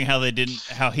wondering how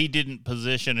he didn't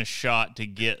position a shot to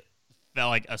get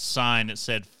like a sign that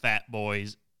said "Fat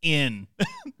Boys" in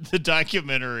the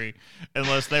documentary,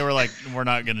 unless they were like, "We're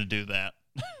not going to do that."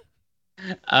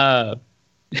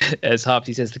 As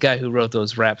Hopsy says, the guy who wrote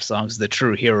those rap songs is the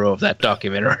true hero of that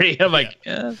documentary. I'm like,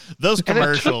 Those And it took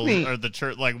commercials me- are the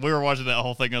church. Like we were watching that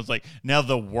whole thing. And I was like, now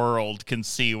the world can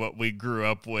see what we grew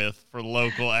up with for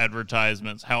local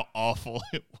advertisements. How awful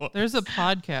it was. There's a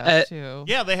podcast too.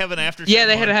 Yeah, they have an after. yeah,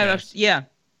 they had to have yeah.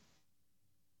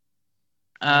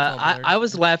 That's all blurred. I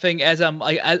was laughing as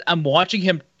I'm watching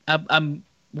him. I'm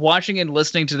watching and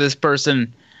listening to this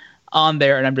person on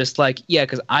there, and I'm just like, yeah,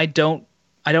 because I don't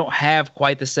have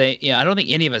quite the same. Yeah, I don't think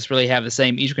any of us really have the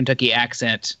same Eastern Kentucky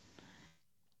accent.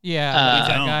 Yeah, Uh,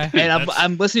 that guy. And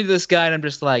I'm listening to this guy, and I'm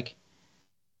just like,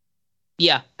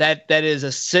 yeah, that is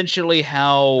essentially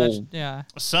how Yeah.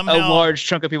 Somehow, a large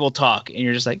chunk of people talk, and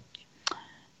you're just like,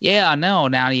 yeah, no,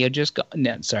 now you just go.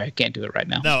 No, sorry, I can't do it right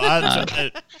now. no,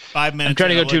 5 minutes. I'm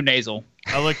trying to in, go too nasal.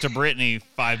 I looked to Brittany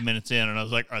 5 minutes in, and I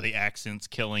was like, "Are the accents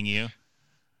killing you?"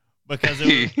 Because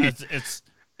it's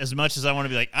as much as I want to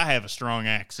be like, I have a strong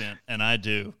accent, and I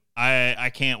do. I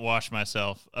can't wash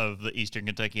myself of the Eastern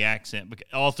Kentucky accent because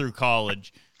all through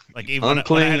college. Like even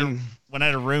when I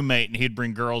had a roommate and he'd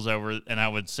bring girls over and I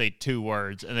would say 2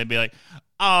 words and they'd be like,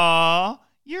 "Aw,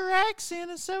 your accent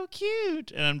is so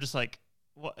cute," and I'm just like,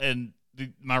 "What?" And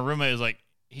my roommate was like,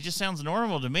 "He just sounds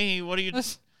normal to me. What are you?"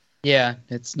 Yeah,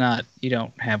 it's not. You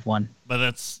don't have one. But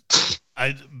that's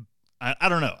I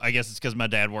don't know. I guess it's because my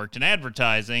dad worked in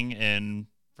advertising, and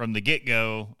from the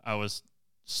get-go, I was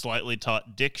slightly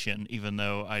taught diction, even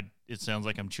though it sounds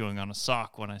like I'm chewing on a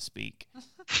sock when I speak.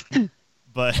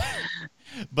 but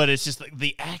it's just like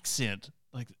the accent,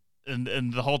 like,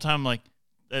 and the whole time, like,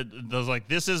 I was like,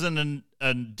 this isn't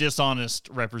a dishonest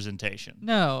representation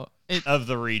No, of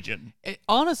the region.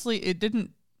 honestly, it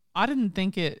didn't. I didn't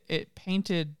think it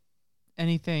painted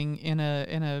anything in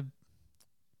a.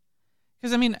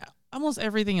 Because I mean, almost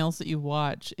everything else that you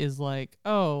watch is like,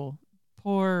 oh,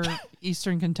 poor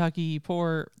Eastern Kentucky,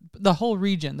 poor the whole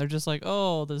region. They're just like,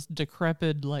 oh, this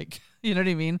decrepit, like, you know what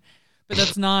I mean? But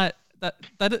that's not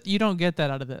that you don't get that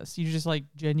out of this. You just like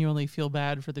genuinely feel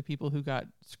bad for the people who got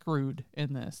screwed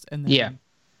in this, and then, Yeah.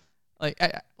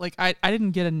 I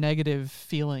didn't get a negative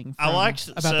feeling about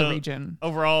the region.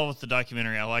 Overall, with the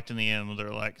documentary, I liked in the end when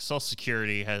they're like, Social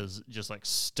Security has just like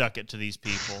stuck it to these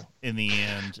people in the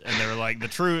end, and they were like,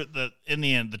 in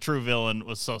the end, the true villain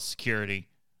was Social Security.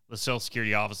 The Social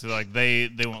Security office, they're like they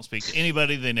won't speak to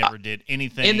anybody. They never did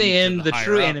anything. In the end, the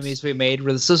true higher-ups. enemies we made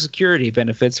were the Social Security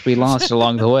benefits we lost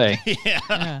along the way.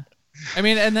 Yeah, I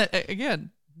mean, and that, again,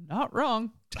 not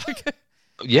wrong.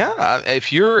 Yeah,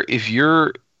 if you're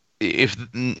if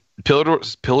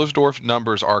Pillersdorf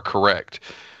numbers are correct,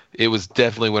 it was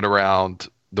definitely went around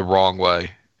the wrong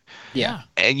way. Yeah.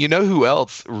 And you know who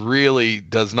else really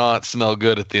does not smell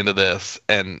good at the end of this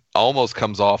and almost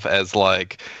comes off as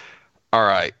like, all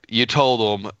right, you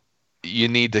told them you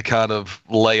need to kind of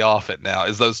lay off it now,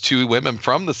 is those two women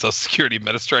from the Social Security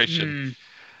Administration.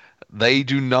 They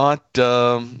do not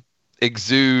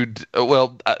exude,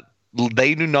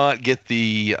 they do not get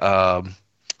the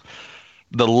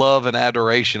love and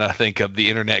adoration, I think, of the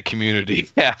internet community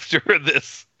after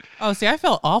this. Oh, see, I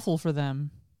felt awful for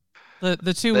them.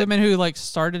 The two women who like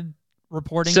started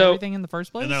reporting everything in the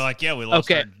first place. And they're like, yeah, we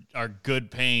lost our good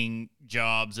paying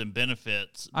jobs and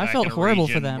benefits. I back felt in a horrible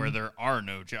for region them. where there are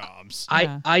no jobs.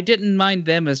 I didn't mind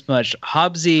them as much.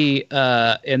 Hobbsy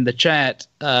in the chat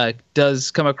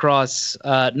does come across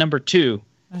number 2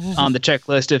 on the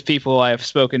checklist of people I have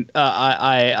spoken.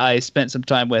 I spent some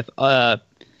time with.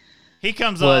 He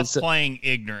comes off playing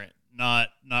ignorant, not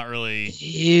really.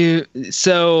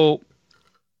 So,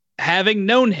 having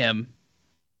known him,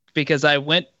 because I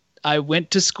went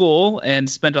to school and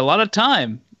spent a lot of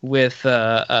time with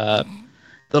the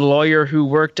lawyer who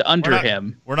worked under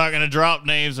him. We're not going to drop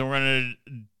names, and we're going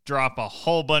to drop a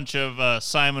whole bunch of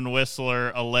Simon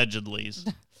Whistler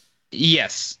allegedlys.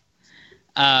 Yes.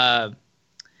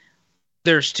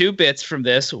 There's 2 bits from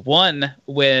this. One,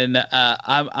 when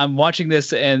I'm watching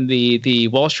this, and the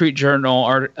Wall Street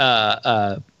Journal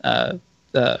a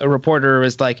reporter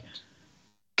was like,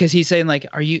 because he's saying like,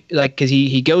 are you like, because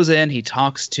he goes in, he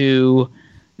talks to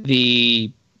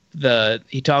he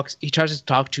tries to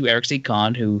talk to Eric C.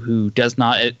 Kahn, who does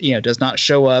not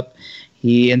show up.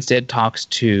 He instead talks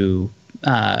to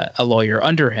a lawyer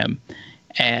under him,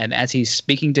 and as he's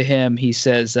speaking to him, he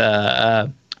says, "Are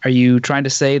you trying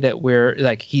to say that we're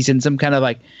like he's in some kind of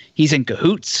like he's in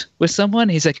cahoots with someone?"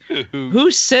 He's like, "Who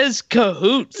says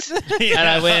cahoots?" And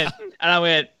I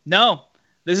went, "No,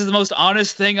 this is the most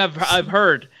honest thing I've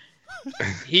heard.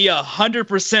 He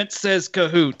 100% says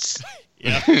cahoots."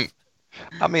 Yeah.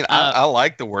 I mean, I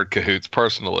like the word cahoots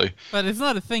personally, but it's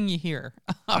not a thing you hear.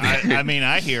 I mean,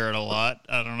 I hear it a lot.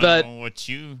 I don't know what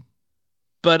you.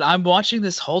 But I'm watching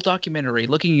this whole documentary,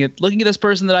 looking at this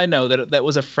person that I know that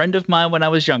was a friend of mine when I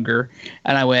was younger,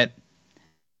 and I went,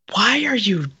 "Why are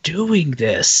you doing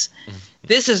this?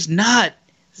 This is not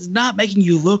making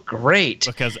you look great."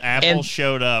 Because Apple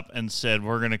showed up and said,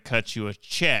 "We're going to cut you a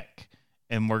check,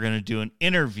 and we're going to do an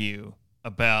interview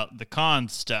about the con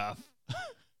stuff."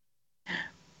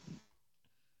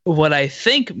 What I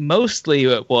think mostly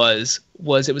it was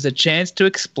a chance to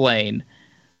explain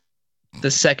the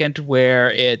second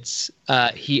where it's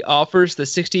he offers the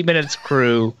 60 Minutes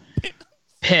crew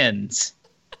pins.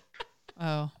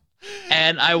 Oh.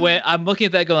 And I'm looking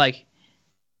at that going like,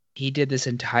 he did this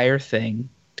entire thing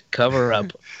to cover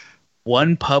up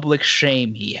one public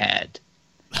shame he had.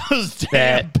 Those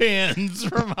damn pins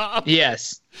from Hobbs.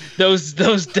 Yes. Those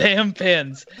damn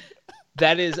pins.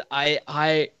 That is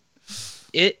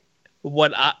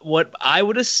what I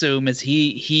would assume is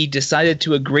he decided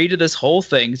to agree to this whole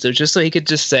thing so he could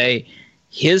just say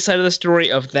his side of the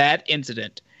story of that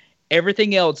incident.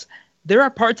 Everything else, there are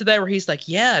parts of that where he's like,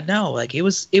 yeah, no, like it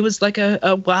was like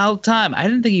a wild time. I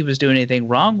didn't think he was doing anything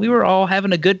wrong. We were all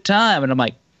having a good time. And I'm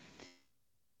like,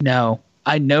 no,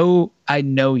 I know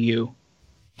you.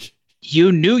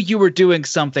 You knew you were doing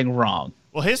something wrong.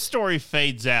 Well, his story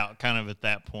fades out kind of at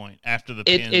that point after the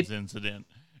pins incident.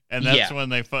 And that's when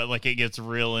they like it gets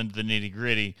real into the nitty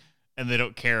gritty, and they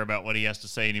don't care about what he has to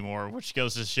say anymore, which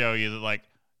goes to show you that like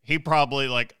he probably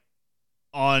like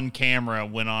on camera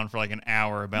went on for like an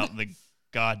hour about the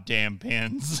goddamn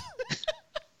pins.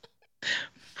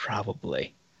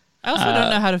 Probably. I also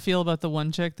don't know how to feel about the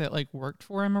one chick that like worked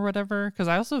for him or whatever, because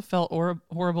I also felt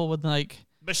horrible with like.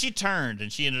 But she turned, and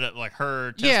she ended up like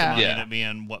her testimony ended up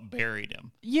being what buried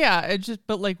him. Yeah, it just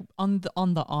but on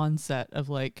the onset of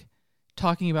like.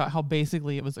 Talking about how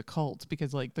basically it was a cult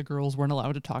because like the girls weren't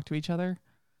allowed to talk to each other.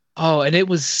 Oh, and it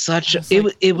was such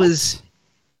it was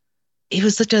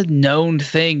such a known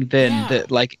thing then that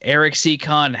like Eric C.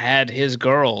 Kahn had his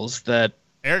girls that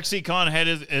Eric C. Kahn had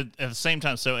his at the same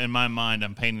time. So in my mind,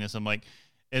 I'm painting this. I'm like,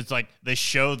 it's like they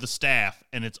show the staff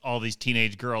and it's all these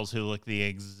teenage girls who look the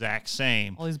exact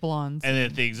same, all these blondes, and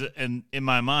and in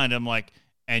my mind, I'm like,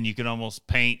 and you can almost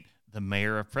paint the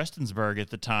mayor of Prestonsburg at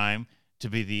the time to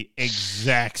be the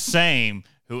exact same,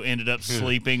 who ended up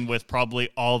sleeping with probably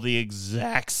all the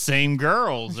exact same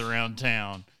girls around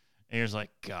town. And you're just like,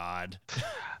 God.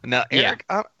 Now, Eric,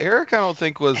 I don't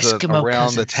think was an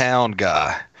around the town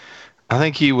guy. I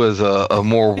think he was a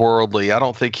more worldly. I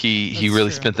don't think he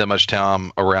really spent that much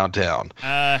time around town.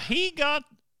 He got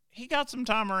he got some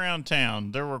time around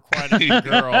town. There were quite a few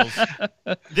girls.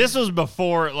 This was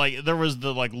before, like, there was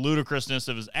the, like, ludicrousness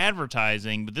of his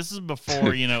advertising, but this is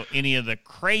before, you know, any of the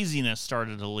craziness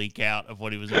started to leak out of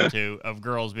what he was into, of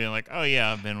girls being like, oh,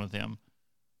 yeah, I've been with him.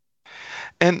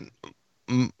 And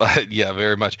yeah,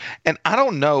 very much. And I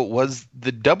don't know, was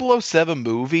the 007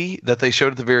 movie that they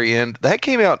showed at the very end, that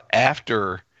came out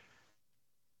after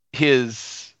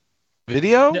his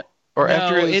video? No, or no,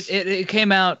 after his... it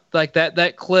came out like that.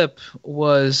 That clip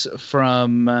was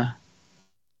from,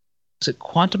 was it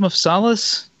Quantum of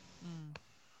Solace?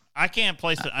 I can't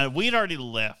place it. We'd already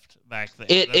left back then.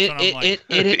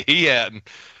 He hadn't.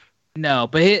 No,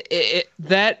 but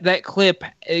that clip,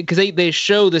 because they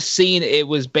show the scene it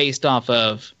was based off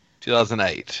of.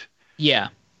 2008. Yeah,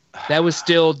 that was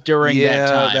still during that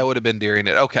time. Yeah, that would have been during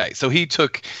it. Okay, so he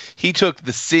took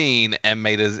the scene and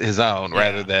made his own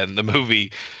rather than the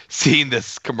movie seeing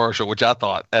this commercial, which I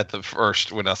thought at the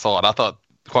first when I saw it, I thought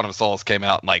Quantum of Solace came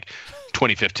out in like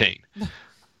 2015.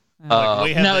 No,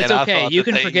 it's okay. You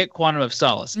can forget Quantum of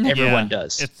Solace. Everyone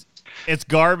does. It's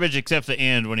garbage except the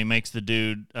end when he makes the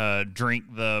dude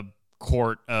drink the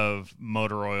quart of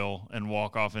motor oil and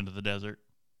walk off into the desert.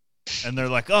 And they're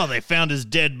like, oh, they found his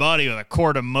dead body with a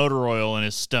quart of motor oil in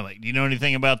his stomach. Do you know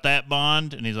anything about that,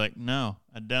 Bond? And he's like, no,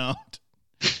 I don't.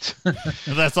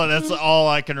 That's all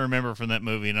I can remember from that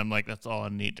movie. And I'm like, that's all I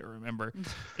need to remember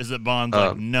is that Bond's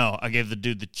like, no, I gave the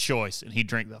dude the choice and he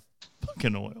drank the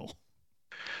fucking oil.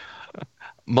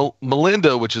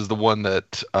 Melinda, which is the one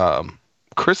that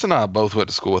Chris and I both went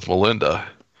to school with Melinda.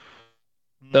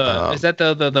 Is that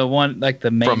the one, like the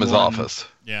main from his one? office?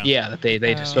 Yeah, that they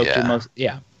just spoke to most.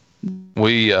 Yeah.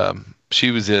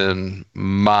 She was in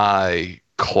my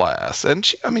class, and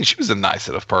she was a nice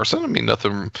enough person. I mean,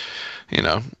 nothing,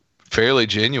 fairly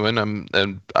genuine.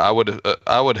 And I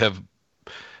would have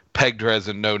pegged her as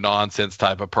a no nonsense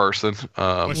type of person.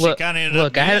 Well, she kind of ended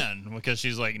up being, because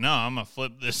she's like, no, I'm gonna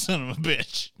flip this son of a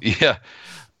bitch. Yeah.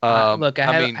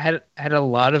 I had a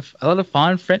lot of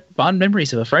fond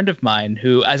memories of a friend of mine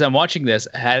who, as I'm watching this,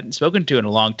 I hadn't spoken to in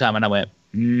a long time, and I went,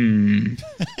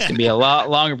 it's gonna be a lot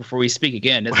longer before we speak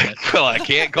again, isn't it? Well, I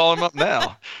can't call him up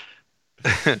now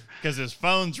because his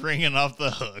phone's ringing off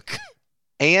the hook.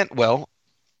 And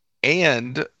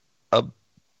a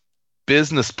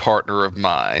business partner of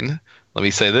mine, let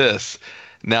me say this,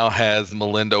 now has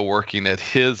Melinda working at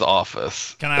his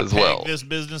office. Can I as well. this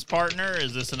business partner?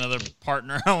 Is this another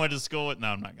partner I went to school with? No,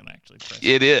 I'm not going to actually press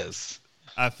it. Is.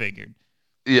 I figured.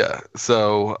 Yeah.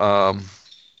 So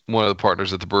one of the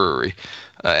partners at the brewery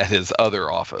at his other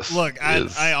office. Look,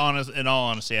 in all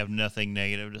honesty, I have nothing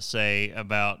negative to say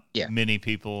about many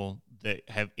people that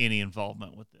have any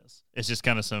involvement with this. It's just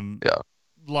kind of some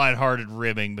lighthearted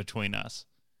ribbing between us.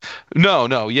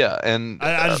 No, yeah, and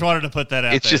I just wanted to put that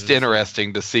out. It's just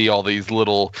interesting to see all these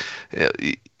little.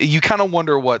 You kind of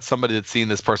wonder what somebody that's seen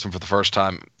this person for the first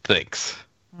time thinks.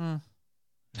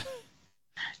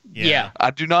 Yeah.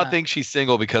 I do not think she's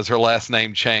single because her last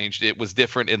name changed. It was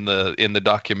different in the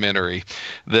documentary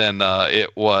than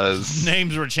it was.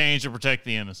 Names were changed to protect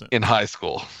the innocent in high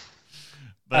school.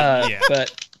 But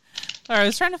all right, I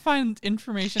was trying to find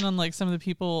information on like some of the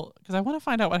people because I want to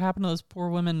find out what happened to those poor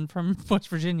women from West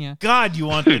Virginia. God, you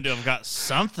want them to have got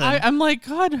something. I'm like,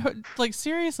 God, like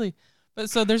seriously. But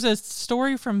so there's a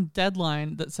story from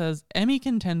Deadline that says Emmy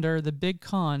contender The Big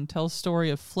Con tells story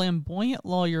of flamboyant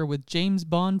lawyer with James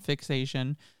Bond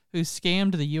fixation who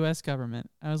scammed the U.S. government.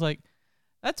 I was like,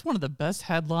 that's one of the best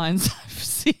headlines I've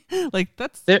seen. Like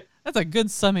that's a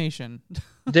good summation.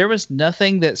 There was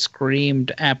nothing that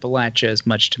screamed Appalachia as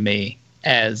much to me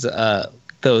as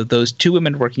those two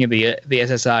women working at the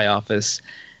SSI office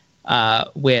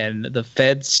when the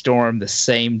feds stormed the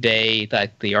same day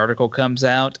that the article comes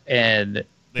out, and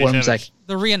one was like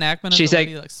the reenactment. She's of the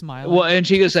lady, like smiling. Well, and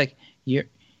she goes like,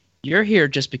 "You're here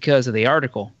just because of the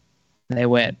article." And they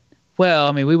went, "Well,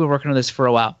 I mean, we were working on this for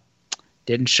a while.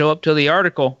 Didn't show up till the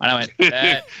article." And I went,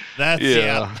 "That's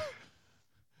yeah."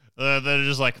 They're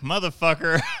just like,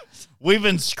 motherfucker, we've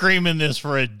been screaming this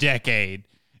for a decade,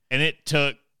 and it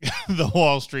took the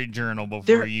Wall Street Journal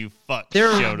before you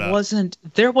showed up.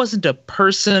 There wasn't a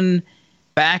person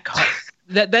back home.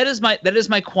 That is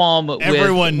my qualm with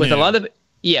a lot of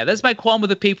that's my qualm with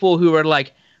the people who are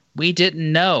like, we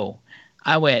didn't know.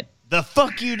 I went, the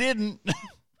fuck you didn't.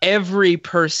 Every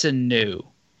person knew.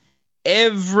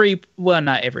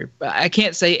 Not every. I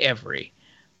can't say every.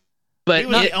 But he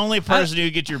was the only person who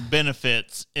could get your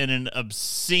benefits in an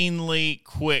obscenely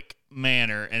quick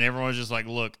manner, and everyone's just like,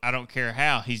 look, I don't care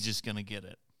how, he's just going to get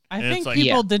it. I think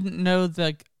people didn't know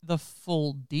the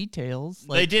full details.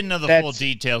 They didn't know the full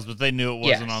details, but they knew it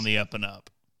wasn't on the up and up.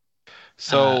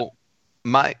 So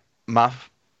my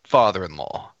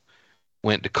father-in-law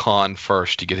went to con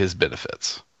first to get his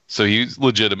benefits. So he's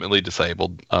legitimately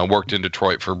disabled. Worked in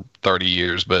Detroit for 30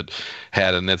 years, but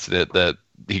had an incident that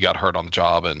he got hurt on the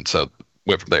job, and so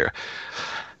went from there.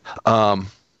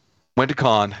 Went to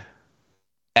con.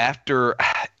 After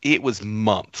it was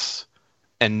months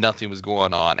and nothing was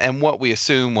going on, and what we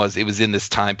assumed was it was in this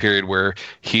time period where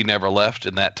he never left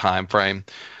in that time frame.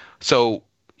 So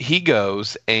he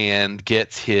goes and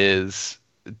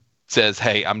says,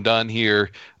 hey, I'm done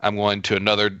here. I'm going to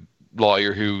another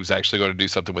lawyer who's actually going to do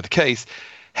something with the case.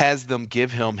 Has them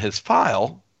give him his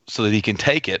file so that he can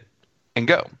take it and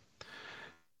go.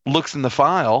 Looks in the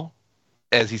file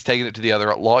as he's taking it to the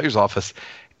other lawyer's office,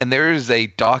 and there is a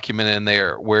document in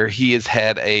there where he has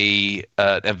had an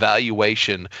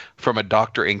evaluation from a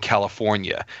doctor in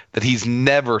California that he's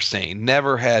never seen,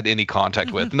 never had any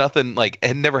contact with, nothing, like,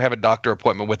 had never had a doctor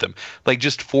appointment with him, like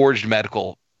just forged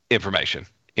medical information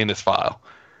in his file.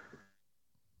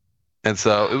 And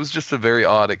so it was just a very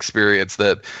odd experience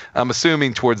that I'm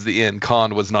assuming towards the end,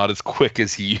 Con was not as quick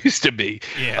as he used to be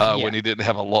when he didn't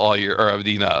have a lawyer or a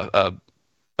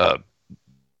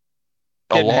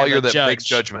lawyer that makes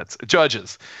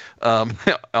judges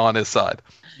on his side.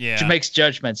 Yeah. Who makes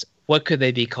judgments. What could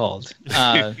they be called?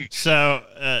 So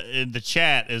in the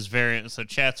chat is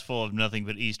chat's full of nothing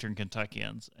but Eastern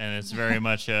Kentuckians, and it's very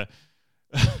much a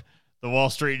the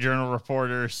Wall Street Journal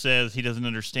reporter says he doesn't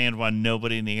understand why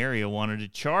nobody in the area wanted to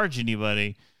charge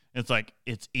anybody. It's like,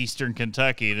 it's Eastern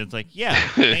Kentucky, and it's like, yeah,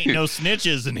 ain't no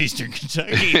snitches in Eastern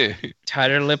Kentucky.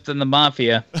 Tighter lipped than the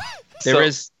mafia. There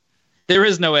is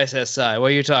no SSI. What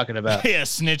are you talking about? Yeah,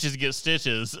 snitches get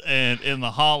stitches, and in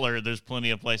the holler, there's plenty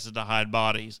of places to hide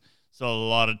bodies. So a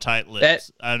lot of tight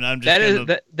lips.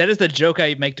 That is the joke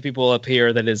I make to people up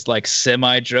here. That is like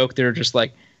semi-joke. They're just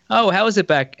like, "Oh, how is it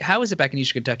back in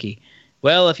Eastern Kentucky?"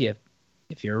 Well, if you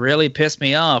really piss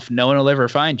me off, no one will ever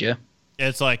find you.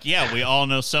 It's like, yeah, we all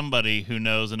know somebody who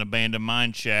knows an abandoned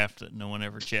mine shaft that no one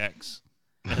ever checks.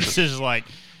 It's just like,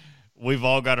 we've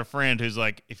all got a friend who's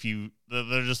like,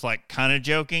 they're just like kind of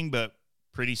joking, but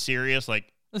pretty serious.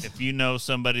 Like, if you know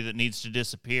somebody that needs to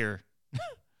disappear,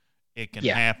 it can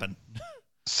happen.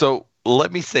 So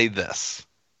let me say this.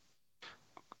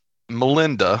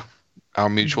 Melinda, our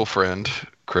mutual friend,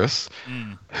 Chris,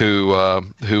 who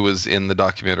was in the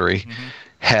documentary,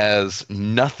 has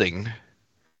nothing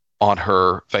on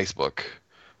her Facebook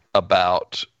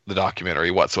about the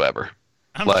documentary whatsoever.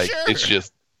 I'm sure. It's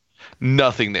just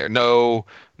nothing there. No,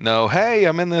 hey,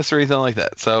 I'm in this or anything like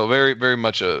that. So very, very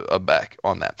much a back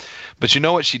on that. But you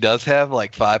know what she does have,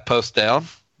 like 5 posts down?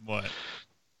 What?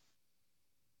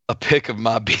 A pic of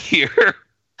my beer.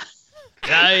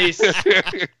 Nice.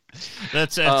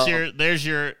 There's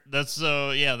the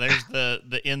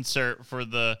insert for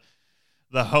the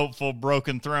hopeful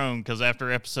Broken Throne, because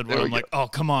after episode 1 I'm like, oh,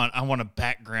 come on, I want a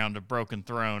background of Broken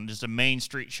Throne, just a main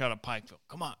street shot of Pikeville.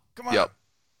 Come on. Yep.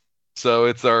 So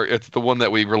it's the one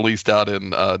that we released out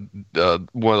in one of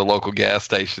the local gas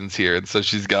stations here, and so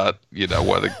she's got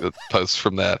one of the posts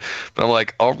from that. But I'm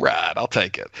like, all right, I'll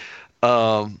take it.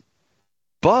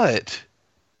 But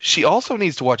she also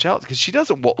needs to watch out because she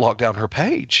doesn't lock down her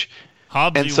page.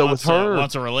 Hobbsy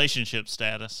wants a relationship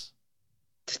status.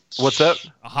 What's that?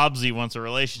 Hobbsy wants a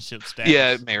relationship status.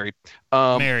 Yeah, married.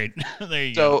 Married. There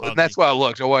you go. So that's why I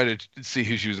looked. I wanted to see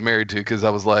who she was married to because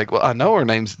I was like, well, I know her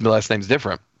last name's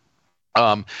different.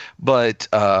 But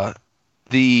I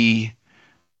feel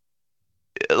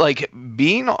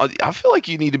like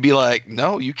you need to be like,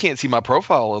 no, you can't see my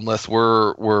profile unless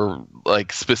we're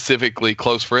like specifically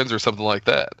close friends or something like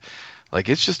that. Like,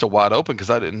 it's just a wide open because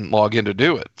I didn't log in to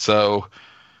do it. So,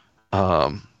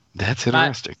 that's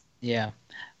interesting. Yeah.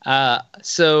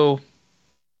 So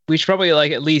we should probably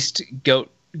at least go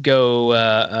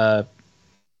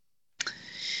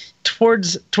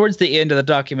towards the end of the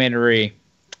documentary,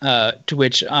 to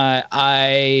which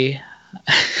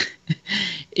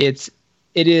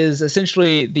it is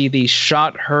essentially the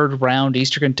shot heard round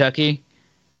Eastern Kentucky,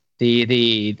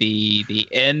 the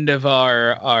end of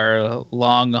our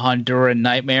long Honduran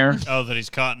nightmare. Oh, that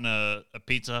he's caught in a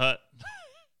Pizza Hut.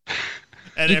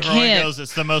 And everyone knows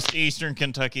it's the most Eastern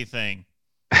Kentucky thing.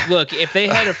 Look, if they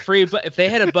had a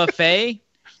buffet,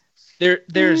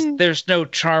 there's no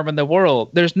charm in the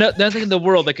world. There's nothing in the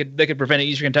world that could prevent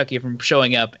Eastern Kentucky from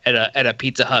showing up at a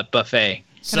Pizza Hut buffet.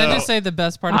 Can I just say the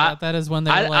best part about that is when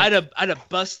they were I'd have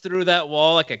bust through that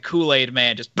wall like a Kool-Aid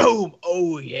man, just boom,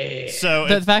 oh yeah. So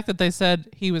the fact that they said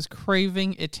he was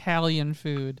craving Italian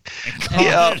food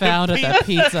and found at that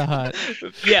Pizza Hut.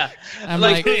 Yeah, I'm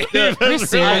like, you're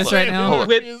serious right now?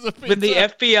 When the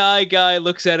FBI guy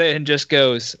looks at it and just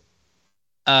goes,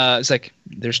 It's like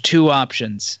there's two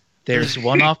options. There's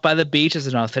one off by the beach as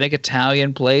an authentic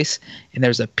Italian place, and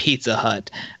there's a Pizza Hut.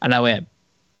 And I went,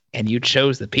 and you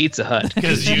chose the Pizza Hut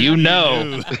because you know.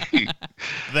 knew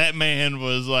that man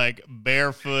was like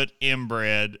barefoot,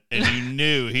 inbred, and you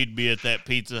knew he'd be at that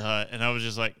Pizza Hut. And I was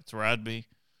just like, that's where I'd be.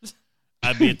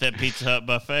 I'd be at that Pizza Hut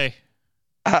buffet.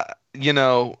 You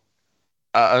know,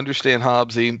 I understand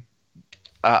Hobbsy.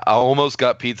 I almost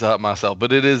got Pizza Hut myself,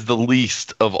 but it is the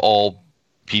least of all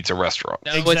pizza restaurants.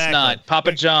 No, Exactly. it's not.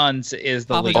 Papa John's is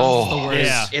the Papa least. John's is the Oh, worst.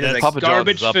 yeah. It is a Papa John's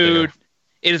garbage is up food. there.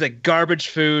 It is a garbage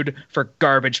food for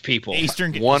garbage people.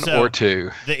 Eastern One so or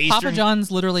two. The Papa Eastern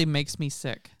John's literally makes me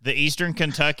sick. the Eastern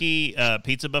Kentucky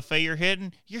pizza buffet you're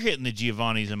hitting the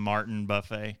Giovanni's and Martin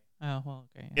buffet. Oh, well,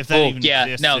 okay. If that Oh even yeah,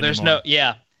 exists no, there's anymore. no,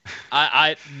 yeah.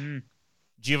 I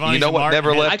Giovanni's You know and what Martin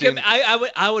never had-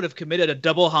 left I would have committed a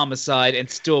double homicide and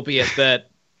still be at that.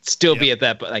 Be at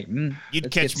that, but like You'd let's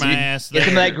catch get my some- ass Get some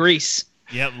of there. that grease.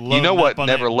 Yep. You know loading what up on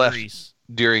never that left grease.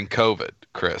 during COVID,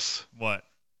 Chris? What?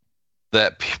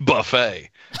 That buffet.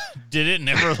 Did it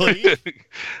never leave?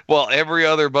 Well, every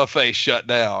other buffet shut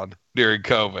down during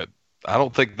COVID. I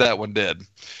don't think that one did.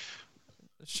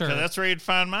 Sure. 'Cause that's where you'd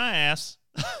find my ass.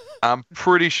 I'm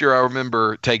pretty sure I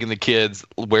remember taking the kids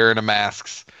wearing the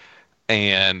masks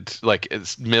and like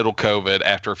it's middle COVID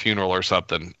after a funeral or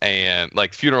something. And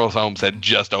like funeral homes had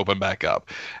just opened back up.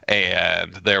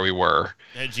 And there we were.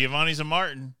 At Giovanni's and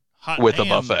Martin. Hot With a damn,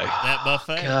 buffet. That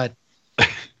buffet.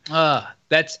 God.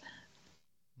 That's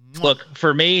look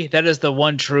for me. That is the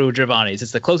one true Giovanni's.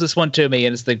 It's the closest one to me,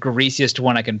 and it's the greasiest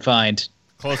one I can find.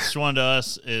 Closest one to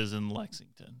us is in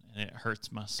Lexington, and it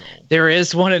hurts my soul. There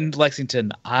is one in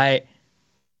Lexington.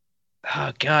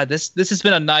 Oh God, this has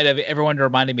been a night of everyone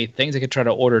reminding me things I could try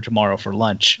to order tomorrow for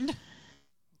lunch.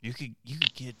 You could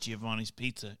get Giovanni's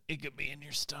pizza. It could be in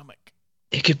your stomach.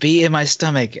 It could be in my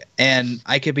stomach, and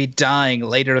I could be dying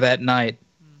later that night.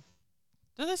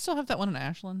 Do they still have that one in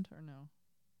Ashland or no?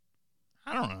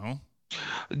 I don't know.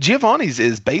 Giovanni's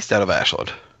is based out of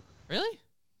Ashland. Really?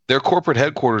 Their corporate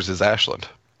headquarters is Ashland.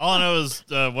 All I know is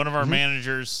one of our Mm-hmm.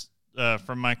 managers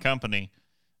from my company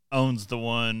owns the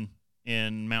one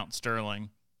in Mount Sterling.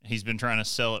 He's been trying to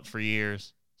sell it for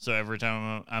years. So every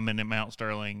time I'm in Mount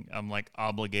Sterling, I'm like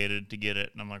obligated to get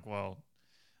it. And I'm like, well,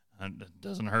 it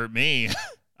doesn't hurt me.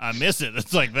 I miss it.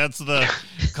 It's like that's the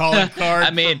calling card. I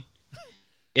mean,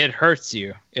 it hurts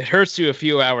you. It hurts you a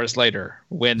few hours later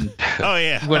when oh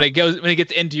yeah, when it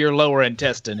gets into your lower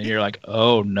intestine, and you're like,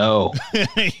 oh no.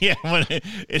 yeah. When it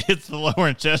hits the lower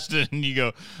intestine, and you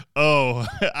go, oh,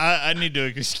 I need to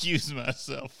excuse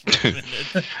myself for a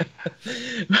minute.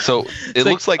 So it It's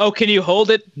looks like oh, can you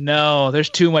hold it? No, there's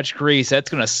too much grease. That's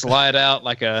gonna slide out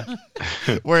like a.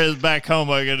 Whereas back home,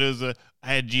 all I got to do is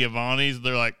I had Giovanni's.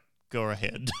 They're like, go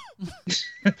ahead.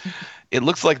 it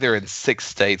looks like they're in 6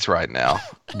 states right now.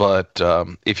 But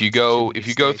if you go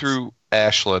states. through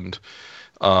Ashland,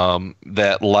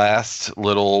 that last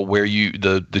little where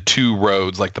the two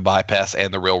roads like the bypass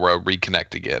and the railroad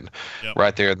reconnect again, Yep.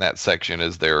 right there in that section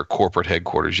is their corporate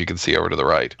headquarters. You can see over to the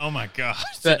right, Oh my God,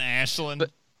 it's But- in Ashland.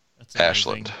 That's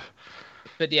Ashland. amazing.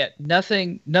 But yeah,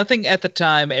 nothing at the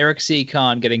time. Eric C.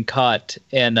 Khan getting caught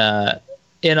in a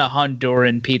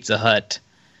Honduran Pizza Hut.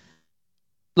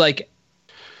 Like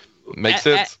Makes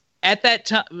at- sense. at that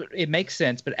time, it makes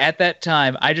sense. But at that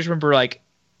time, I just remember like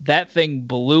that thing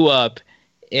blew up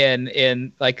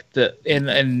in like the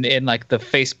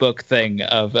Facebook thing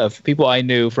of people I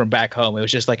knew from back home. It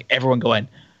was just like everyone going,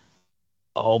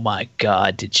 "Oh my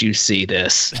God, did you see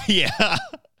this?" Yeah,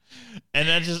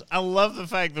 and I love the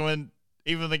fact that when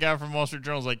even the guy from Wall Street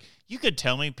Journal is like, you could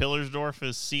tell me Pillersdorf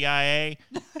is CIA,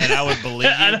 and I would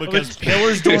believe I you know, because it's-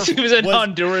 Pillersdorf he was in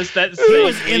Honduras that he same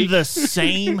was in week. the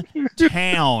same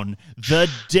town the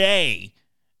day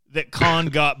that Khan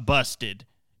got busted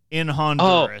in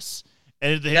Honduras.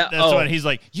 And Yeah, that's what he's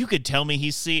like. You could tell me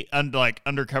he's like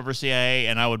undercover CIA,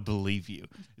 and I would believe you.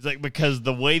 He's like, because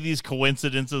the way these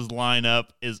coincidences line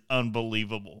up is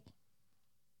unbelievable.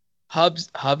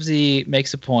 Hubsy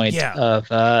makes a point Yeah. of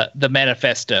the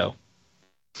manifesto,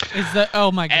 Is that?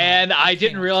 Oh my God. and I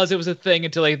didn't can't. realize it was a thing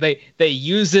until like they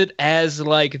use it as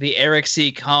like the Eric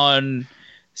C. Khan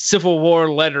Civil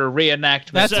War letter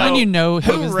reenactment. That's So, when you know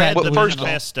he Who was read that the delusional.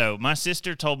 manifesto? My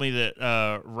sister told me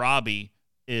that Robbie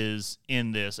is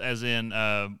in this, as in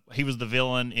he was the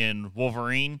villain in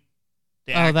Wolverine.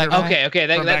 The Oh, that actor. guy?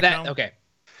 Okay, From back home? okay.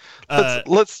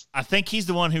 Let's I think he's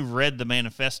the one who read the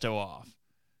manifesto off.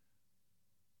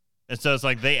 And so it's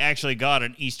like they actually got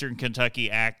an Eastern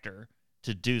Kentucky actor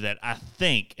to do that. I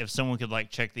think if someone could like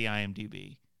check the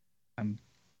IMDb.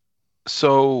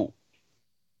 so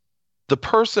the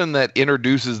person that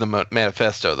introduces the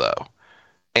manifesto, though,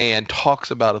 and talks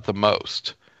about it the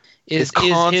most is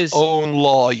Khan's his own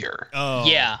lawyer. Oh,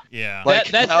 Yeah. yeah. Like,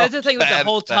 That's the thing that the bad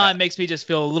whole is that? time makes me just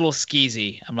feel a little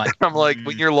skeezy. I'm like,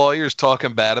 when your lawyer's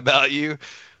talking bad about you.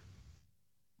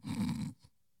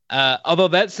 although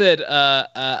that said,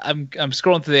 I'm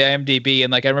scrolling through the IMDb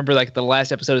and like I remember like the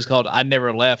last episode is called "I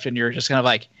Never Left," and you're just kind of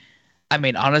like, I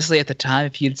mean, honestly, at the time,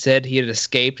 if you'd said he had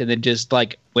escaped and then just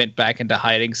like went back into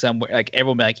hiding somewhere, like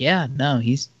everyone would be like, yeah, no,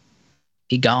 he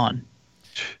gone.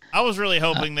 I was really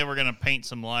hoping they were going to paint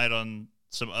some light on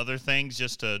some other things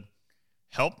just to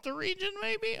help the region,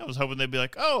 maybe. I was hoping they'd be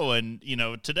like, oh, and, you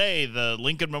know, today the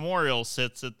Lincoln Memorial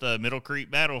sits at the Middle Creek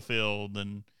battlefield.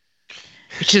 And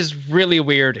which is really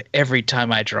weird every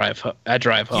time I drive home.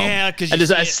 Yeah,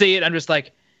 because I see it, I'm just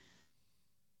like,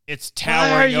 it's why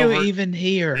towering are you over, even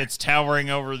here? It's towering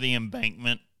over the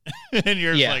embankment. And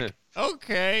you're just like,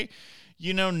 okay.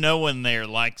 You know, no one there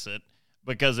likes it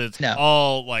because it's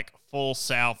all like full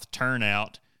South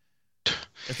turnout.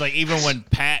 It's like even when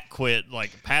Pat quit,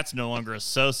 like Pat's no longer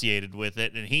associated with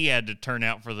it, and he had to turn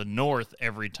out for the North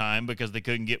every time because they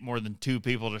couldn't get more than 2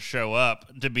 people to show up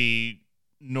to be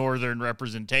Northern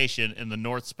representation, and the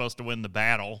North's supposed to win the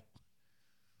battle.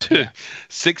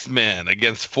 6 men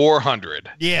against 400.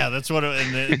 Yeah, that's what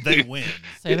and they win.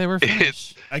 Say they were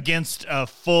finished. Against a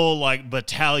full like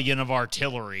battalion of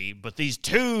artillery, but these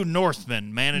 2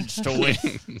 Northmen managed to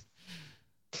win.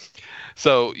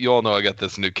 So you all know I got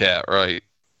this new cat, right?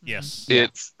 Yes.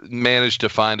 It's managed to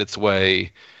find its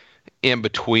way in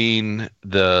between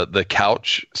the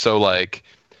couch. So like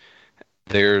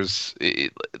there's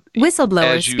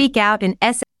whistleblowers speak out in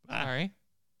S. Sorry.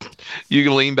 You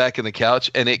can lean back in the couch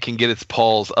and it can get its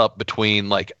paws up between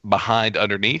like behind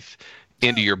underneath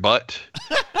into your butt.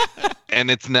 And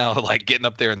it's now like getting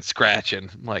up there and scratching.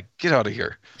 I'm like, get out of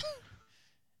here.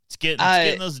 It's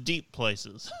getting those deep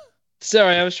places.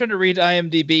 Sorry, I was trying to read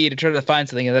IMDb to try to find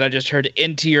something, and then I just heard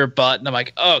 "into your butt," and I'm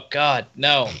like, "Oh God,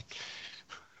 no!"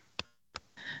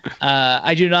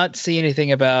 I do not see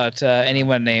anything about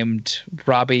anyone named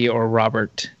Robbie or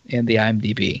Robert in the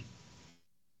IMDb.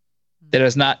 That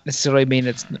does not necessarily mean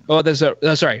it's. Oh,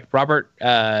 sorry, Robert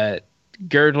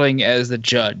Girdling as the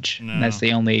judge. No. And that's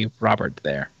the only Robert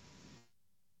there.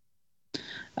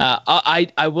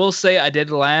 I will say I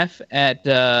did laugh at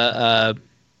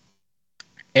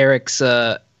Eric's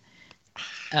the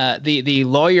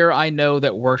lawyer I know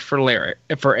that worked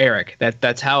for Eric.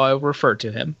 That's how I refer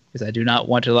to him because I do not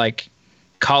want to like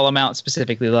call him out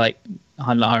specifically like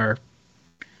on our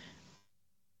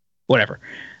whatever.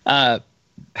 I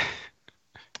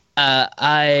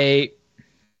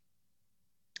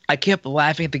kept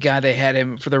laughing at the guy they had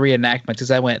him for the reenactment because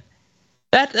I went,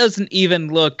 that doesn't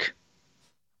even look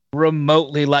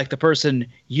remotely like the person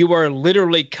you are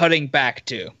literally cutting back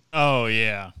to. Oh,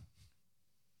 yeah.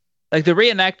 Like the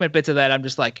reenactment bits of that, I'm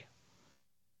just like,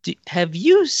 have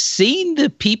you seen the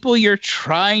people you're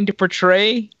trying to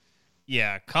portray?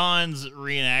 Yeah, Khan's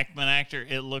reenactment actor,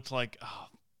 it looked like,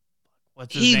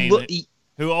 what's his name?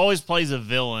 Who always plays a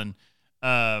villain.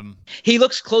 He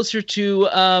looks closer to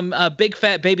a big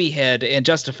fat baby head in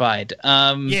Justified.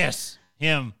 Yes,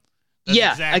 him. That's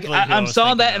yeah, exactly I'm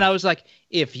saw that, and I was like,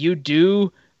 if you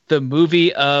do the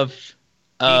movie of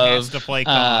he has to play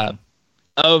Khan.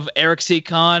 Of Eric C.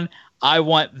 Khan, I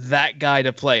want that guy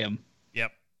to play him.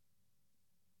 Yep.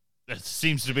 That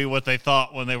seems to be what they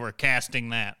thought when they were casting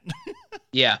that.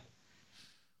 Yeah.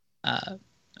 But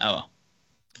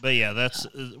yeah,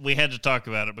 we had to talk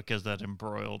about it because that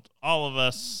embroiled all of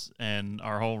us and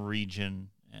our whole region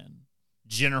and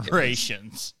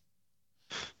generations.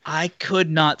 I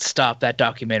could not stop that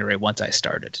documentary once I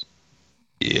started.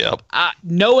 Yep.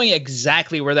 Knowing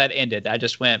exactly where that ended, I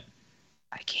just went,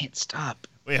 I can't stop.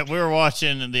 Yeah, we were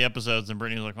watching the episodes, and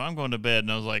Brittany was like, well, I'm going to bed.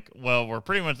 And I was like, well,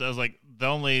 I was like, the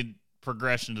only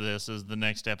progression to this is the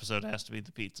next episode has to be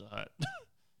the Pizza Hut.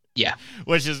 Yeah.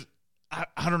 Which is,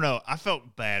 I don't know. I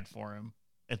felt bad for him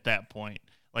at that point.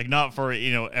 Like, not for,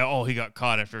 he got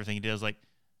caught after everything he did. I was like,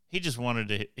 he just wanted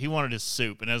his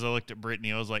soup. And as I looked at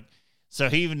Brittany, I was like, so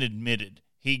he even admitted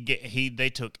they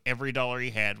took every dollar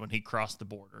he had when he crossed the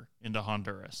border into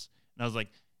Honduras. And I was like,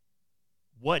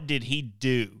 what did he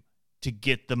do to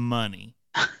get the money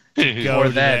to go to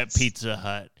that Pizza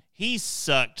Hut? He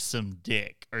sucked some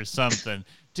dick or something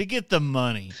to get the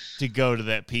money to go to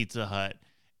that Pizza Hut.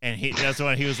 And that's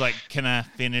when he was like, can I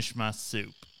finish my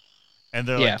soup? And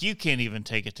they're like, you can't even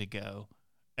take it to go.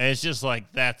 And it's just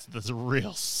like, that's the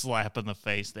real slap in the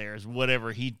face there is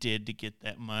whatever he did to get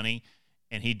that money.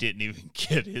 And he didn't even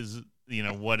get his,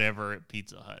 whatever at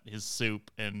Pizza Hut, his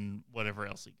soup and whatever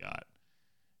else he got.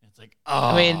 It's like, oh,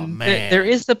 I mean, man. there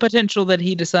is the potential that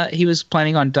he was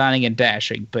planning on dining and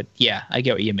dashing, but yeah, I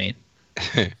get what you mean.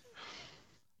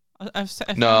 I've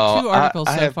found 2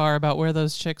 articles so far about where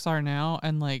those chicks are now,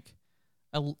 and like,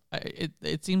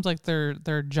 it seems like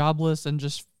they're jobless and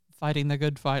just fighting the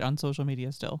good fight on social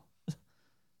media still.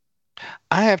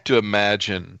 I have to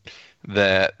imagine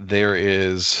that there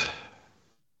is.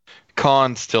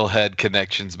 Khan still had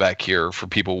connections back here for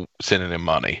people sending him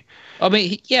money. I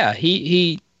mean,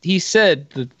 he said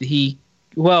that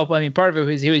part of it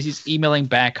was he was just emailing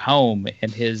back home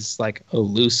in his like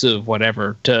elusive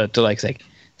whatever to like say,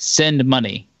 send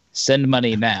money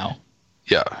now.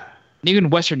 Yeah. You can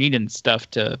Western Union stuff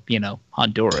to,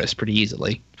 Honduras pretty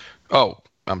easily. Oh,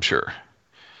 I'm sure.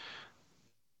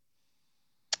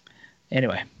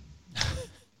 Anyway,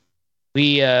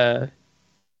 we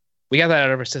got that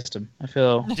out of our system. I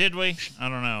feel. Did we? I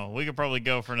don't know. We could probably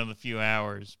go for another few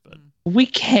hours, but we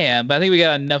can. But I think we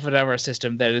got enough of it out of our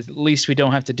system that at least we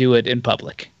don't have to do it in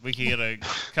public. We could get a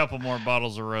couple more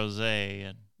bottles of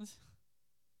rosé.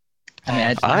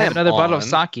 And I have another bottle of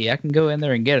sake. I can go in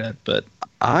there and get it, but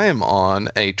I am on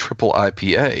a triple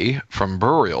IPA from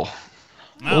Burial.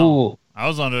 Oh, I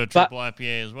was on a triple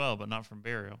IPA as well, but not from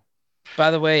Burial. By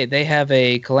the way, they have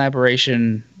a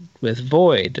collaboration with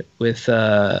Void with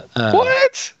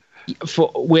what?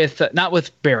 Not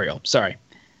with Burial. Sorry,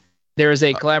 there is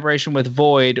a collaboration with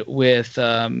Void with who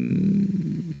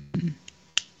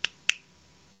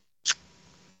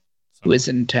is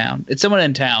in town. It's someone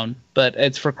in town, but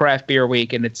it's for Craft Beer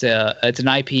Week, and it's an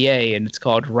IPA, and it's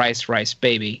called Rice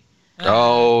Baby.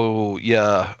 Oh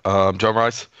yeah, Joe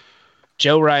Rice.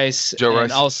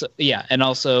 And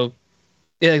also,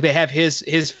 they have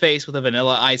his face with a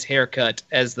Vanilla Ice haircut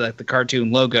as the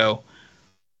cartoon logo,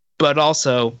 but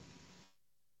also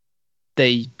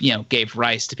they gave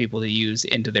rice to people to use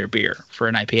into their beer for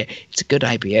an IPA. It's a good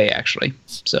IPA actually.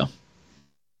 So,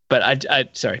 but I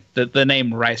sorry, the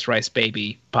name Rice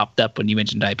Baby popped up when you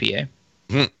mentioned IPA.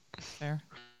 Fair.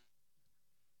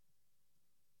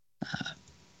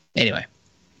 Anyway.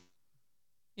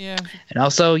 Yeah. And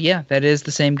also, that is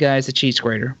the same guy as the cheese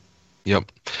grater.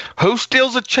 Yep. Who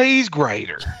steals a cheese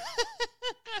grater?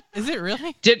 Is it really?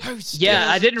 I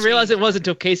didn't realize it was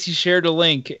until Casey shared a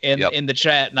link in the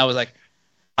chat, and I was like,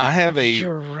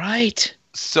 "You're right."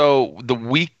 So the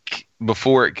week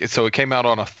before, it came out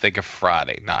on I think a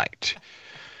Friday night.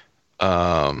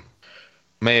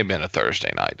 May have been a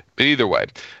Thursday night, but either way,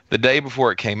 the day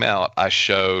before it came out, I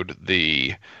showed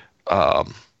the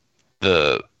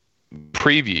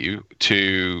preview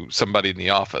to somebody in the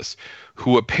office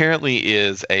who apparently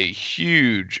is a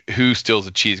huge Who Steals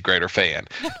a Cheese Grater fan.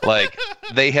 Like,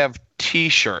 they have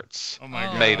T-shirts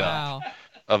made up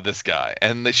of this guy.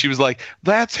 And she was like,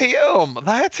 that's him.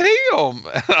 That's him.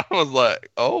 And I was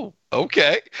like, oh,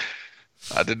 okay.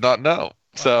 I did not know.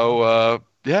 So,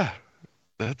 that's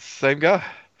the same guy.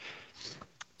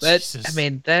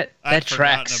 That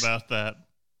tracks. About that.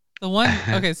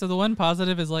 The one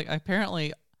positive is like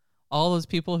apparently all those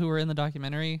people who were in the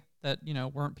documentary that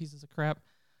weren't pieces of crap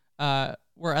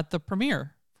were at the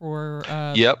premiere for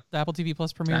the Apple TV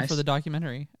Plus premiere for the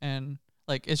documentary, and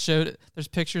like it showed there's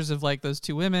pictures of like those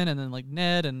 2 women and then like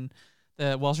Ned and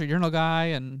the Wall Street Journal guy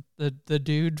and the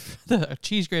dude, the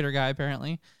cheese grater guy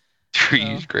apparently.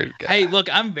 Cheese grater guy. Hey, look,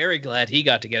 I'm very glad he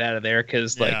got to get out of there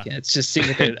because it just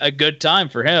seems like a good time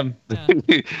for him. Yeah.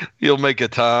 He'll make a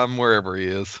time wherever he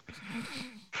is.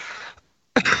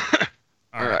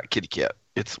 All right, kitty cat.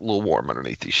 It's a little warm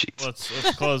underneath these sheets.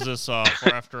 Let's close this off.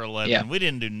 We're after 11. Yeah. We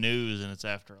didn't do news, and it's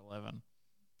after 11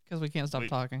 because we can't stop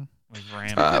talking.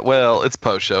 Well, it's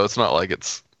post show. It's not like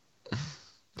it's.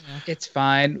 It's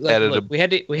fine. Look, we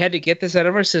had to get this out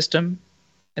of our system.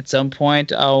 At some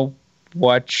point, I'll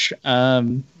watch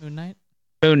Moon Knight,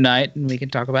 and we can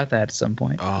talk about that at some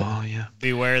point. Oh yeah.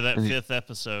 Beware that 5th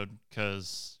episode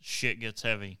because shit gets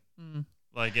heavy.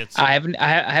 Like I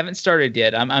haven't started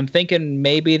yet. I'm thinking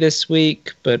maybe this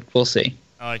week, but we'll see.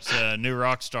 Like New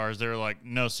Rockstars, they were like,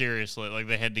 no, seriously, like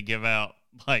they had to give out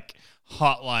like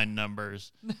hotline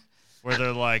numbers where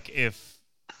they're like, if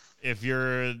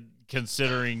you're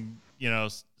considering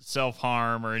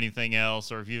self-harm or anything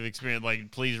else, or if you've experienced,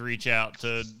 like, please reach out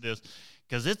to this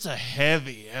because it's a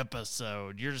heavy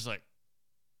episode. You're just like,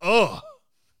 oh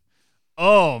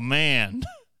man.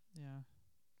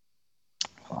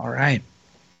 All right.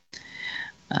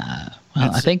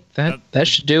 I think that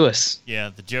should do us. Yeah,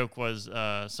 the joke was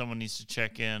someone needs to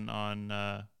check in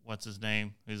on what's his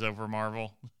name, who's over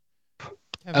Marvel.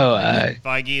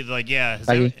 Feige. Like,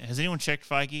 has anyone checked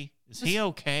Feige? Is he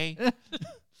okay?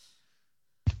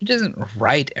 He doesn't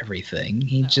write everything.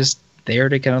 He just there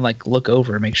to kind of like look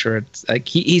over and make sure it's like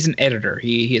he's an editor.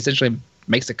 He essentially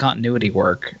makes the continuity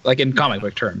work, like in comic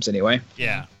book terms, anyway.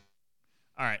 Yeah.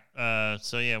 All right.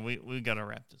 So yeah, we gotta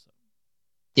wrap this up.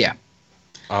 Yeah.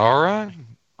 All right.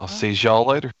 I'll see y'all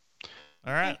later.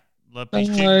 All right. Love, peace,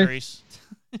 chicken grease.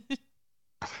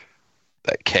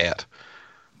 That cat.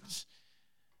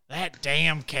 That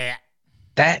damn cat.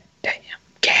 That damn.